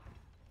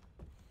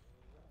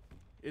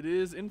 It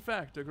is, in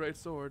fact, a great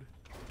sword.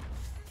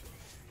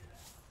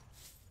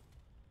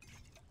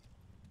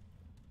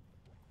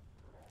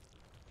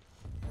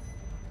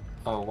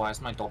 Oh, why is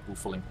my dog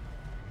woofling?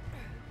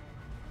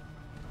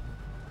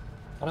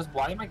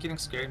 Why am I getting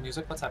scary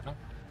music? What's happening?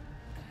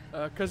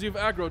 'Cause you've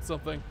aggroed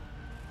something.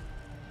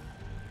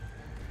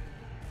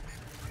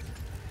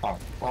 Oh,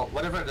 well,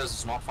 whatever it is,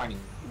 it's not finding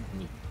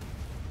me.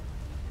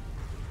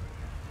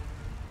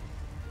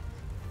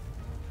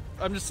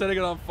 I'm just setting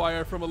it on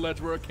fire from a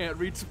ledge where it can't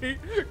reach me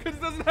because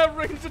it doesn't have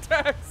ranged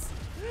attacks.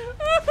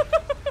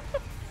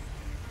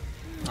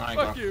 Alright,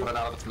 Fuck go. you. Put it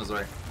out of its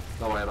misery.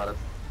 Don't worry about it.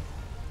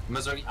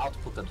 Misery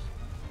outputted.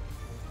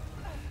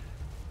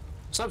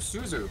 So,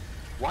 Suzu,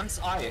 once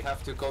I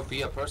have to go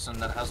be a person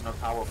that has no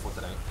power for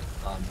today,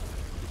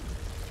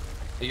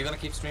 are you gonna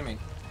keep streaming?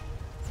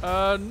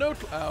 No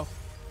ow.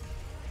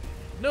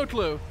 No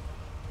clue.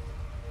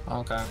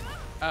 Okay.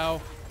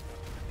 Ow.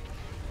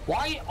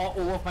 Why are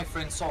all of my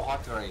friends so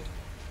hard to raid?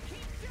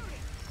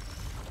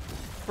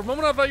 For a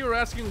moment I thought you were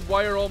asking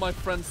why are all my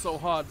friends so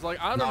hot. It's like,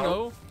 I don't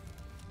know.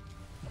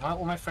 Why are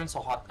all my friends so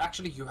hot?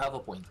 Actually, you have a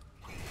point.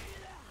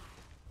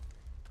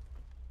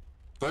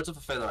 Birds of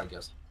a feather, I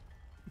guess.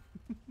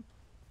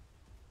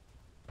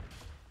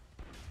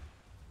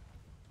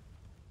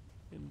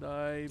 And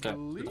I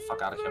believe get the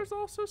fuck out of here. there's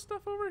also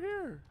stuff over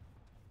here.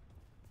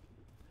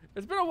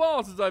 It's been a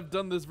while since I've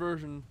done this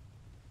version.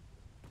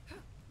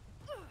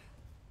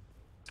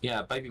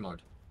 Yeah, baby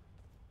mode.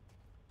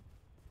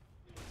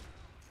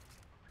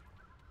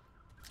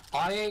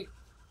 I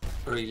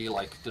really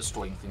like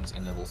destroying things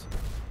in levels.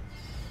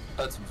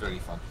 That's very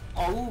fun.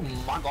 Oh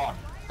my god.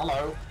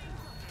 Hello.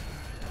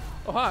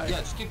 Oh, hi. Yeah,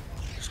 just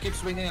keep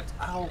swinging it.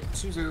 Ow,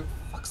 Suzu.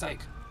 Fuck's sake.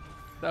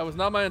 That was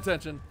not my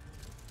intention.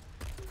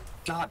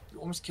 God, you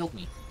almost killed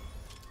me.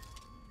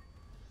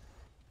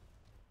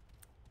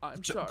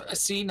 I'm sorry.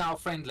 See, now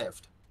friend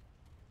left.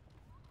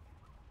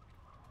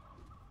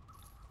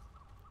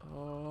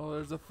 Oh,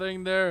 there's a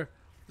thing there.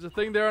 There's a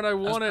thing there and I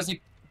want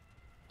it.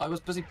 I was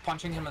busy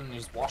punching him in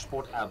his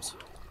washboard abs.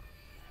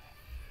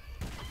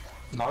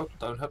 No,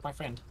 don't hurt my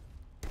friend.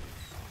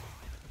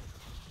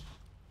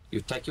 You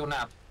take your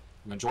nap.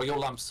 You enjoy your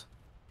lumps.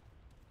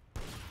 I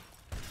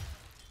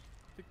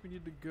think we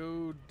need to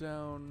go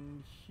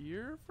down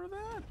here for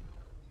that?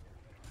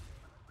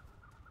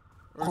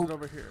 Or is it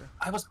over here?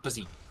 I was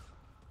busy.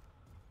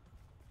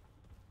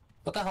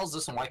 What the hell is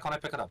this and why can't I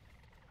pick it up?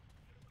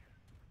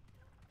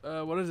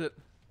 What is it?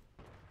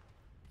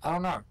 I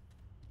don't know.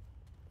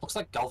 Looks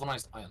like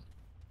galvanized iron.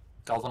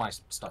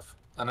 Galvanized stuff.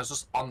 And it's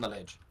just on the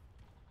ledge.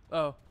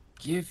 Oh.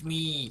 Give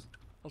me.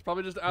 It's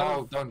probably just out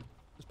of... don't.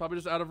 It's probably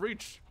just out of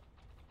reach.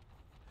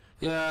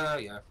 Yeah.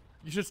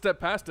 You should step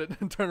past it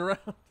and turn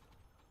around.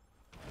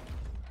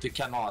 You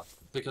cannot,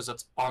 because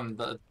it's on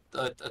the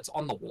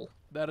wall.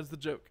 That is the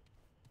joke.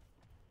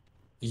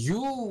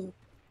 You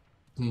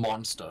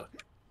monster.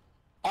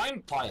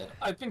 I'm tired.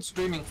 I've been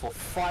streaming for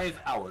 5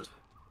 hours.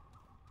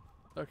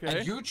 Okay.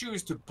 And you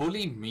choose to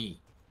bully me.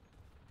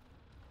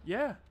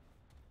 Yeah.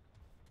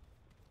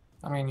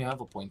 I mean, you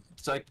have a point.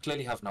 So I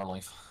clearly have no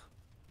life.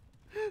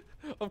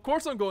 Of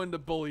course I'm going to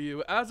bully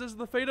you, as is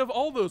the fate of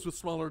all those with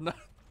smaller nuts.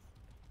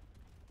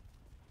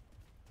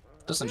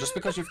 Listen, just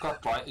because you've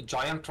got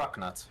giant truck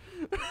nuts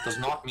does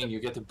not mean you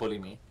get to bully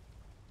me.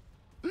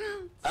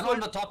 And on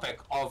the topic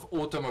of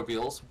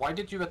automobiles, why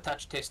did you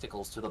attach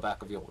testicles to the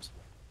back of yours?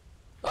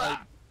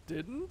 I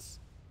didn't?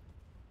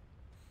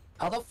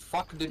 How the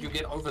fuck did you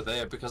get over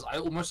there? Because I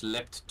almost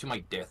leapt to my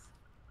death.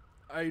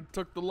 I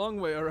took the long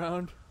way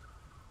around.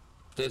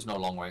 There's no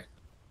long way.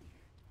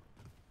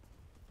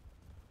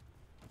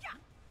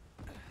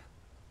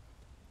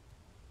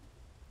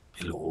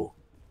 Hello.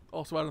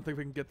 Also, I don't think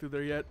we can get through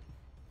there yet.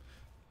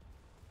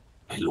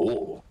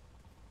 Hello.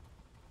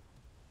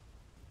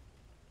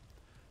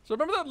 So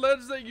remember that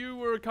ledge that you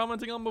were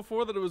commenting on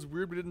before that it was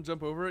weird we didn't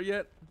jump over it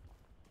yet?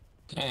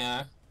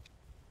 Yeah.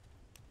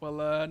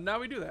 Well, now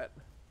we do that.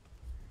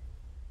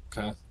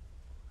 Okay.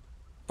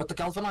 But the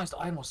galvanized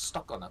iron was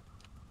stuck on it.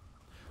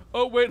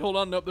 Oh, wait, hold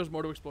on. Nope, there's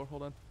more to explore.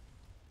 Hold on.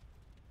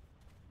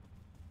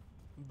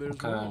 There's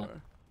Okay.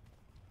 more.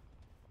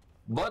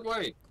 But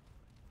wait.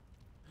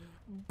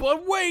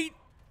 But wait!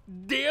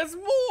 There's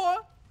more!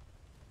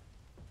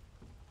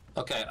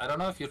 Okay, I don't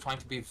know if you're trying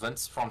to be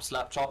Vince from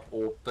Slapchop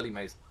or Billy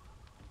Mays.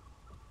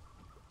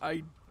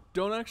 I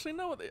don't actually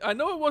know what they... I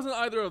know it wasn't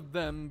either of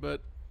them,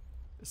 but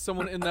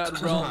someone in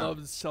that realm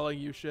of selling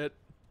you shit.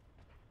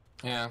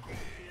 Yeah.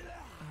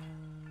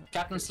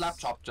 Captain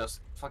Slapchop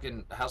just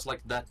fucking has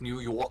like that New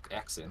York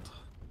accent.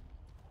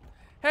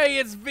 Hey,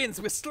 it's Vince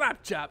with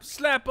Slap Chop.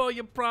 Slap all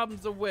your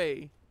problems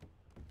away.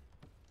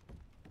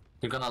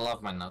 You're gonna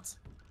love my nuts.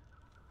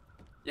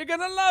 You're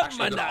gonna love Actually,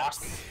 my I'm gonna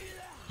nuts. ask.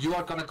 You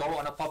are gonna go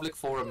on a public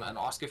forum and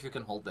ask if you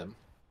can hold them.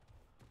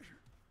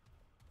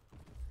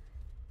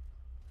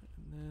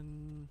 And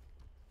then...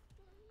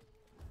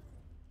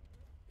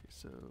 Okay,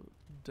 so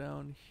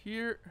down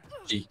here.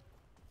 G.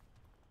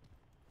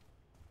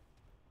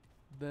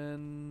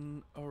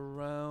 Then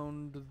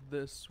around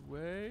this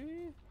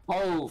way.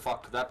 Oh,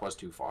 fuck, that was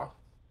too far.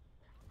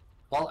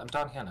 Well, I'm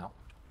down here now.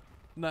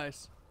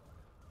 Nice.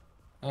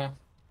 Yeah.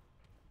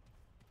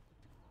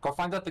 Go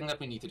find that thing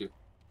that we need to do.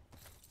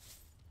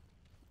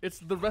 It's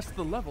the rest of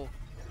the level.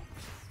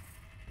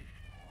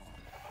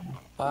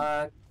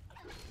 But...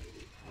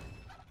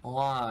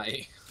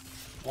 why?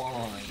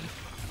 Why?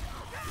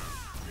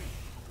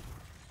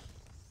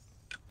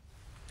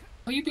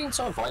 Are you being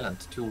so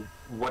violent to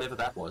whatever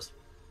that was?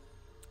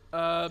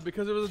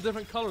 Because it was a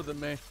different color than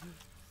me.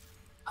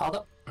 How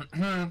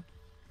the...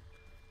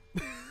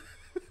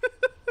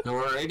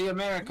 You're already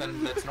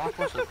American, let's not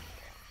push it.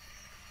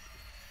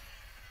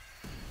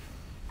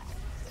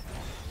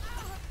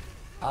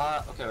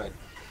 Okay, wait.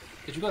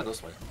 Did you go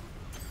this way?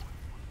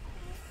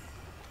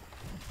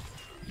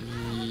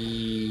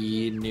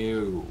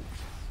 No.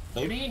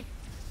 Maybe?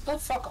 The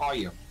fuck are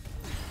you?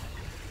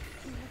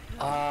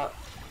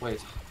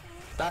 Wait.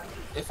 That...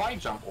 if I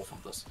jump off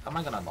of this, am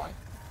I gonna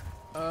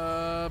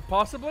die?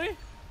 Possibly?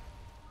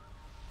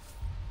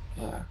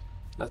 Yeah.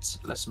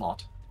 Let's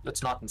not.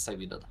 Let's not and say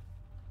we did.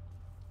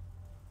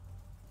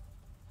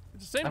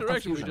 It's the same I'm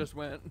direction we confusion. just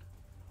went.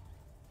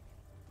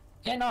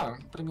 Yeah, no,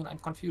 but I mean, I'm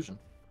confusion.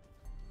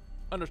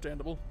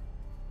 Understandable.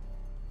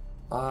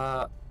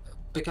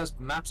 Because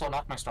maps are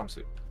not my strong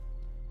suit.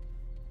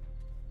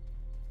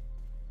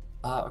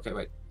 Okay,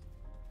 wait.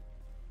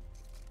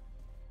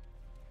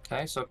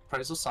 Okay, so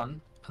praise the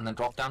sun, and then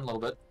drop down a little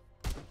bit.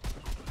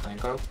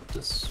 And go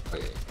this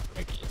way.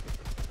 Maybe.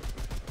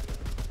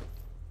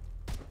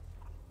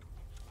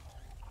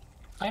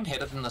 I'm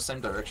headed in the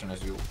same direction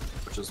as you,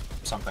 which is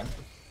something.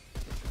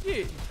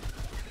 Yeah.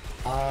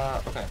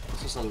 Okay,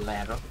 this is a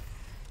ladder.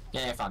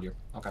 Yeah, I found you.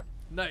 Okay.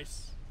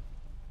 Nice.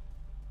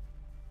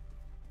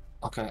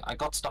 Okay, I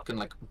got stuck in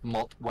like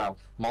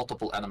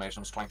multiple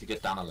animations trying to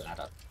get down a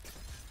ladder.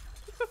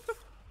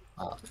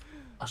 I'll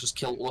just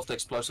kill all of the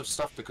explosive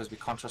stuff because we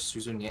can't trust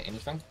Suzu near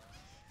anything.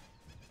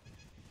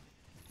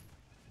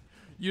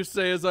 You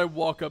say as I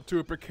walk up to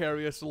a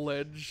precarious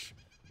ledge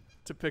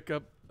to pick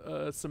up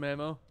some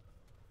ammo.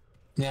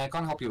 Yeah, I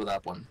can't help you with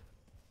that one.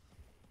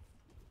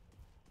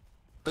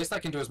 Best I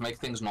can do is make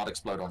things not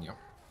explode on you.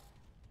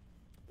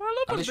 Well, I love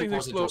when Unless you things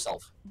cause it explode.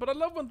 yourself. But I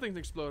love when things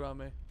explode on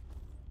me.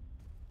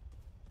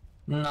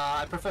 Nah,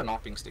 I prefer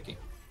not being sticky.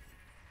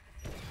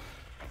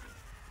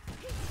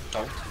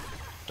 Don't.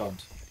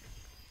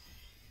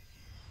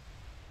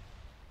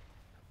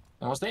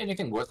 And was there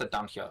anything worth it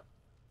down here?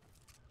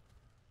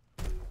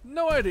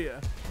 No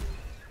idea.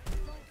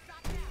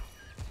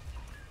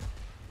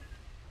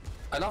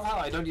 I love how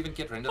I don't even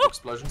get rendered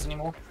explosions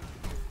anymore.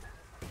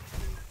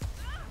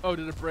 Oh,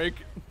 did it break?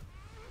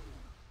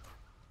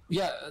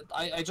 Yeah,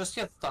 I just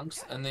hear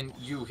thunks and then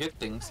you hit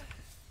things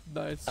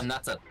Nice. and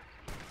that's it.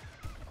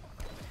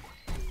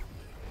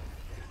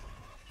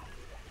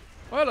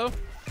 Oh, hello.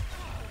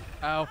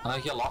 Ow. I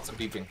hear lots of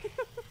beeping.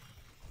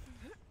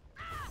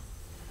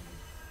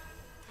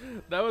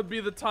 That would be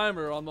the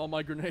timer on all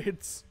my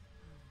grenades.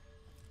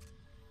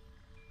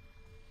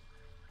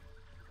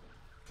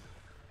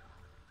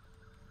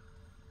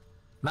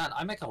 Man,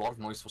 I make a lot of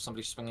noise for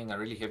somebody swinging a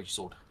really heavy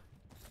sword.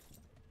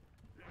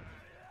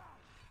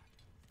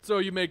 So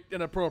you make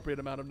an appropriate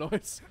amount of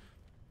noise.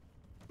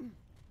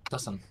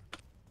 Listen,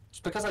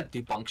 just because I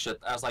debunk shit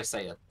as I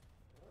say it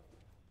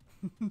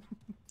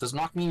does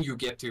not mean you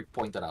get to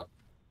point it out.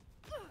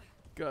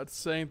 God,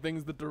 saying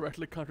things that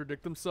directly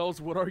contradict themselves.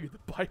 What are you,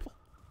 the Bible?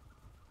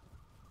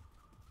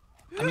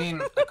 I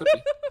mean, I could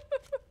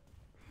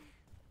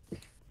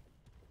be.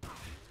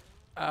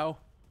 Ow.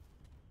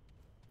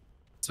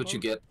 That's what you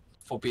get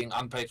for being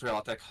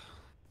unpatriotic.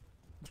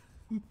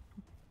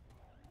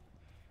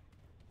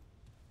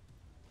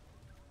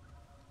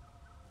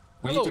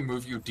 We need to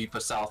move you deeper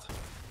south.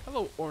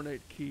 Hello,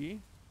 ornate key.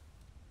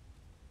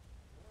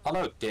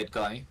 Hello, dead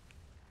guy.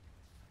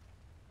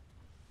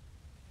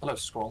 Hello,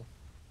 scroll.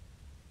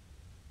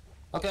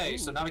 Okay,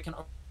 so now we can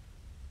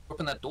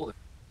open that door.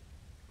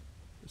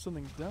 There's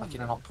something down Why can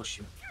there. I not push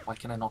you? Why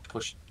can I not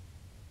push?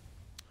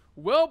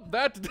 Well,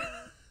 that...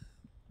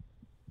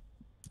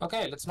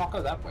 Okay, let's not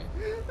go that way.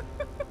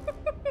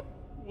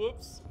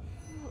 Whoops.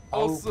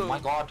 Oh Also, my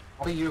god,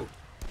 what are you?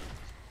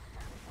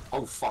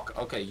 Oh fuck,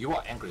 okay, you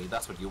are angry,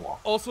 that's what you are.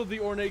 also, the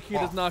ornate key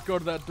does Oh. not go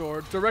to that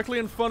door. Directly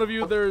in front of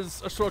you,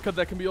 there's a shortcut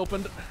that can be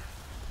opened.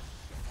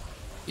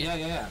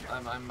 Yeah.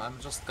 I'm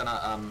just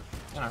gonna,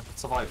 you know,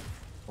 survive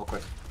real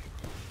quick.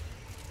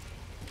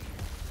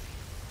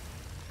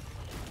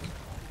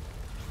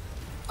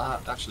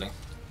 Actually.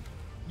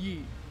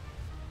 Yee.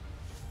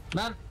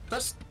 Man,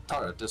 this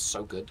turret is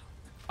so good.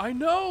 I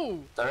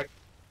know!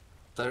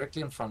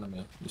 Directly in front of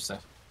me, you say.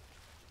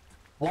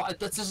 What?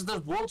 This is the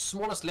world's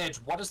smallest ledge.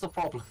 What is the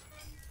problem?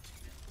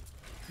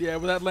 Yeah,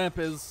 where that lamp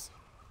is,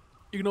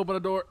 you can open a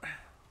door.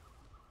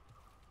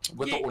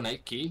 With the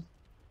ornate key?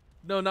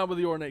 No, not with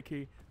the ornate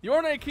key. The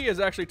ornate key is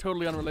actually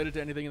totally unrelated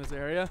to anything in this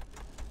area.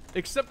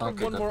 Except for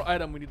one more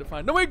item we need to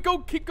find. No, wait,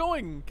 keep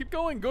going. Keep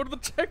going. Go to the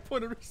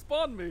checkpoint and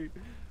respawn me.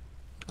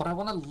 But I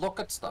want to look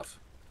at stuff.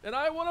 And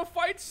I want to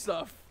fight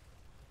stuff.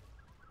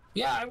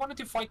 Yeah, I wanted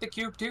to fight the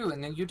cube too,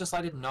 and then you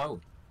decided no.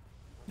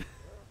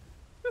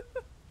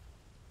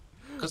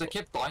 Because I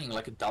kept dying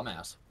like a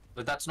dumbass.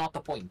 But that's not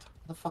the point.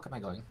 Where the fuck am I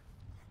going?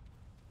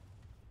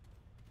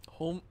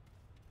 Home.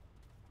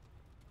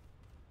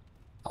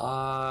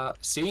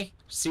 See?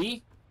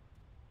 See?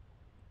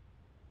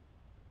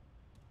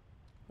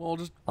 Well,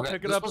 just Okay,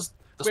 pick it up.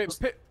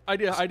 Wait,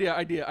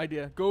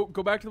 idea. Go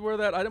back to where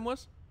that item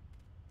was.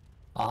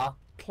 Uh-huh.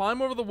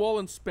 Climb over the wall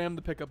and spam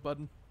the pickup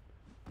button.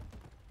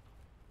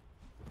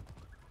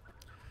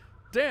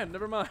 Damn,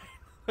 never mind.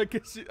 I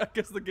guess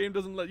the game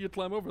doesn't let you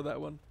climb over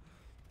that one.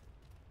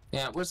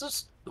 Yeah, where's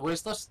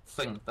this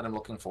thing that I'm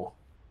looking for?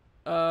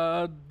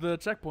 The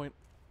checkpoint.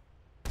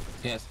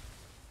 Yes.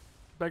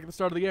 Back at the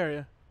start of the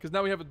area. Because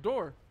now we have a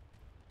door.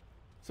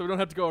 So we don't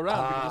have to go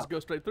around, we can just go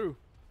straight through.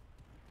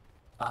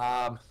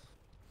 Yeah,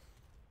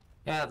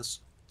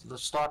 the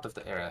start of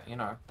the area, you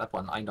know, that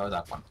one. I know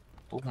that one.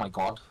 Oh my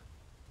god.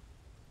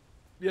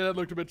 Yeah, that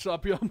looked a bit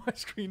choppy on my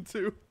screen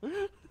too.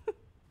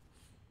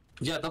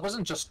 Yeah, that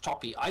wasn't just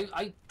choppy.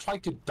 I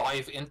tried to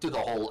dive into the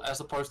hole as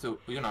opposed to,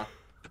 you know,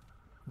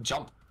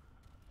 jump.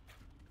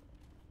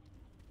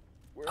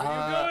 Where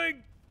are you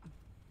going?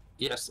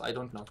 Yes, I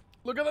don't know.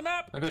 Look at the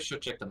map! Maybe I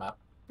should check the map.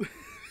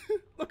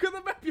 Look at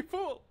the map, you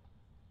fool!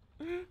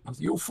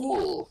 You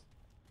fool!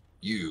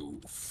 You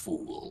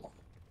fool.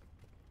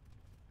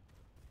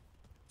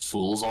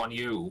 Fool's on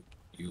you,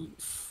 you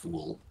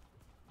fool.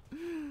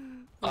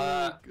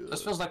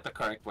 This feels like the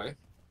correct way.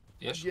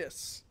 Yes?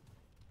 Yes.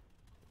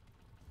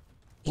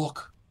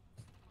 Look.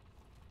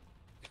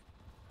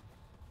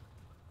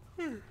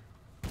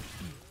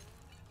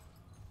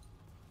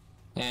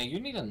 Yeah, you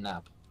need a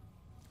nap.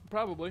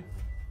 Probably.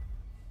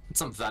 And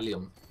some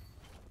Valium.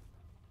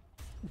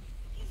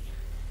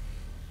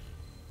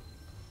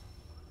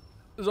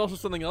 There's also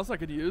something else I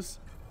could use.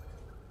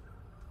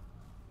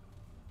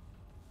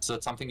 So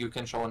it's something you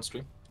can show on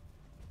stream?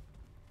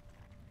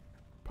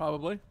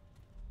 Probably.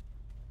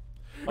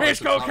 Oh, It's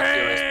so it's not a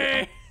serious cocaine!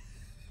 weapon.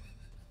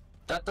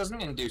 That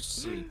doesn't induce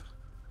sleep.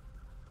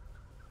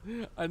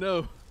 I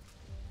know.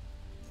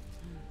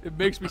 It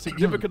makes me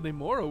significantly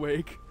more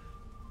awake.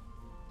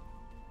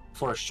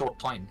 For a short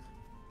time.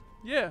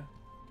 Yeah.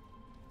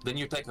 Then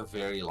you take a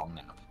very long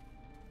nap.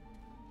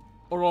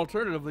 Or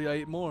alternatively, I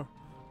eat more.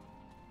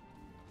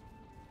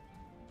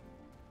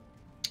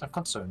 I'm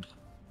concerned.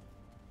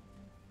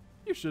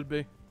 You should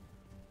be.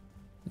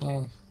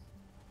 Yeah.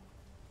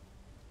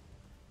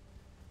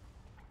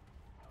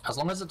 As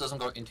long as it doesn't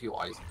go into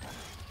your eyes.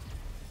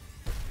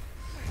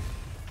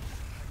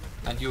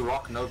 And you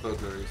rock no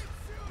burglaries.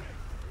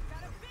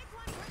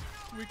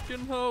 We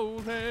can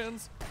hold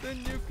hands,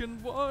 then you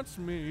can watch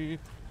me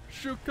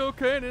shoot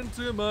cocaine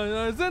into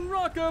my eyes and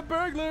rock a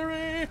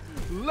burglary.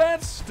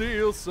 Let's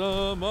steal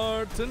some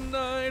art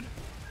tonight.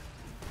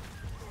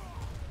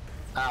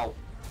 Ow.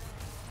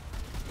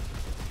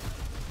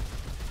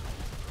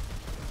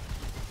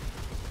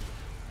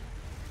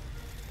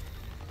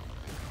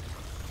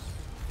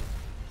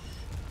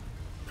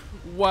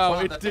 Wow, Wow,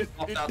 it that did. thing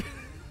popped out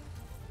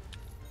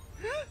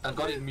and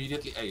got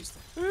immediately aced.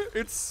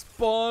 It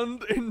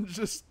spawned and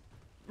just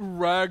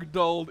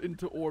ragdolled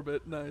into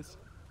orbit. Nice.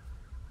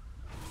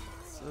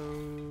 So.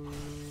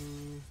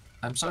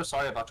 I'm so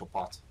sorry about your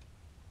pot.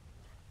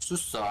 So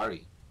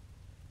sorry.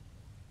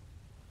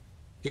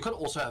 You could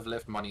also have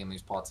left money in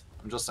these pots.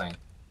 I'm just saying.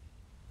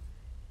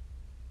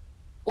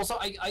 Also,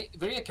 I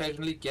very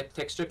occasionally get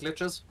texture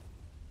glitches.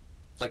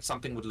 Like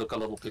something would look a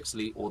little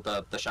pixely or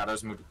the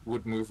shadows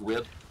would move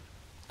weird.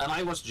 And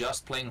I was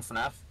just playing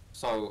FNAF,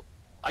 so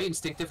I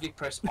instinctively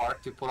press R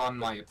to put on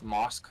my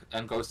mask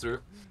and go through.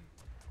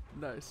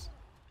 Nice.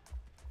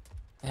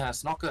 Yeah,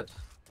 it's not good.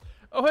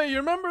 Oh hey, you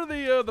remember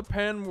the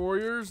Pan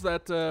warriors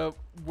that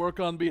work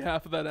on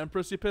behalf of that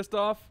Empress you pissed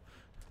off?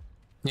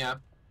 Yeah.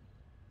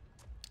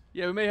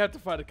 Yeah, we may have to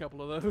fight a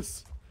couple of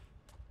those.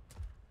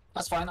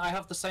 That's fine, I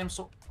have the same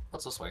sort.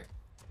 What's this way?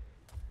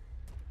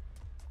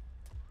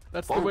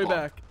 That's the way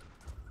back.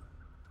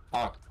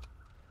 Oh.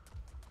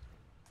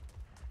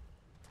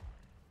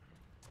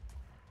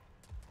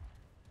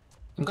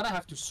 I'm gonna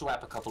have to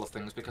swap a couple of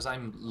things because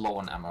I'm low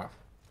on ammo.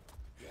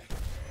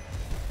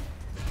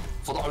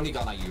 For the only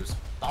gun I use.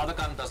 The other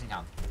gun doesn't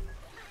count.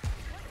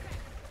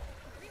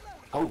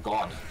 Oh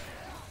god.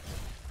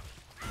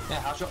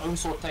 Yeah, how's your own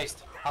sword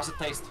taste? How's it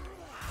taste?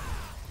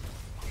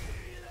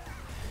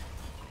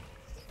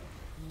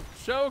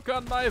 Choke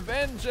on my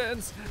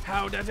vengeance!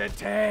 How does it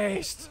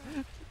taste?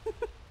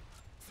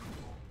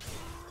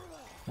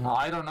 Well,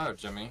 I don't know,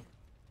 Jimmy.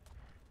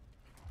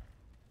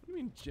 What do you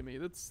mean, Jimmy?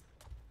 That's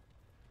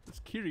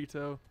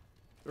Kirito.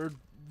 Or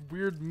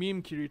weird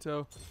meme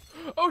Kirito.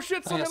 Oh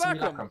shit, Oh, yeah, simulacrum!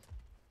 simulacrum.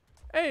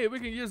 Hey, we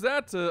can use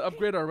that to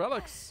upgrade our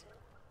relics.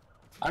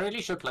 I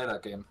really should play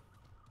that game.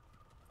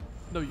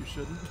 No, you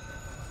shouldn't.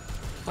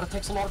 But it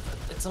takes a lot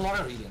of, it's a lot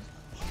of reading.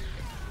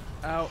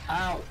 Ow.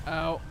 Ow.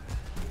 Ow.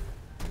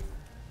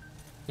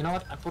 You know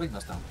what? I'm putting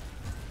this down.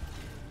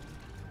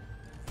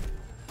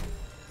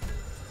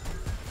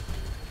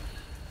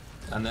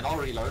 And then I'll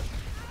reload.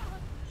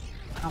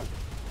 Ow.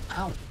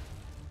 Ow.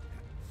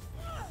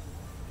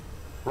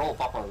 Roll,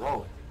 Papa,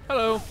 roll.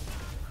 Hello.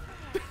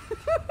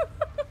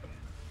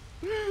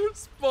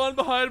 Spawn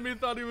behind me,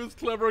 thought he was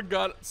clever,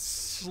 got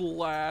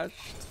slashed.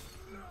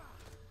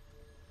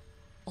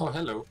 Oh,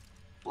 hello.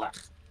 Black.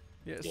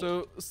 Yeah,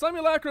 so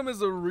Simulacrum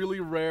is a really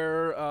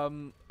rare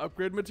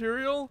upgrade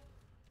material.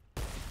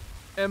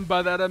 And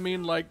by that I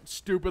mean like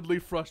stupidly,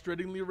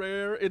 frustratingly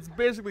rare. It's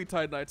basically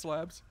Titanite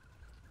slabs.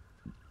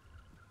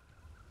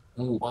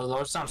 Ooh, well,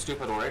 those sound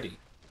stupid already.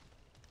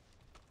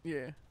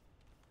 Yeah.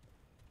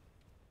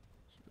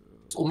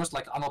 It's almost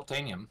like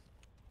unobtainium.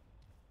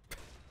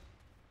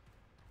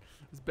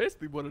 It's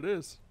basically what it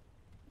is.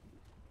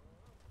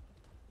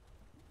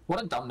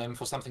 What a dumb name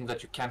for something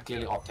that you can't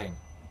clearly obtain.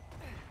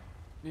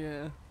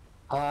 Yeah.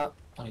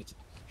 Wait.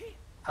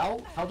 How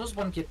does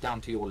one get down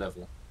to your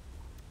level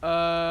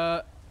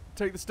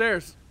Take the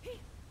stairs.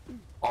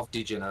 of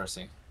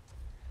degeneracy?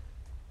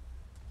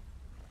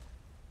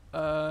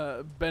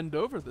 Bend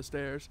over the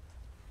stairs.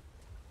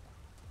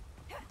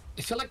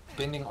 I feel like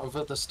bending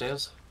over the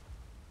stairs.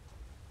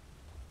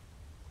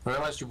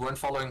 Realized you weren't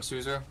following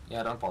Suzu?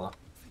 Yeah, don't bother.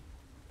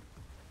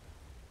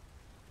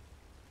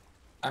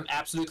 I'm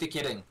absolutely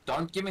kidding.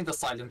 Don't give me the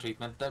silent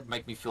treatment. That'd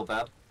make me feel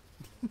bad.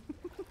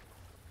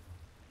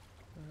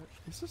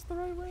 Is this the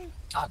right way?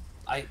 God,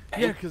 I Yeah,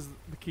 hate because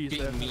the key's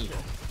being there. me.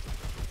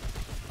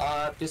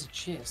 Okay. There's a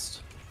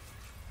chest.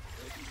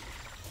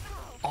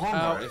 Armor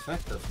Ow.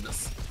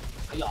 effectiveness.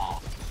 Hiya.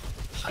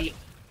 Hiya.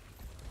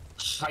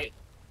 Hiya.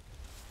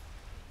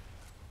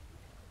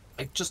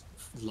 I just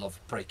love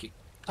breaking.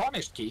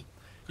 Tarnished key.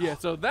 Yeah,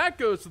 so that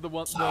goes to the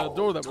one, the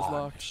door that was locked.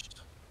 Tarnished.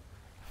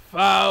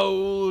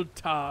 Foul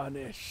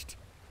tarnished.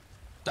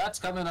 That's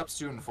coming up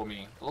soon for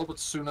me. A little bit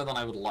sooner than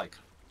I would like.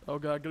 Oh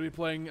god, gonna be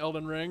playing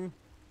Elden Ring.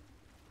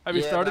 Have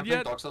you Yeah, started I played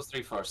yet? Dark Souls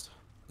 3 first.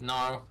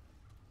 No.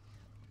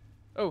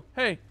 Oh,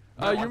 hey,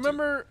 I you want to.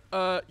 remember?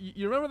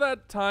 You remember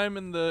that time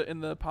in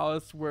the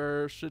palace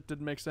where shit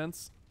didn't make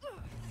sense?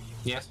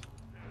 Yes.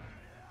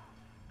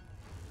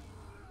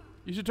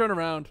 You should turn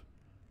around.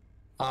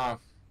 What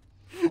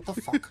the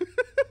fuck?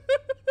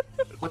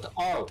 What the?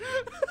 Oh.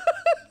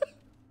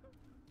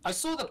 I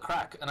saw the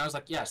crack and I was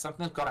like, yeah,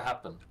 something's gotta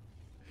happen.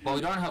 But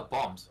we don't have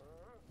bombs.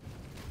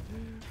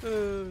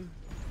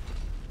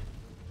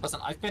 Listen,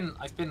 I've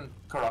been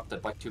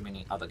corrupted by too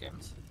many other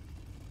games.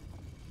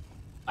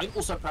 I'm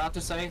also proud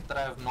to say that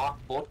I have not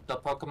bought the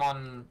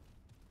Pokemon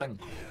thing,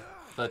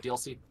 the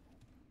DLC.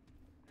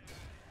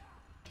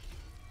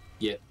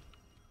 Yet.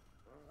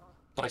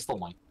 But I still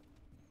might.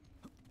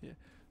 Yeah.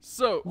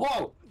 So.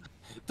 Whoa!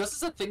 This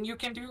is a thing you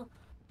can do?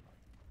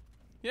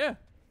 Yeah.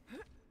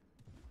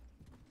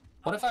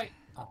 What if I...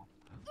 Oh.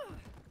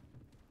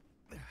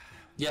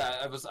 Yeah,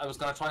 I was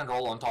gonna try and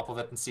roll on top of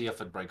it and see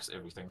if it breaks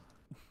everything.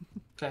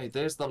 Okay,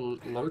 there's the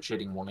load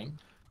shedding warning.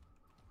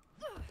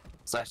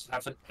 So I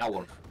have an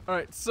hour All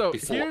right. So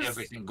before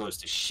everything goes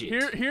to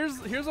shit. Here's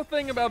the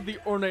thing about the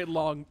ornate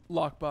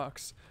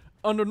lockbox.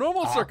 Under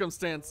normal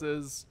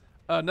circumstances,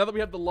 now that we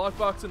have the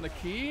lockbox and the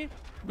key,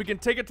 we can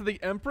take it to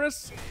the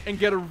Empress and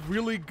get a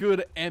really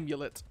good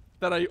amulet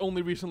that I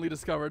only recently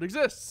discovered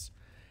exists.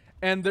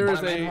 And there But is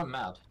I made a her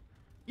mad.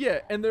 yeah,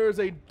 and there is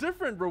a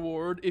different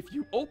reward if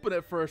you open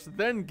it first,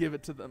 then give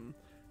it to them,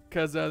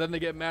 because then they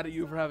get mad at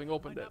you for having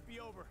opened it. Not be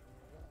over.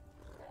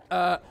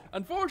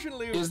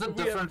 Unfortunately, Is the we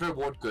have- different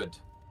reward good?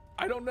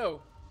 I don't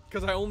know,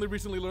 because I only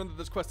recently learned that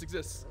this quest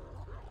exists.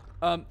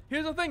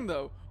 Here's the thing,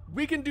 though.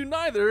 We can do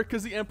neither,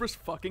 because the Empress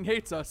fucking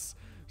hates us.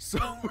 So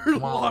we're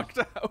Wow. locked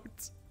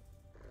out.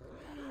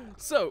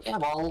 So, Yeah,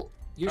 well,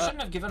 you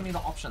shouldn't have given me the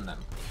option then.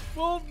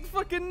 well,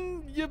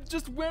 fucking, you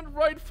just went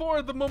right for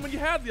it the moment you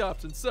had the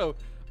option. So,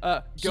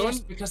 go, Yes,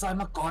 because I'm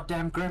a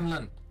goddamn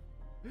gremlin.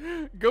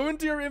 go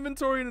into your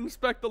inventory and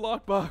inspect the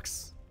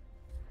lockbox.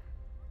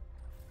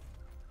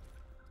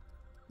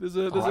 There's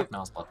a Right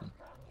mouse button.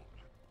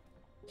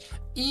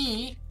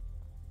 E.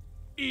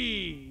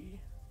 E.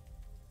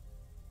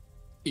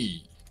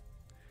 E.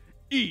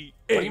 E.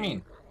 What do you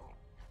mean?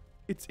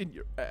 It's in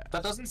your ass.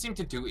 That doesn't seem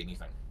to do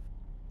anything.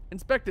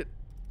 Inspect it.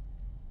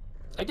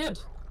 I did.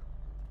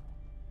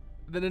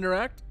 Then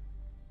interact.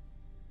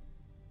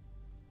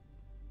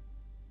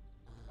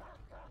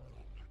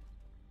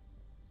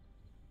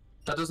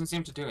 That doesn't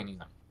seem to do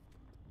anything.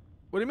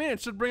 What do you mean? It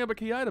should bring up a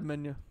key item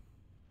menu.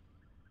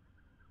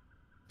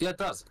 Yeah, it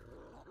does.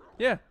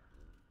 Yeah.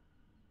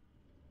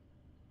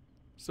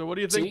 So what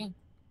do you think? See?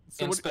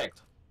 So what-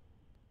 Inspect.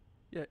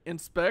 yeah,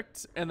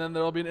 inspect, and then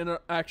there'll be an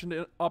option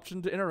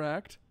to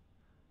interact.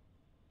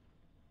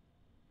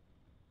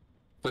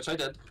 Which I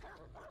did.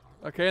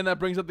 Okay, and that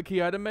brings up the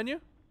key item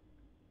menu.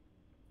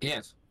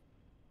 Yes.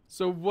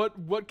 So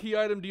what key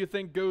item do you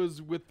think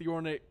goes with the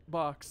ornate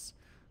box?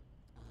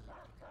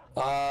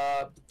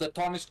 The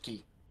tarnished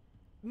key.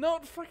 No,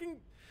 fucking.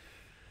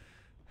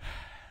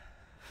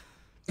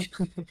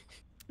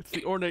 It's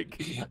the ornate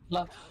key.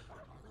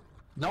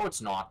 No,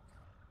 it's not.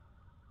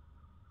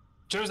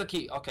 Choose the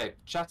key. Okay,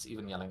 chat's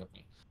even yelling at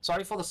me.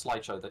 Sorry for the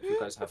slideshow that you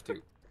guys have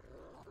to.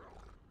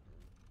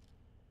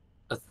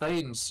 A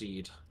Thane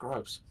seed.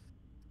 Gross.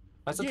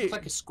 Why does it look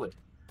like a squid?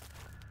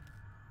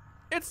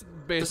 It's The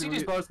seed basically.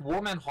 is both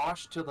warm and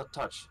harsh to the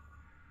touch,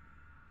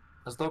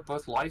 as though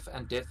both life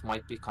and death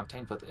might be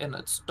contained within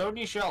its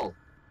stony shell.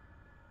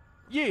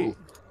 Yeah. Ooh.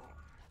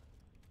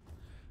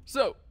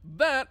 So,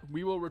 that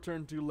we will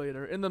return to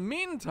later. In the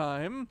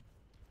meantime,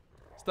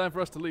 it's time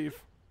for us to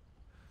leave.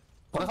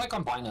 What if I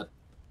combine it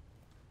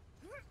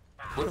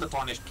with the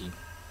tarnished key?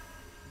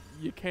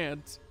 You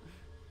can't,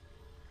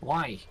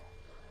 Why?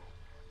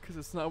 because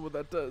it's not what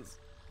that does.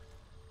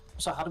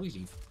 So how do we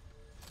leave?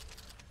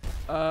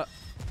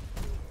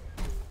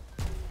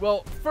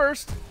 Well,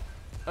 first,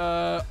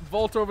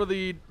 vault over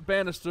the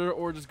banister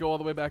or just go all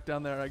the way back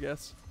down there, I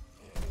guess.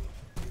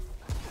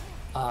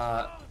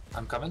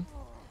 I'm coming.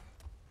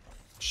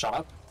 Shut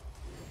up.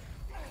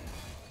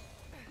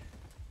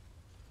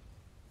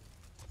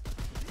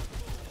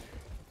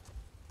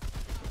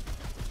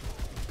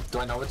 Do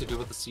I know what to do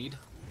with the seed?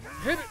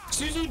 Hit it!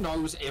 Suzu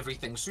knows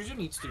everything. Suzu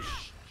needs to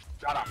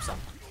shut up some.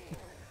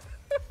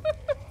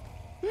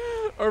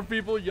 Are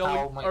people yelling?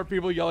 Ow, my- Are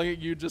people yelling at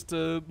you just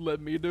to let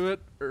me do it,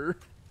 or?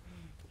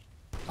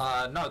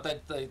 No,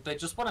 they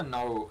just want to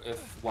know if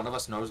one of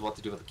us knows what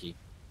to do with the key.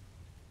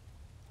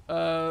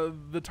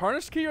 The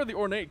tarnished key or the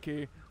ornate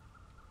key?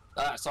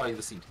 Sorry,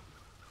 the seed.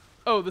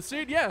 Oh, the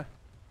seed, yeah.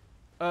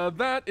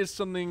 That is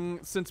something,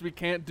 since we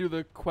can't do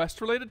the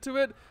quest related to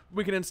it,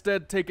 we can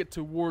instead take it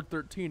to Ward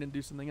 13 and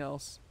do something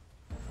else.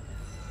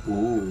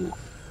 Ooh.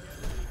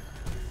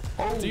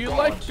 Oh, Do you God.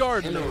 like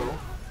gardening? Hello.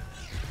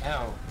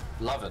 Oh,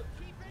 love it.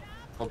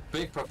 A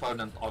big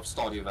proponent of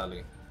Stardew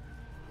Valley.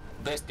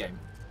 Best game.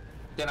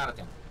 10 out of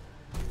 10.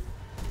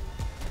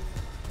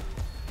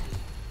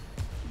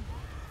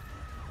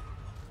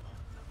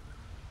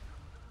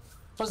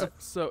 Was a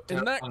So,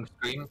 in that... on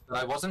screen that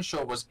I wasn't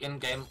sure was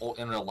in-game or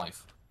in real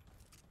life.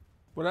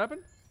 What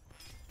happened?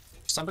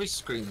 Somebody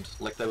screamed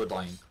like they were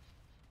dying.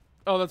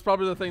 Oh, that's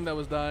probably the thing that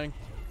was dying.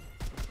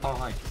 Oh,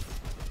 hi.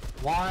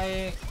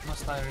 Why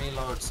must I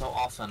reload so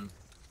often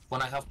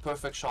when I have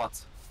perfect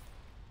shots?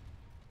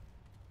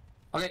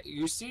 Okay,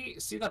 you see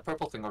that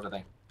purple thing over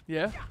there?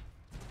 Yeah?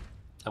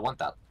 I want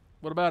that.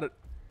 What about it?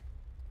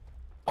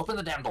 Open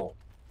the damn door.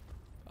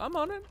 I'm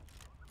on it.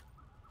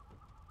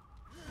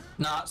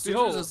 Nah,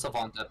 Behold. Suzu's a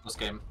savant at this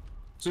game.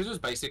 Suzu's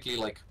basically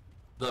like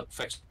the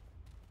fixed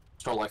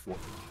life war.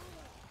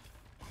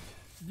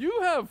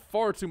 You have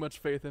far too much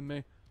faith in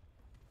me.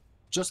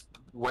 Just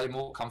way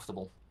more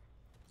comfortable.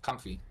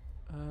 Comfy.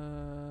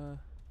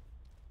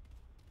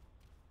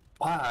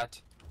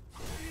 What?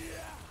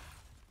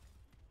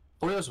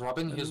 Orio's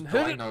rubbing his And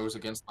dry hit it. nose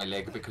against my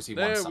leg because he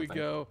There wants we something.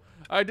 go.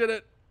 I did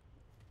it.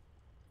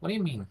 What do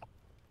you mean?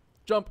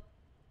 Jump.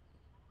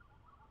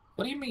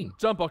 What do you mean?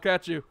 Jump, I'll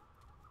catch you.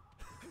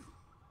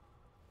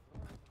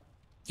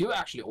 You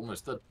actually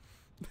almost did.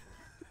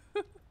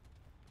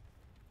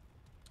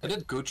 I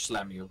did gooch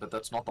slam you, but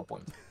that's not the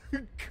point.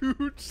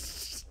 Gooch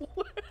slam.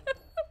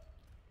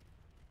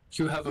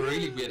 You have a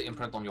really weird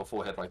imprint on your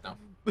forehead right now.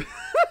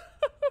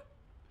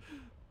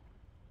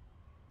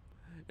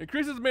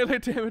 Increases melee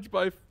damage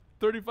by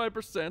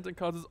 35% and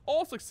causes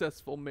all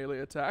successful melee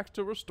attacks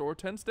to restore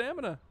 10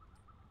 stamina.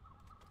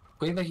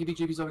 Where the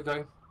heebie-jeebies are we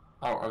going?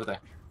 Oh, over there.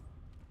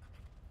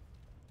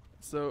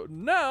 So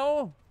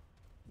now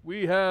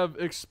we have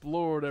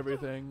explored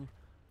everything.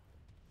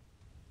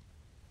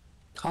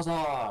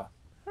 Huzzah!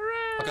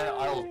 Hooray! Okay,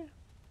 I'll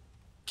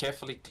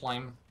carefully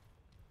climb.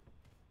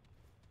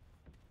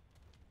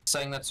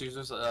 Saying that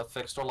Suzu's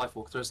fixed or life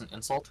walkthrough is an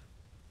insult.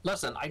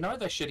 Listen, I know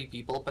they're shitty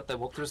people, but their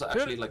walkthroughs are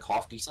actually like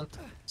half decent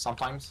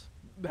sometimes.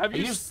 Have I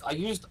you?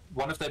 used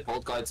one of their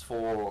build guides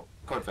for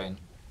Code Vein.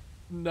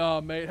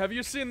 Nah, mate. Have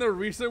you seen their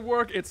recent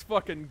work? It's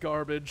fucking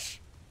garbage.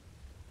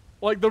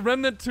 Like, the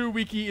Remnant 2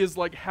 wiki is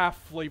like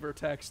half flavor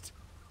text.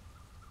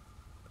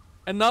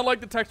 And not like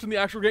the text from the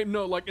actual game,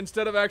 no, like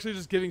instead of actually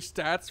just giving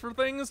stats for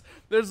things,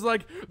 there's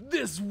like,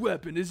 this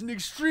weapon is an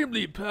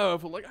extremely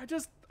powerful. Like, I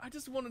just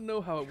want to know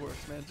how it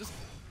works, man.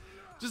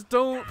 Just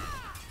don't.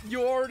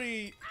 You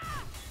already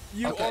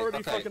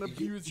Okay. fucking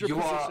abused your you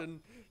position.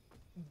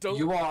 Don't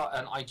You are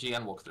an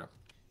IGN walkthrough.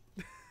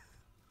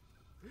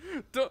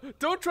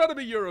 don't try to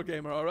be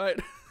Eurogamer, all right?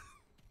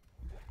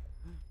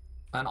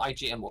 An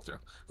IGN walkthrough.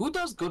 Who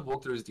does good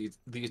walkthroughs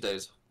these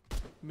days?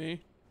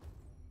 Me.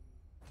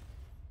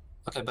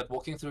 Okay, but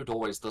walking through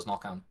doorways does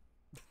not count.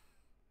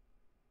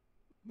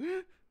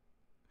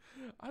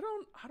 I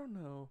don't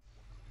know.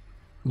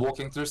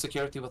 Walking through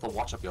security with a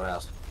watch up your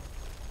ass.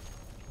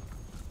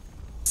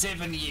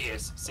 7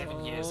 years.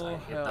 7 years I Oh,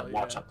 hit that hell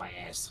watch yeah. up my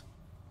ass.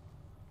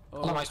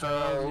 Oh, Hello, Maestro.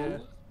 hell yeah.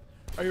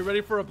 Are you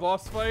ready for a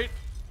boss fight?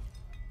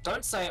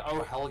 Don't say,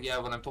 oh hell yeah,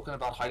 when I'm talking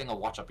about hiding a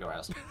watch up your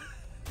ass.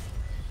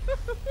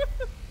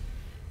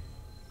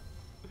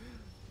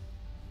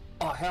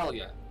 Oh, hell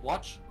yeah.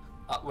 Watch.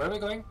 Where are we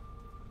going?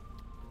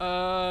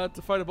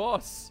 To fight a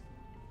boss.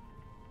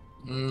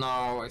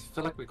 No, I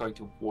feel like we're going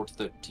to Ward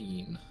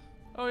 13.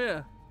 Oh,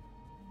 yeah.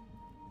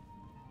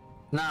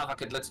 Nah,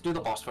 fuck it. Let's do the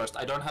boss first.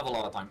 I don't have a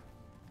lot of time.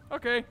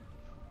 Okay.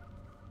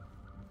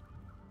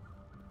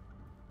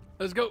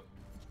 Let's go.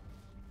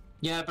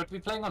 Yeah, but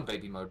we're playing on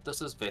baby mode.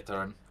 This is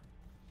veteran.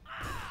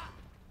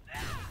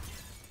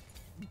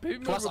 Baby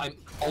mode Plus, would, I'm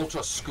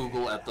ultra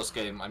Scoogle at this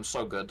game. I'm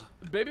so good.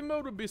 baby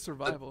mode would be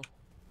survival.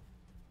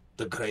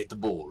 The Great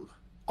Ball.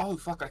 Oh,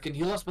 fuck. I can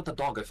heal us with the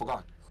dog. I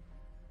forgot.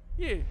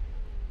 Yeah.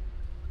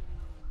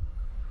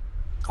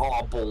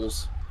 Oh,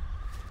 balls.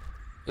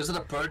 Is it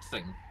a bird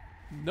thing?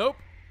 Nope.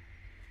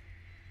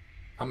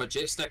 A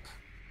majestic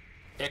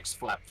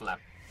X-flap flap.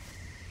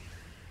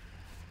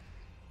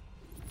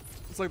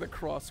 It's like the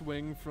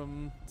crosswing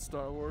from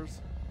Star Wars.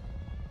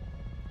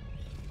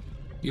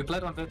 You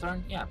played on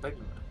veteran? Yeah, baby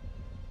mode.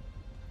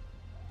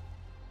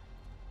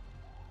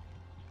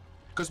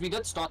 Because we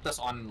did start this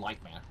on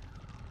Nightmare.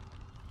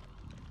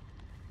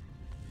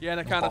 Yeah, and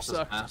it kind of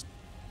sucked.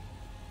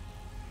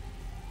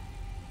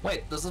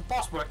 Wait, does the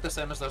boss work the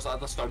same as those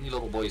other stony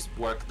little boys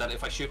work, that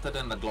if I shoot it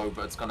in the globe,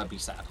 it's gonna be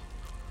sad?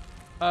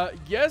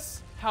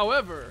 Yes,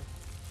 however,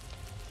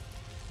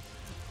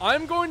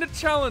 I'm going to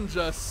challenge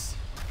us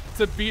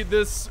to beat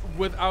this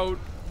without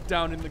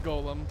downing the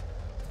golem.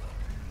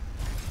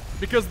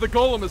 Because the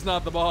golem is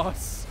not the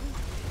boss.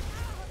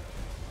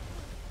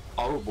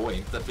 Oh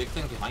boy, the big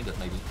thing behind it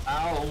maybe.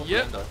 Ow,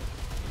 Yep. Brenda.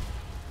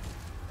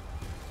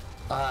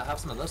 Have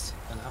some of this,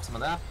 and have some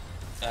of that,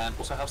 and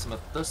also have some of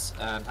this,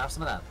 and have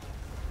some of that.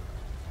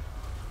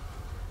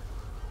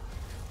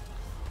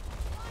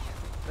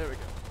 There we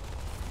go.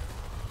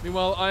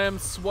 Meanwhile, I am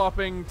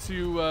swapping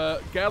to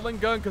Gatling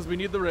gun because we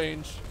need the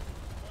range.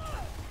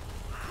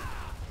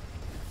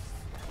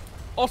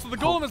 Also, the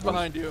golem is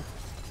behind you.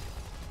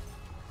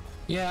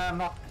 Yeah, I'm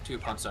not too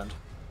concerned.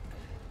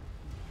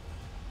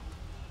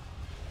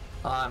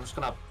 I'm just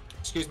gonna...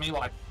 Excuse me,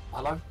 while I...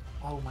 Hello?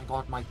 Oh my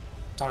god, my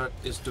turret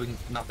is doing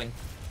nothing.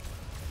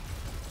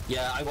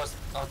 Yeah, I was...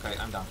 Okay,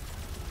 I'm down.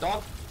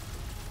 Dog?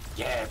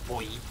 Yeah,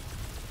 boy.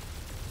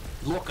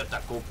 Look at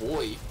that good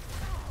boy.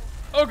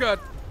 Oh god.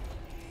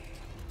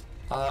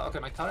 Okay,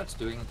 my turret's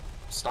doing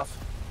stuff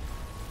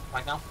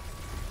right now.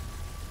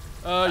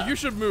 You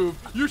should move.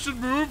 You should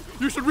move.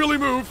 You should really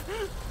move.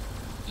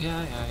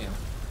 Yeah.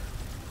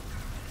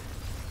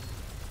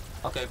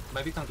 Okay,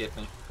 maybe come get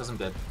me, because I'm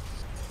dead.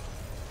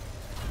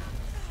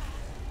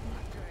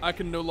 I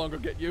can no longer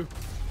get you.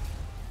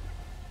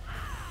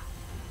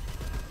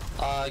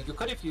 You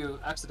could if you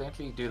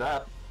accidentally do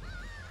that.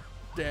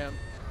 Damn.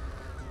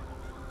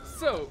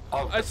 So,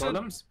 Oh, I the should...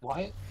 golems?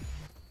 Why?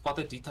 Got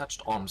the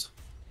detached arms.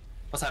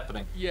 What's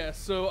happening? Yeah,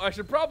 so I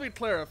should probably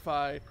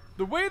clarify.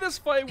 The way this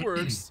fight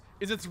works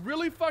is it's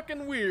really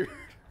fucking weird.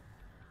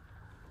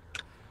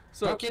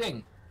 So, No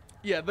kidding.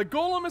 yeah, the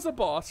golem is a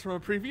boss from a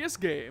previous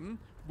game,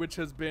 which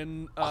has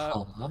been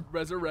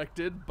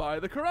resurrected by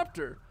the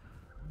Corruptor.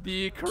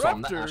 The Corruptor...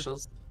 From the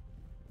ashes?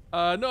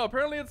 No,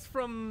 apparently it's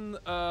from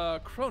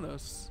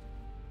Kronos.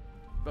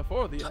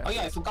 Before the ashes. Oh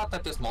yeah, I forgot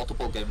that there's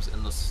multiple games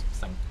in this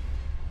thing.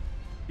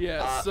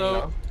 Yeah, You so...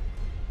 know?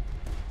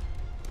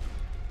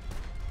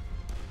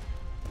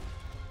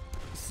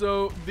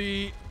 So,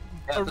 the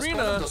Yeah, this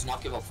arena... golem does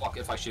not give a fuck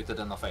if I shoot it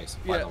in the face,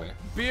 by the way.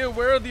 Be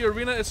aware the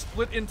arena is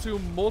split into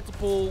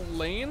multiple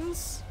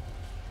lanes.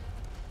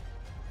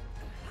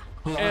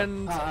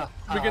 And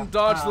we can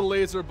dodge the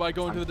laser by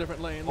going to the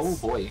different lanes. Oh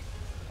boy.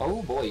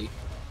 Oh boy.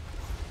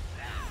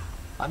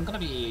 I'm gonna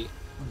be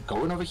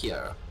going over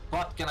here.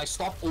 But can I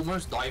stop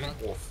almost diving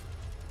off?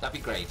 That'd be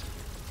great.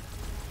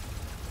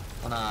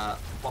 Wanna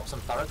pop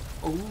some turret?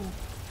 Oh.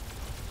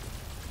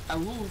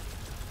 Oh.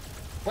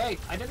 Wait,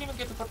 I didn't even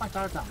get to put my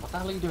turret down. What the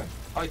hell are you doing?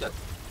 Oh, I did.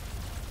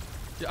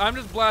 Yeah, I'm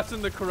just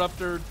blasting the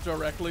Corruptor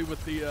directly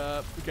with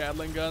the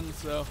Gatling gun,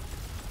 so...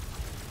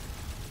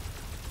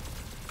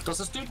 Does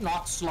this dude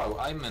not slow?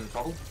 I'm in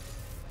trouble.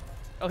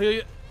 I'll heal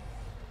you.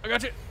 I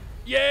got you.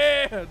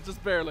 Yeah!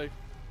 Just barely.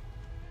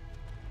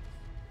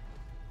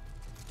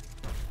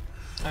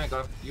 There you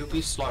go. You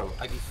be slow.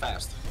 I be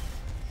fast.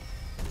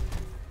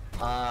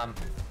 Yeah,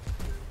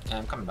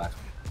 I'm coming back.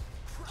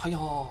 Hiya.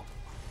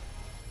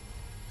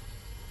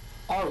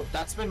 Oh,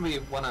 that's when we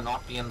wanna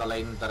not be in the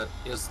lane that it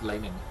is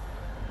laning.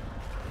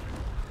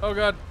 Oh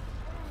god.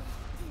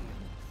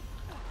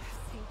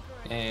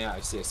 Yeah, I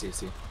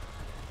see.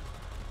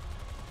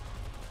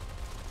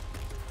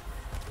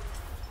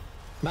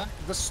 Man,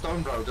 this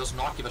stone bro does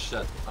not give a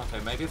shit.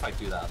 Okay, maybe if I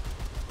do that.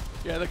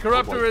 Yeah, the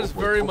Corruptor is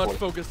very much boy.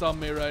 focused on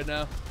me right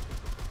now.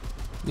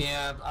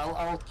 Yeah,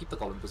 I'll keep the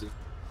golem busy.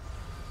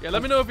 Yeah,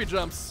 let me know if he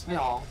jumps.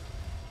 Yeah.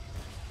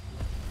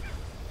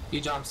 He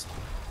jumps.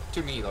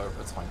 To me though,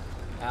 it's fine.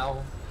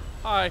 Ow.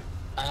 Hi.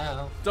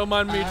 Ow. Don't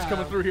mind me just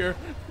coming Ow. through here.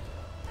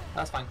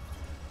 That's fine.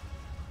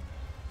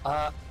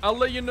 I'll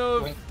let you know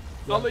if Wait,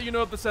 I'll what? let you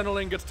know if the center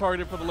lane gets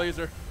targeted for the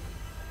laser.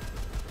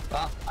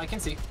 I can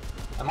see.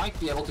 I might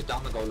be able to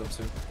down the golem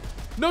soon.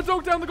 No,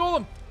 don't down the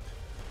golem.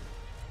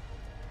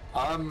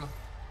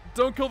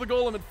 Don't kill the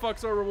golem, it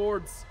fucks our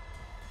rewards.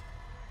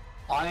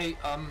 Oh,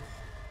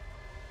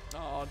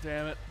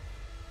 damn it.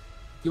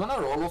 you wanna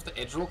roll off the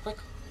edge real quick?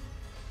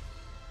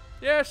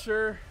 Yeah,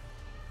 sure.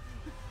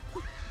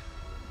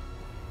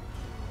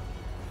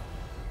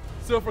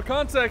 So for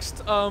context,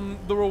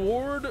 the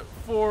reward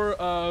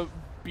for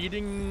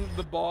beating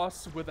the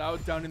boss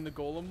without downing the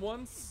golem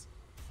once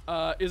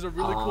is a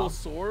really cool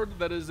sword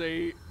that is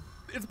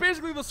it's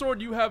basically the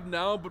sword you have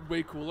now, but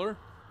way cooler.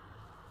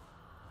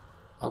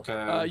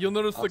 Okay. You'll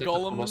notice I'll the take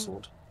golem. cooler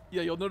sword.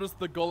 Yeah, you'll notice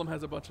the golem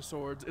has a bunch of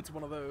swords. It's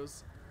one of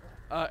those.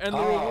 And the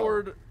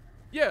reward,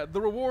 yeah,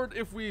 the reward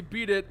if we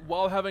beat it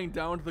while having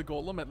downed the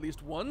golem at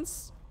least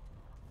once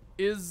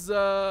is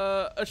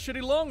a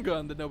shitty long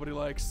gun that nobody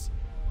likes.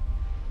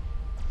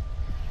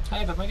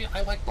 Hey, but maybe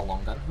I like the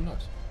long gun. Who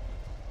knows?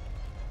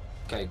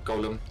 Okay,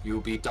 golem, you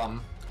be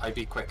dumb, I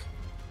be quick.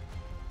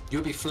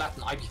 You be flat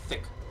and I be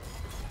thick.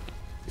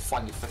 You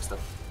finally fixed it.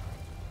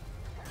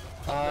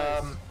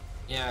 Nice.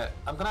 Yeah,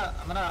 I'm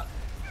gonna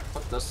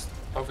put this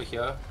over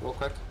here real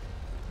quick.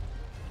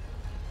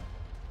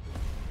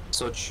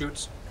 So it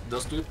shoots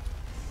this dude.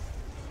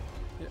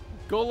 Yeah.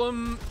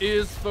 Golem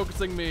is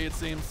focusing me, it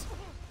seems.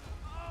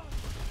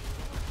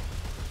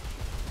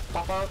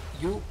 Papa,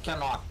 you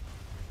cannot.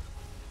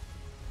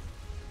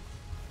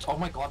 Oh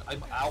my god,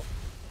 I'm out.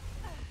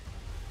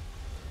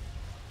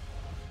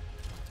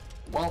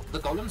 Well, the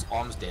golem's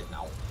arm's dead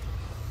now.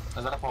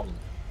 Is that a problem?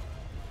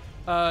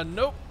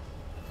 Nope.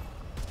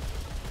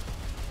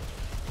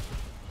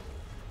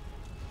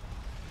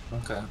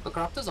 Okay, the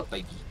corruptor's a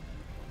baby.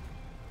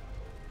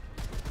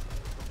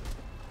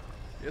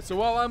 Yeah, so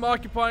while I'm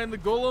occupying the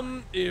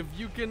golem, if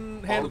you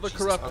can handle the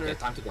Jesus. corruptor. Okay,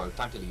 time to go,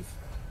 time to leave.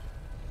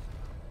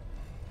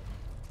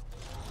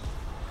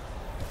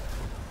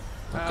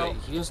 Okay, Ow.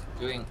 he is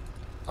doing...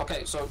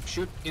 Okay, so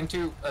shoot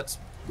into its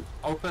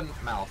open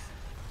mouth.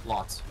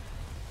 Lots.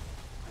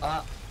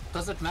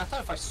 Does it matter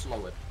if I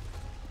slow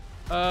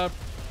it?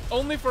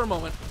 Only for a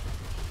moment.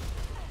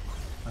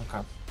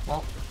 Okay,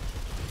 well...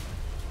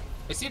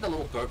 I see the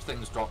little burp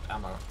things drop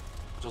ammo,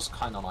 which is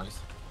kinda nice.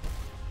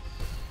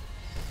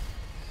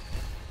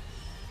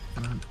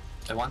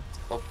 I want...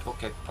 Oh,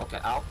 okay,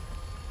 ow.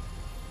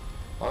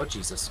 Oh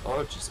Jesus,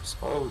 oh Jesus,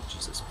 oh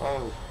Jesus,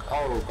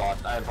 oh god,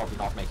 I'm probably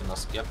not making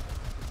this, yep.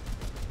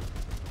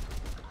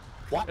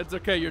 What? It's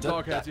okay, your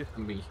dog has that you. to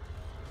me.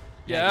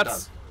 Yeah, he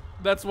does.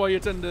 that's why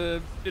it tends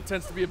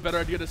to be a better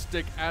idea to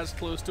stick as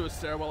close to a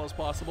stairwell as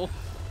possible.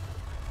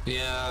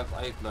 Yeah,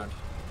 I learned.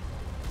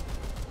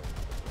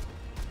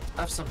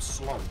 Have some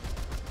slow.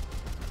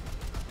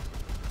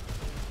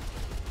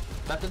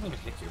 That didn't even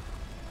hit you.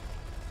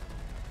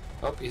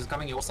 Oh, he's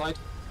coming your side.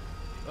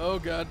 Oh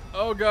god,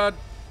 oh god.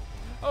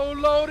 Oh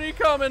lordy,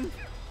 coming!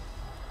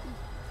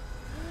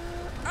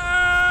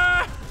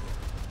 Ah!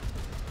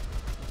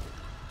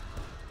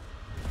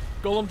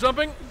 Golem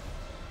jumping.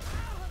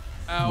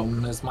 Ow.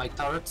 Is my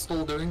turret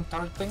still doing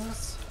turret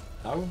things?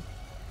 No?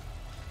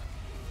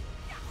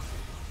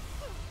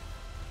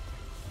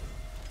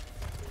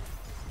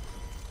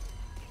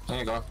 There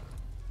you go.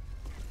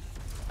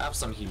 Have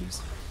some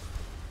heals.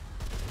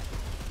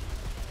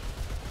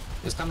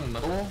 He's coming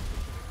middle.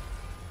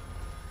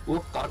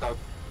 Oop, gotta go.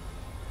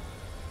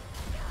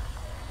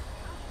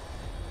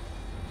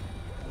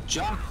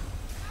 Jump!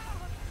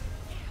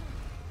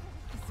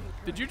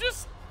 Did you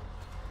just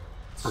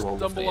Roll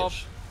the stumble off?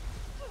 edge.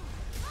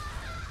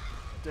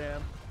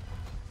 Damn.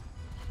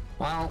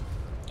 Well,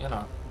 you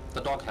know,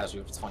 the dog has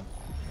you, it's fine.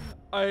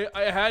 I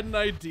had an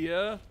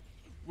idea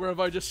where if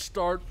I just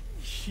start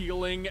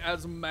healing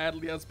as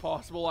madly as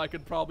possible, I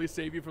could probably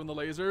save you from the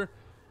laser.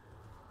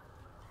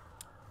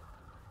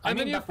 I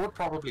mean, then that would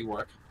probably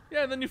work.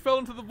 Yeah, and then you fell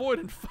into the void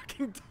and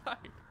fucking died.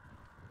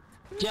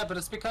 Yeah, but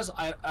it's because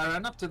I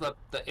ran up to the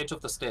edge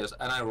of the stairs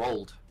and I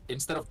rolled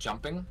instead of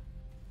jumping.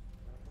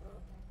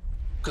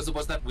 Because it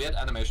was that weird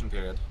animation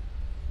period.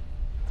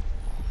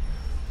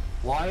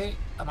 Why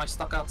am I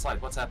stuck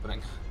outside? What's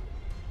happening?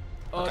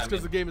 Oh, Okay, it's I'm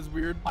because the in. game is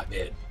weird. I'm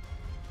in.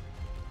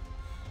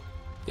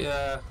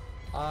 Yeah.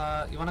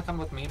 You wanna come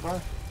with me, bro?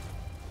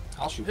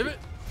 I'll shoot Hit you. it.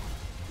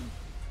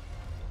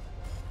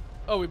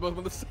 Oh, we both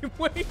went the same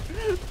way.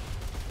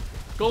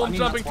 Golem I mean,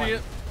 jumping that's to you.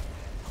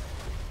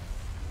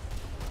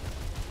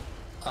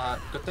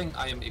 Good thing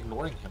I am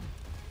ignoring him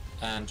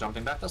and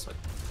jumping back this way.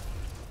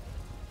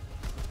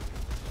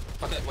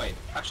 Okay, wait.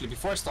 Actually,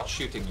 before I start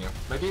shooting you,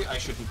 maybe I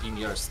shouldn't be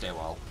near a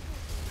stairwell.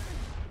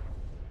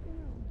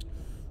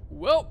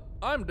 Well,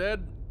 I'm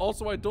dead.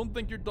 Also, I don't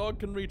think your dog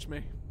can reach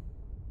me.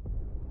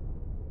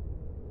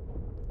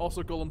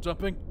 Also, golem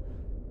jumping.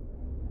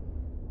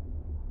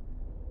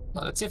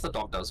 Let's see if the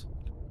dog does.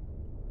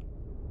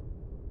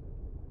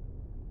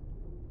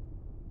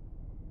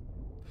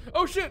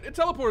 Oh shit! It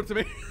teleported to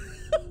me. I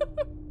owe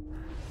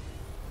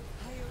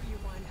you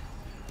one.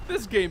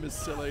 This game is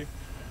silly.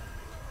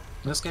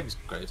 This game is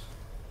great.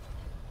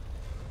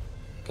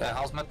 Okay,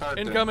 how's my turret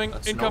doing? Incoming!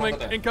 That's no Incoming!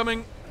 longer there.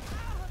 Incoming!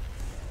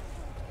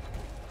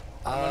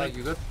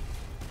 You good?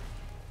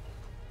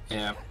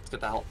 Yeah, let's get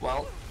the help.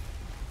 Well,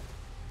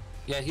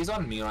 yeah, he's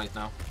on me right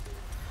now.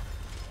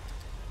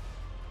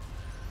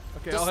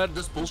 Okay, I'll head.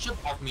 This bullshit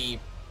of me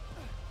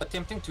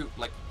attempting to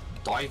like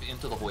dive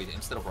into the void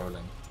instead of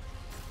rolling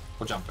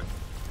or jumping.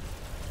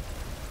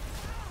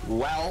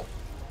 Well,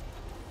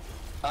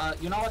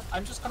 you know what?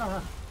 I'm just gonna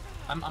run.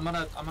 I'm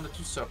gonna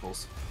do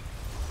circles.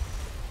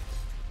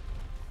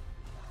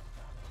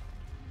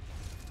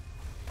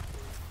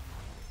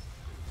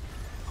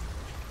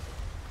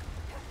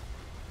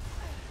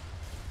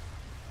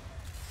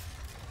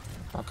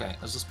 Okay,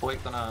 is this boy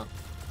gonna...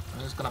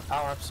 He's gonna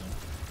power up soon.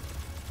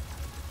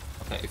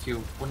 Okay, if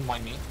you wouldn't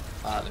mind me,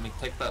 let me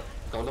take that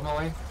golem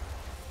away.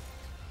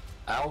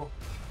 Ow.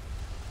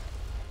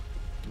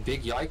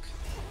 Big yike.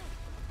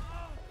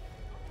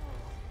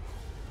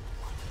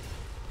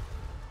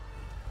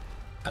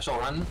 I shall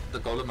run the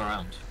golem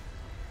around.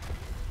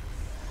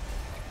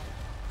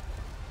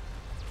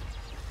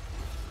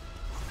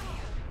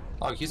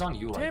 Oh, he's on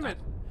you right now. Damn it!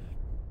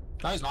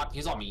 No, he's not.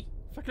 He's on me.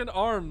 Fucking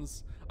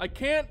arms. I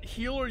can't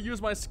heal or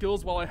use my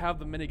skills while I have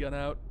the minigun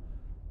out.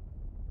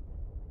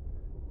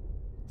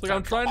 It's like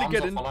I'm trying to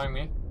get in. Following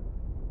me.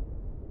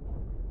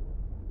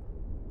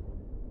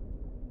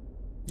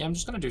 Yeah, I'm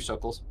just gonna do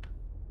circles.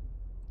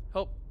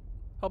 Help.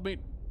 Help me.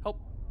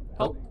 Help.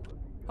 Help.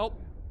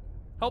 Help.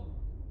 Help.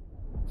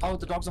 Oh,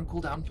 the dog's on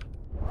cooldown.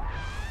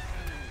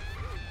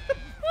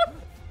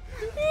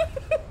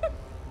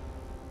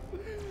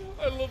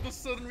 I love the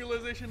sudden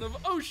realization of,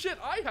 oh shit,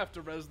 I have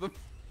to res them.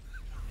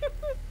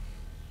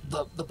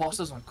 The boss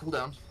is on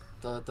cooldown.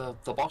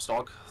 The boss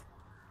dog.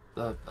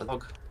 The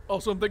dog.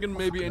 Also, I'm thinking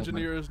maybe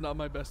engineer is not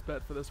my best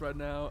bet for this right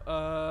now.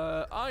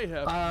 I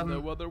have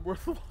no other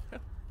worthwhile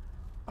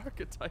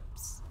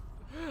archetypes.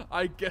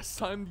 I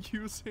guess I'm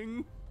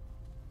using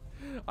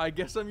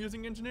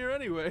engineer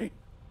anyway.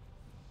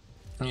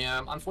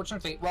 Yeah,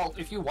 unfortunately, well,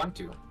 if you want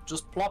to,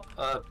 just plop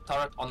a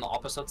turret on the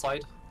opposite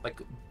side,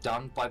 like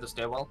down by the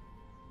stairwell.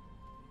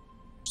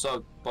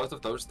 So both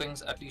of those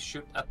things at least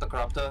shoot at the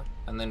corruptor,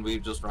 and then we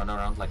just run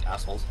around like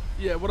assholes.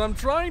 Yeah, what I'm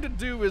trying to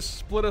do is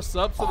split us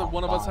up so that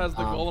one of us has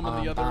the golem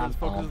and the other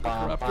focuses the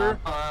corruptor.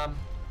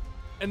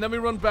 And then we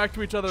run back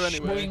to each other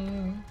anyway.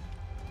 Swing.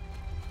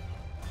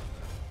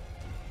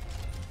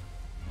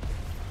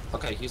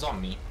 Okay, he's on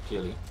me,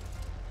 clearly.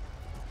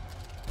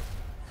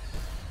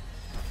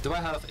 Do I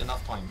have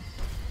enough time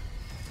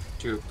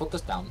to put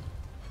this down,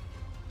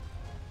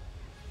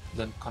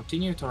 then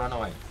continue to run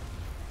away?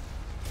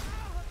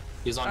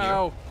 He's on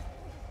Ow. you.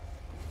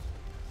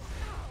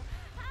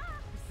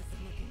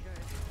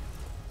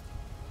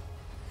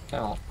 Okay,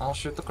 well, I'll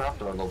shoot the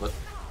corruptor a little bit.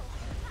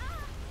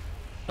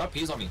 Nope,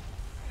 he's on me.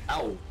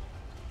 Ow.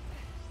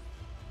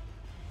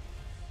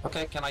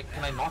 Okay, can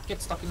I not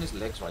get stuck in his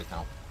legs right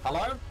now?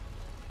 Hello?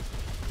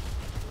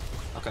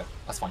 Okay,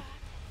 that's fine.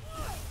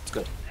 It's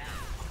good.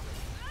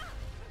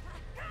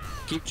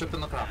 Keep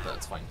chipping the corruptor,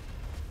 it's fine.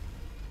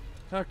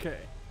 Okay.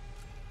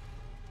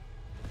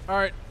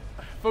 Alright.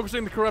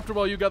 Focusing the corruptor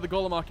while you got the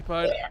golem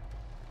occupied.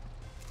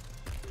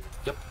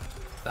 Yep,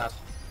 that.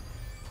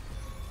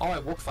 Oh, I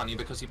walk funny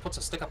because he puts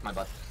a stick up my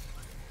butt.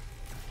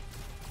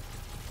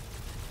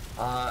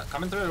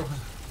 Coming through.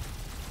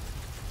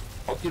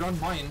 Hope you don't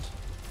mind.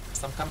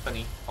 Some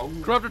company. Oh.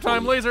 Corruptor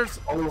time, lasers!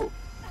 Oh.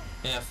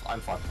 Yeah,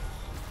 I'm fucked.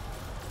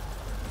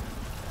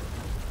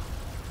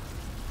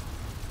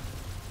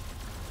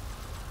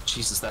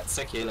 Jesus, that's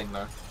sick healing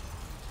though.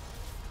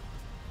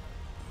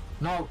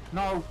 No,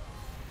 no!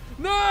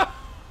 No!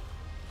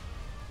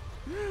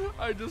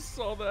 I just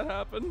saw that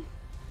happen.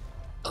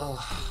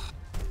 Ugh.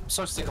 I'm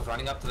so sick of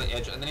running up to the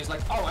edge, and then he's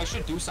like, oh, I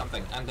should do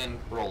something, and then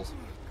rolls.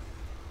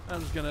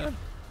 I'm just gonna...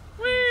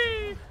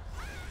 Whee!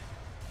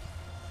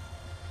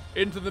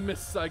 Into the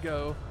mists I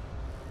go.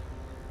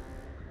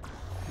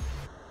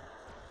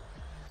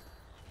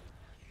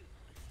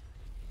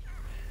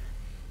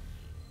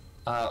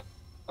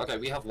 Okay,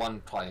 we have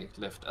one try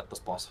left at this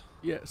boss.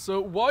 Yeah,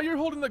 so while you're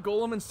holding the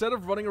golem, instead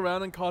of running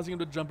around and causing him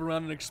to jump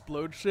around and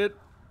explode shit,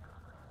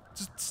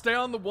 just stay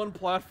on the one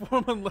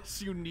platform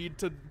unless you need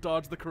to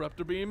dodge the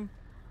corruptor beam.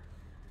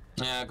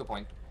 Yeah, good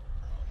point.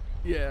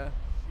 Yeah.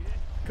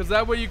 Because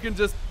that way you can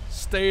just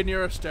stay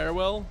near a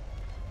stairwell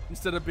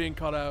instead of being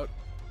caught out.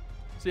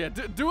 So yeah,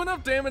 do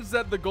enough damage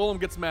that the golem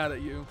gets mad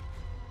at you.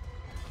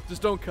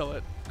 Just don't kill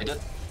it.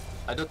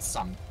 I did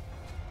some.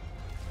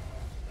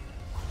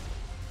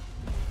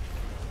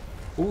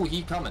 Ooh,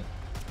 he coming.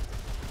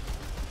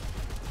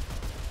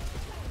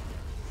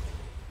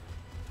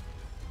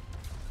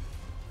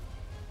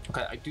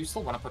 Okay, I do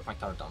still want to put my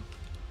turret down.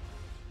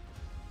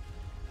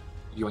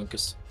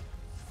 Yoinkus.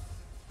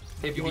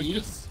 Hey, BBE.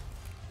 Yoinkus.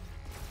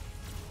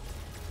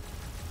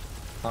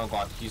 Oh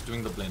god, he's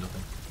doing the blender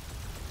thing.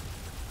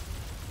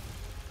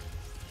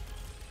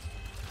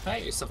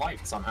 Hey, he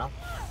survived somehow.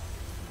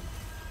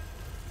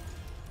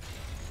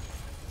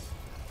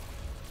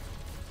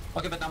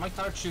 Okay, but now my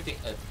turret's shooting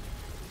it.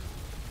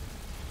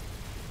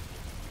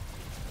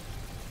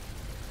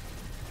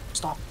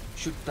 Stop!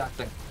 Shoot that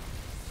thing.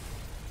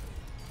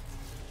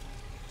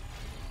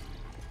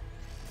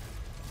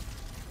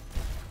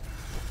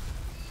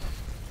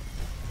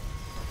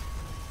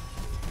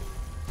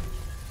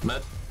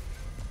 Mid.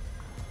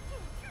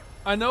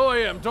 I know I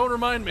am. Don't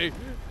remind me.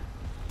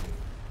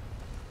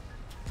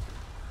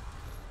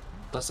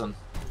 Listen,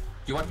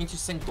 you want me to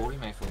sing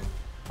Dorime for you?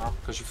 Huh?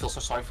 Because you feel so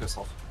sorry for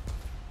yourself.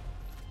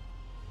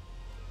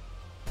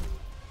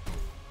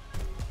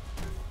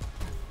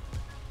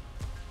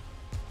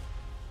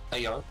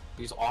 Hey yo,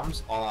 these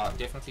arms are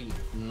definitely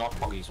not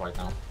poggies right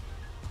now.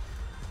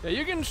 Yeah,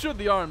 you can shoot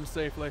the arms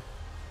safely.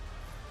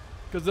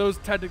 Because those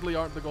technically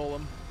aren't the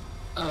golem.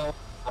 Oh,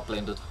 I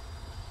blended.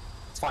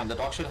 It's fine, the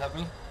dog should have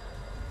me.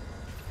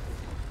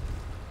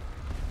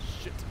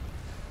 Shit.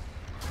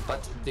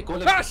 But the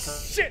golem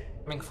is shit!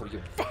 coming for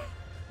you.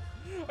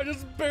 I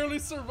just barely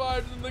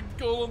survived and the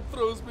golem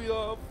throws me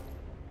off.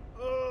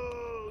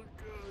 Oh,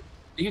 God.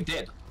 You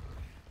did.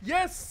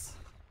 Yes!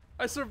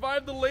 I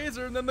survived the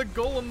laser and then the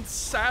golem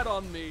sat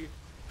on me.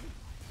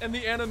 And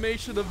the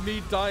animation of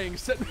me dying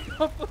set me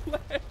off the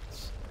ledge.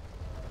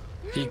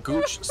 He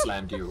gooch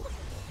slammed you.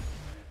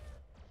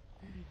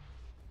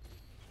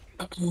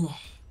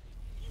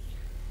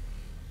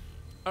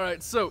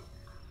 Alright, so.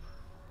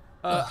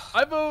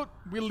 I vote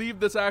we leave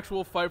this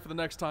actual fight for the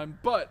next time,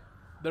 but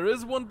there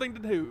is one thing to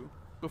do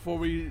before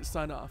we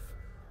sign off.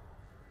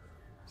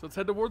 So let's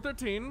head to Ward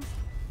 13.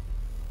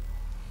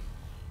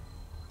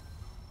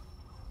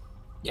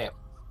 Yeah.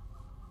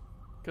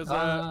 Because,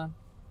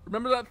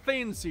 remember that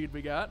Thane seed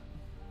we got?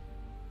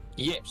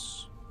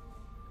 Yes.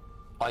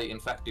 I in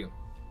fact do.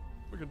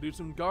 We're gonna do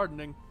some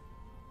gardening.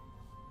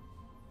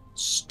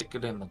 Stick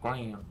it in the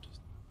ground.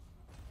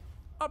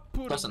 I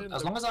put Listen, it in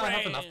as the long as I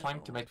have enough time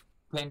ground. to make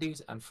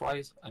candies and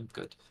fries, I'm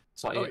good.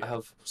 So Oh, I yeah.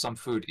 have some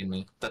food in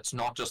me that's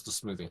not just a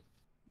smoothie.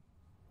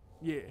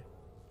 Yeah.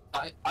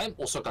 I'm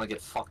also gonna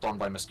get fucked on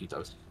by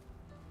mosquitoes.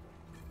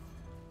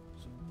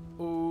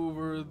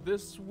 Over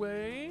this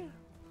way.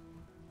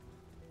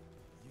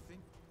 You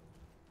think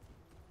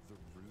the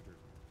rooter?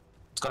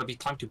 It's gonna be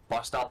time to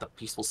bust out the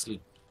peaceful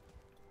sleep.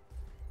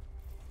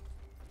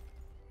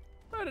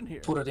 Right in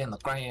here. Put it in the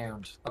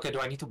ground. Okay, do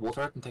I need to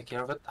water it and take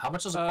care of it? How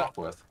much is a crop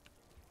worth?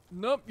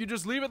 Nope, you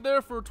just leave it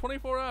there for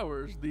 24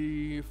 hours.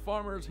 The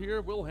farmers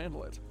here will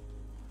handle it.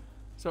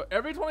 So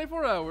every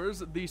 24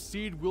 hours, the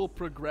seed will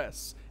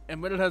progress.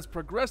 And when it has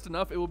progressed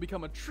enough, it will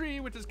become a tree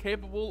which is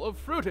capable of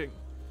fruiting.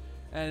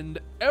 And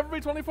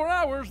every 24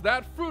 hours,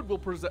 that fruit will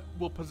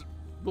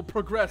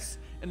progress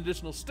an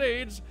additional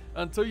stage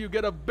until you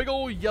get a big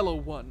old yellow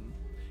one.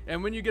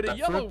 And when you get a That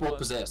yellow fruit will one...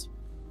 possess.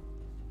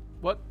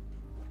 What?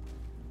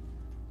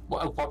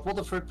 What will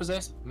the fruit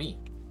possess? Me.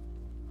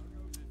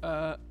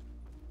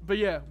 But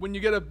yeah, when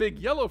you get a big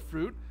yellow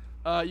fruit,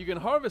 you can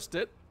harvest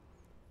it,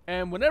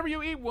 and whenever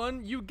you eat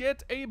one, you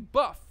get a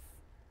buff.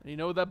 And you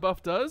know what that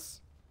buff does?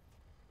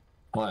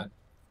 What?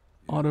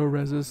 Auto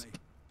reses.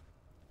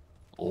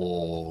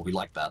 Oh, we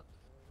like that.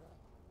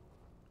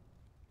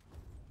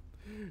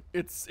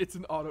 It's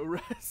an auto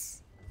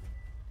res.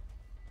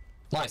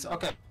 Nice,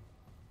 okay.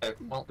 Okay,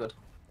 well, good.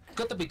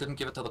 Good that we didn't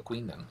give it to the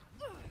queen then.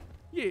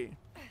 Yeah.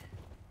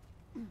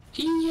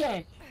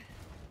 Yeah.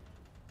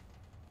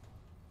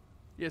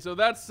 Yeah, so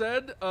that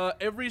said,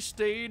 every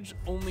stage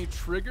only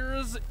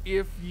triggers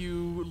if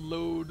you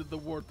load the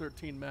Ward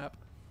 13 map.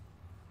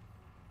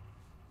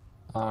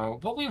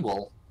 But we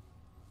will.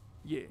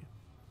 Yeah.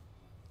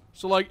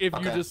 So like if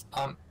Okay, you just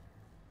um,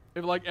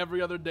 if like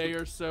every other day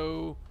or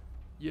so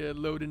you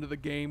load into the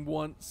game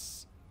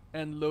once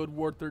and load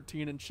Ward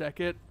 13 and check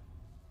it,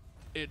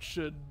 it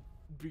should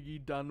be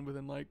done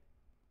within like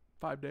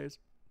 5 days.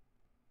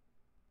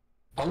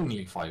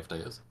 only 5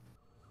 days.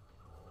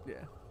 Yeah.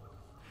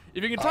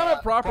 If you can time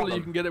it properly, problem.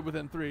 you can get it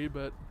within 3,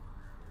 but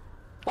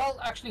Well,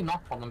 actually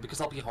not problem, because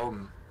I'll be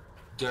home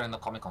during the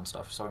Comic-Con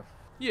stuff, so,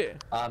 yeah.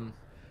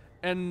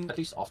 And at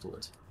least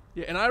afterwards.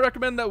 yeah, and I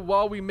recommend that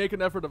while we make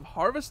an effort of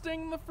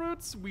harvesting the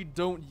fruits, we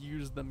don't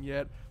use them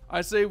yet.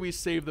 I say we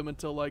save them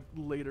until like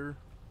later.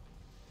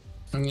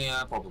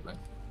 Yeah, probably.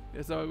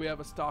 Yeah, so we have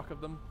a stock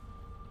of them.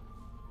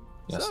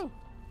 Yes.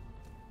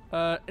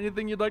 So,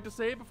 anything you'd like to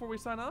say before we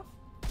sign off?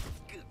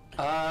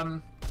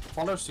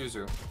 Follow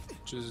Suzu.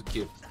 Suzu's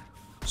cute.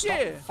 Stop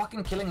Yeah.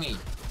 fucking killing me.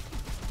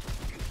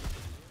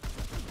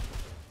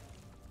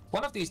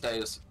 One of these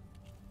days.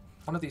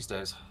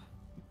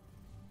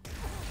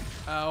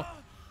 Ow.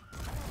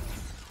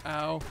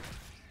 Ow.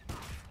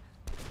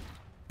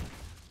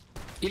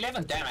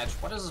 11 damage.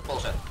 What is this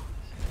bullshit?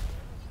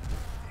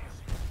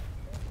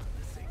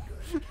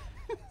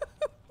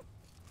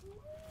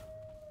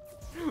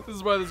 This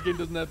is why this game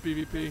doesn't have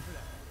PvP.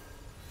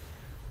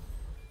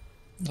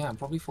 Yeah,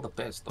 probably for the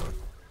best though.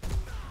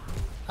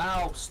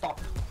 Ow, stop.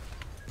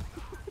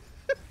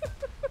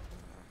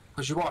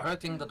 Because you are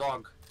hurting the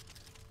dog.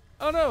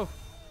 Oh no!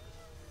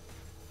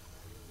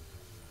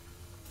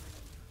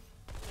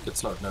 Get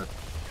slowed, no.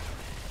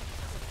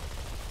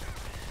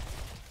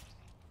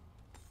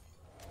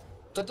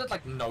 That did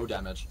like no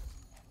damage.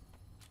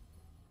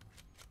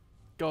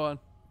 Go on.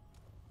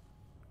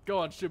 Go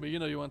on, shoot me. You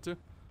know you want to.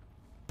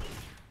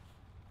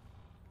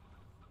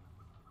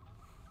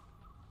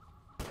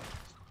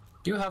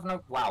 You have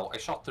no. Wow, I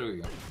shot through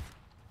you.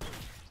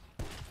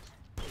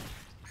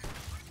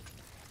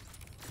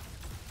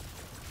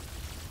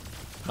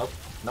 Nope,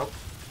 nope.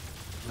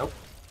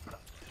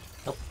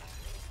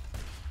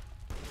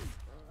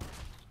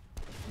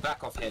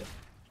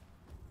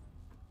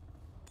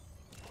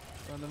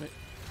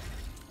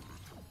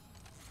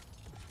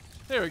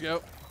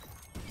 go.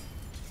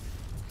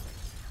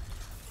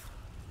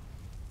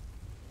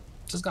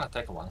 This is gonna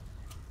take a while.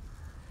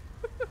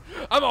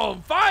 I'm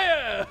on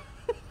fire!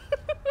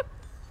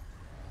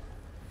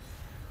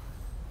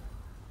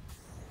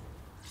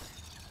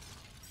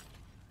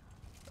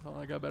 Oh,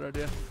 I got a better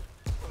idea.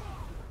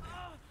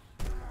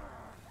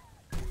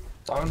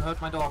 Don't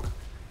hurt my dog.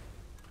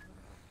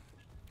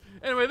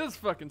 Anyway, this is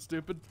fucking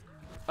stupid.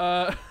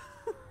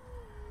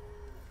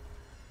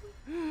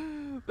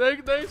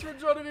 Thanks for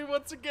joining me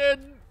once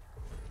again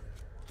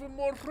for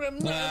more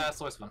Remnant. Yeah,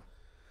 it's always fun.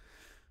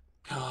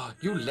 God,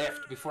 you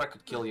left before I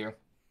could kill you.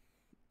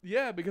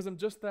 Yeah, because I'm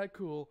just that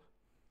cool.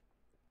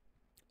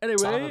 Son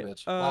of a Anyway,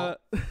 bitch. Well,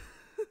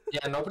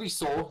 yeah, nobody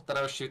saw that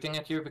I was shooting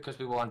at you because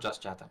we were on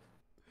just chatting.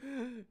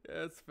 yeah,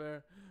 that's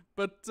fair.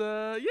 But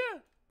yeah,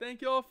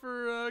 thank you all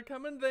for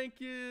coming.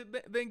 Thank you,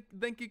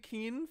 thank you,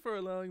 Keen, for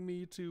allowing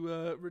me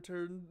to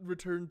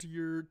return to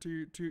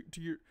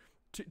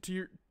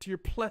your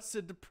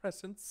placid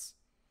presence.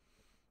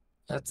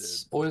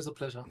 That's always a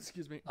pleasure.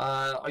 Excuse me.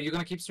 Are you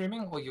gonna keep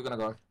streaming or are you gonna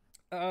go?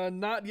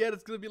 Not yet.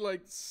 It's gonna be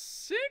like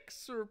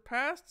 6 or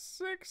past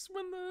 6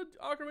 when the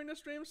Ocarina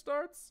stream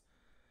starts.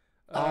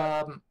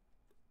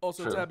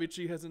 Also, true. Tabby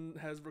Chi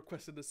has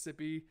requested a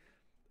sippy,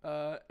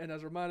 and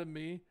has reminded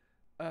me,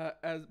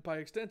 as by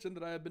extension,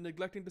 that I have been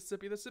neglecting to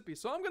sippy the sippy.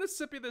 So I'm gonna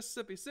sippy this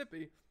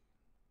sippy.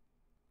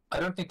 I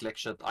don't neglect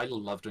shit. I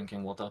love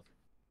drinking water.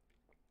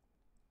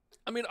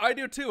 I mean, I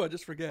do too. I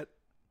just forget.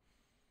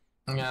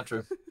 Yeah,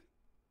 true.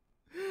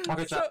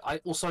 Okay, chat. I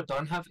also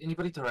don't have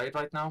anybody to raid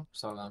right now,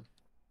 so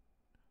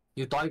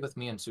you die with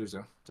me and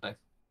Suzu today.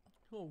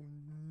 Oh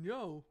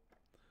no.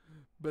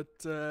 But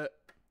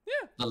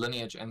yeah. The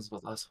lineage ends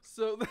with us.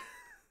 So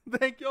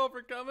thank y'all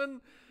for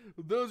coming.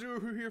 Those of you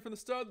who are here from the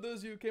start, those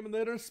of you who came in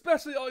later,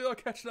 especially all y'all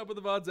catching up with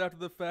the VODs after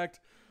the fact.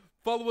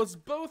 Follow us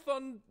both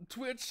on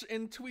Twitch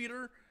and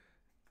Twitter.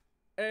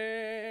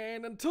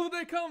 And until the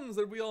day comes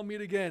that we all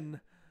meet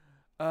again,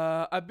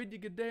 I bid you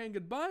good day and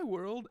goodbye,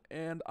 world,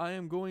 and I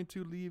am going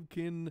to leave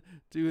Kin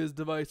to his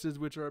devices,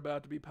 which are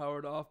about to be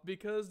powered off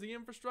because the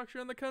infrastructure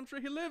in the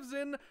country he lives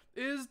in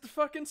is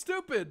fucking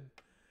stupid.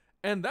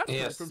 And that's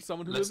Yes. from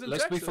someone who Lest lives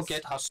in Texas. we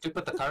forget how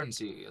stupid the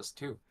currency is,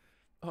 too.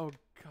 Oh,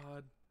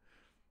 God.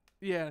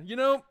 Yeah, you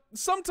know,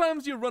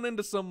 sometimes you run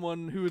into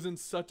someone who is in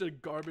such a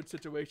garbage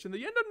situation that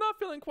you end up not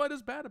feeling quite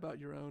as bad about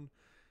your own.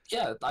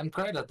 Yeah, I'm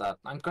great at that.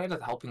 I'm great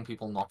at helping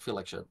people not feel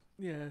like shit.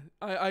 Yeah,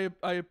 I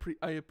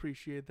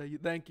appreciate that.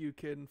 Thank you,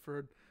 kid,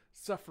 for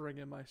suffering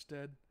in my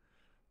stead.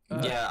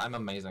 Yeah, I'm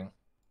amazing.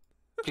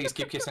 Please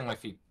keep kissing my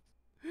feet.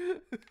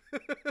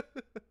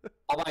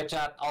 Alright,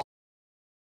 chat. I'll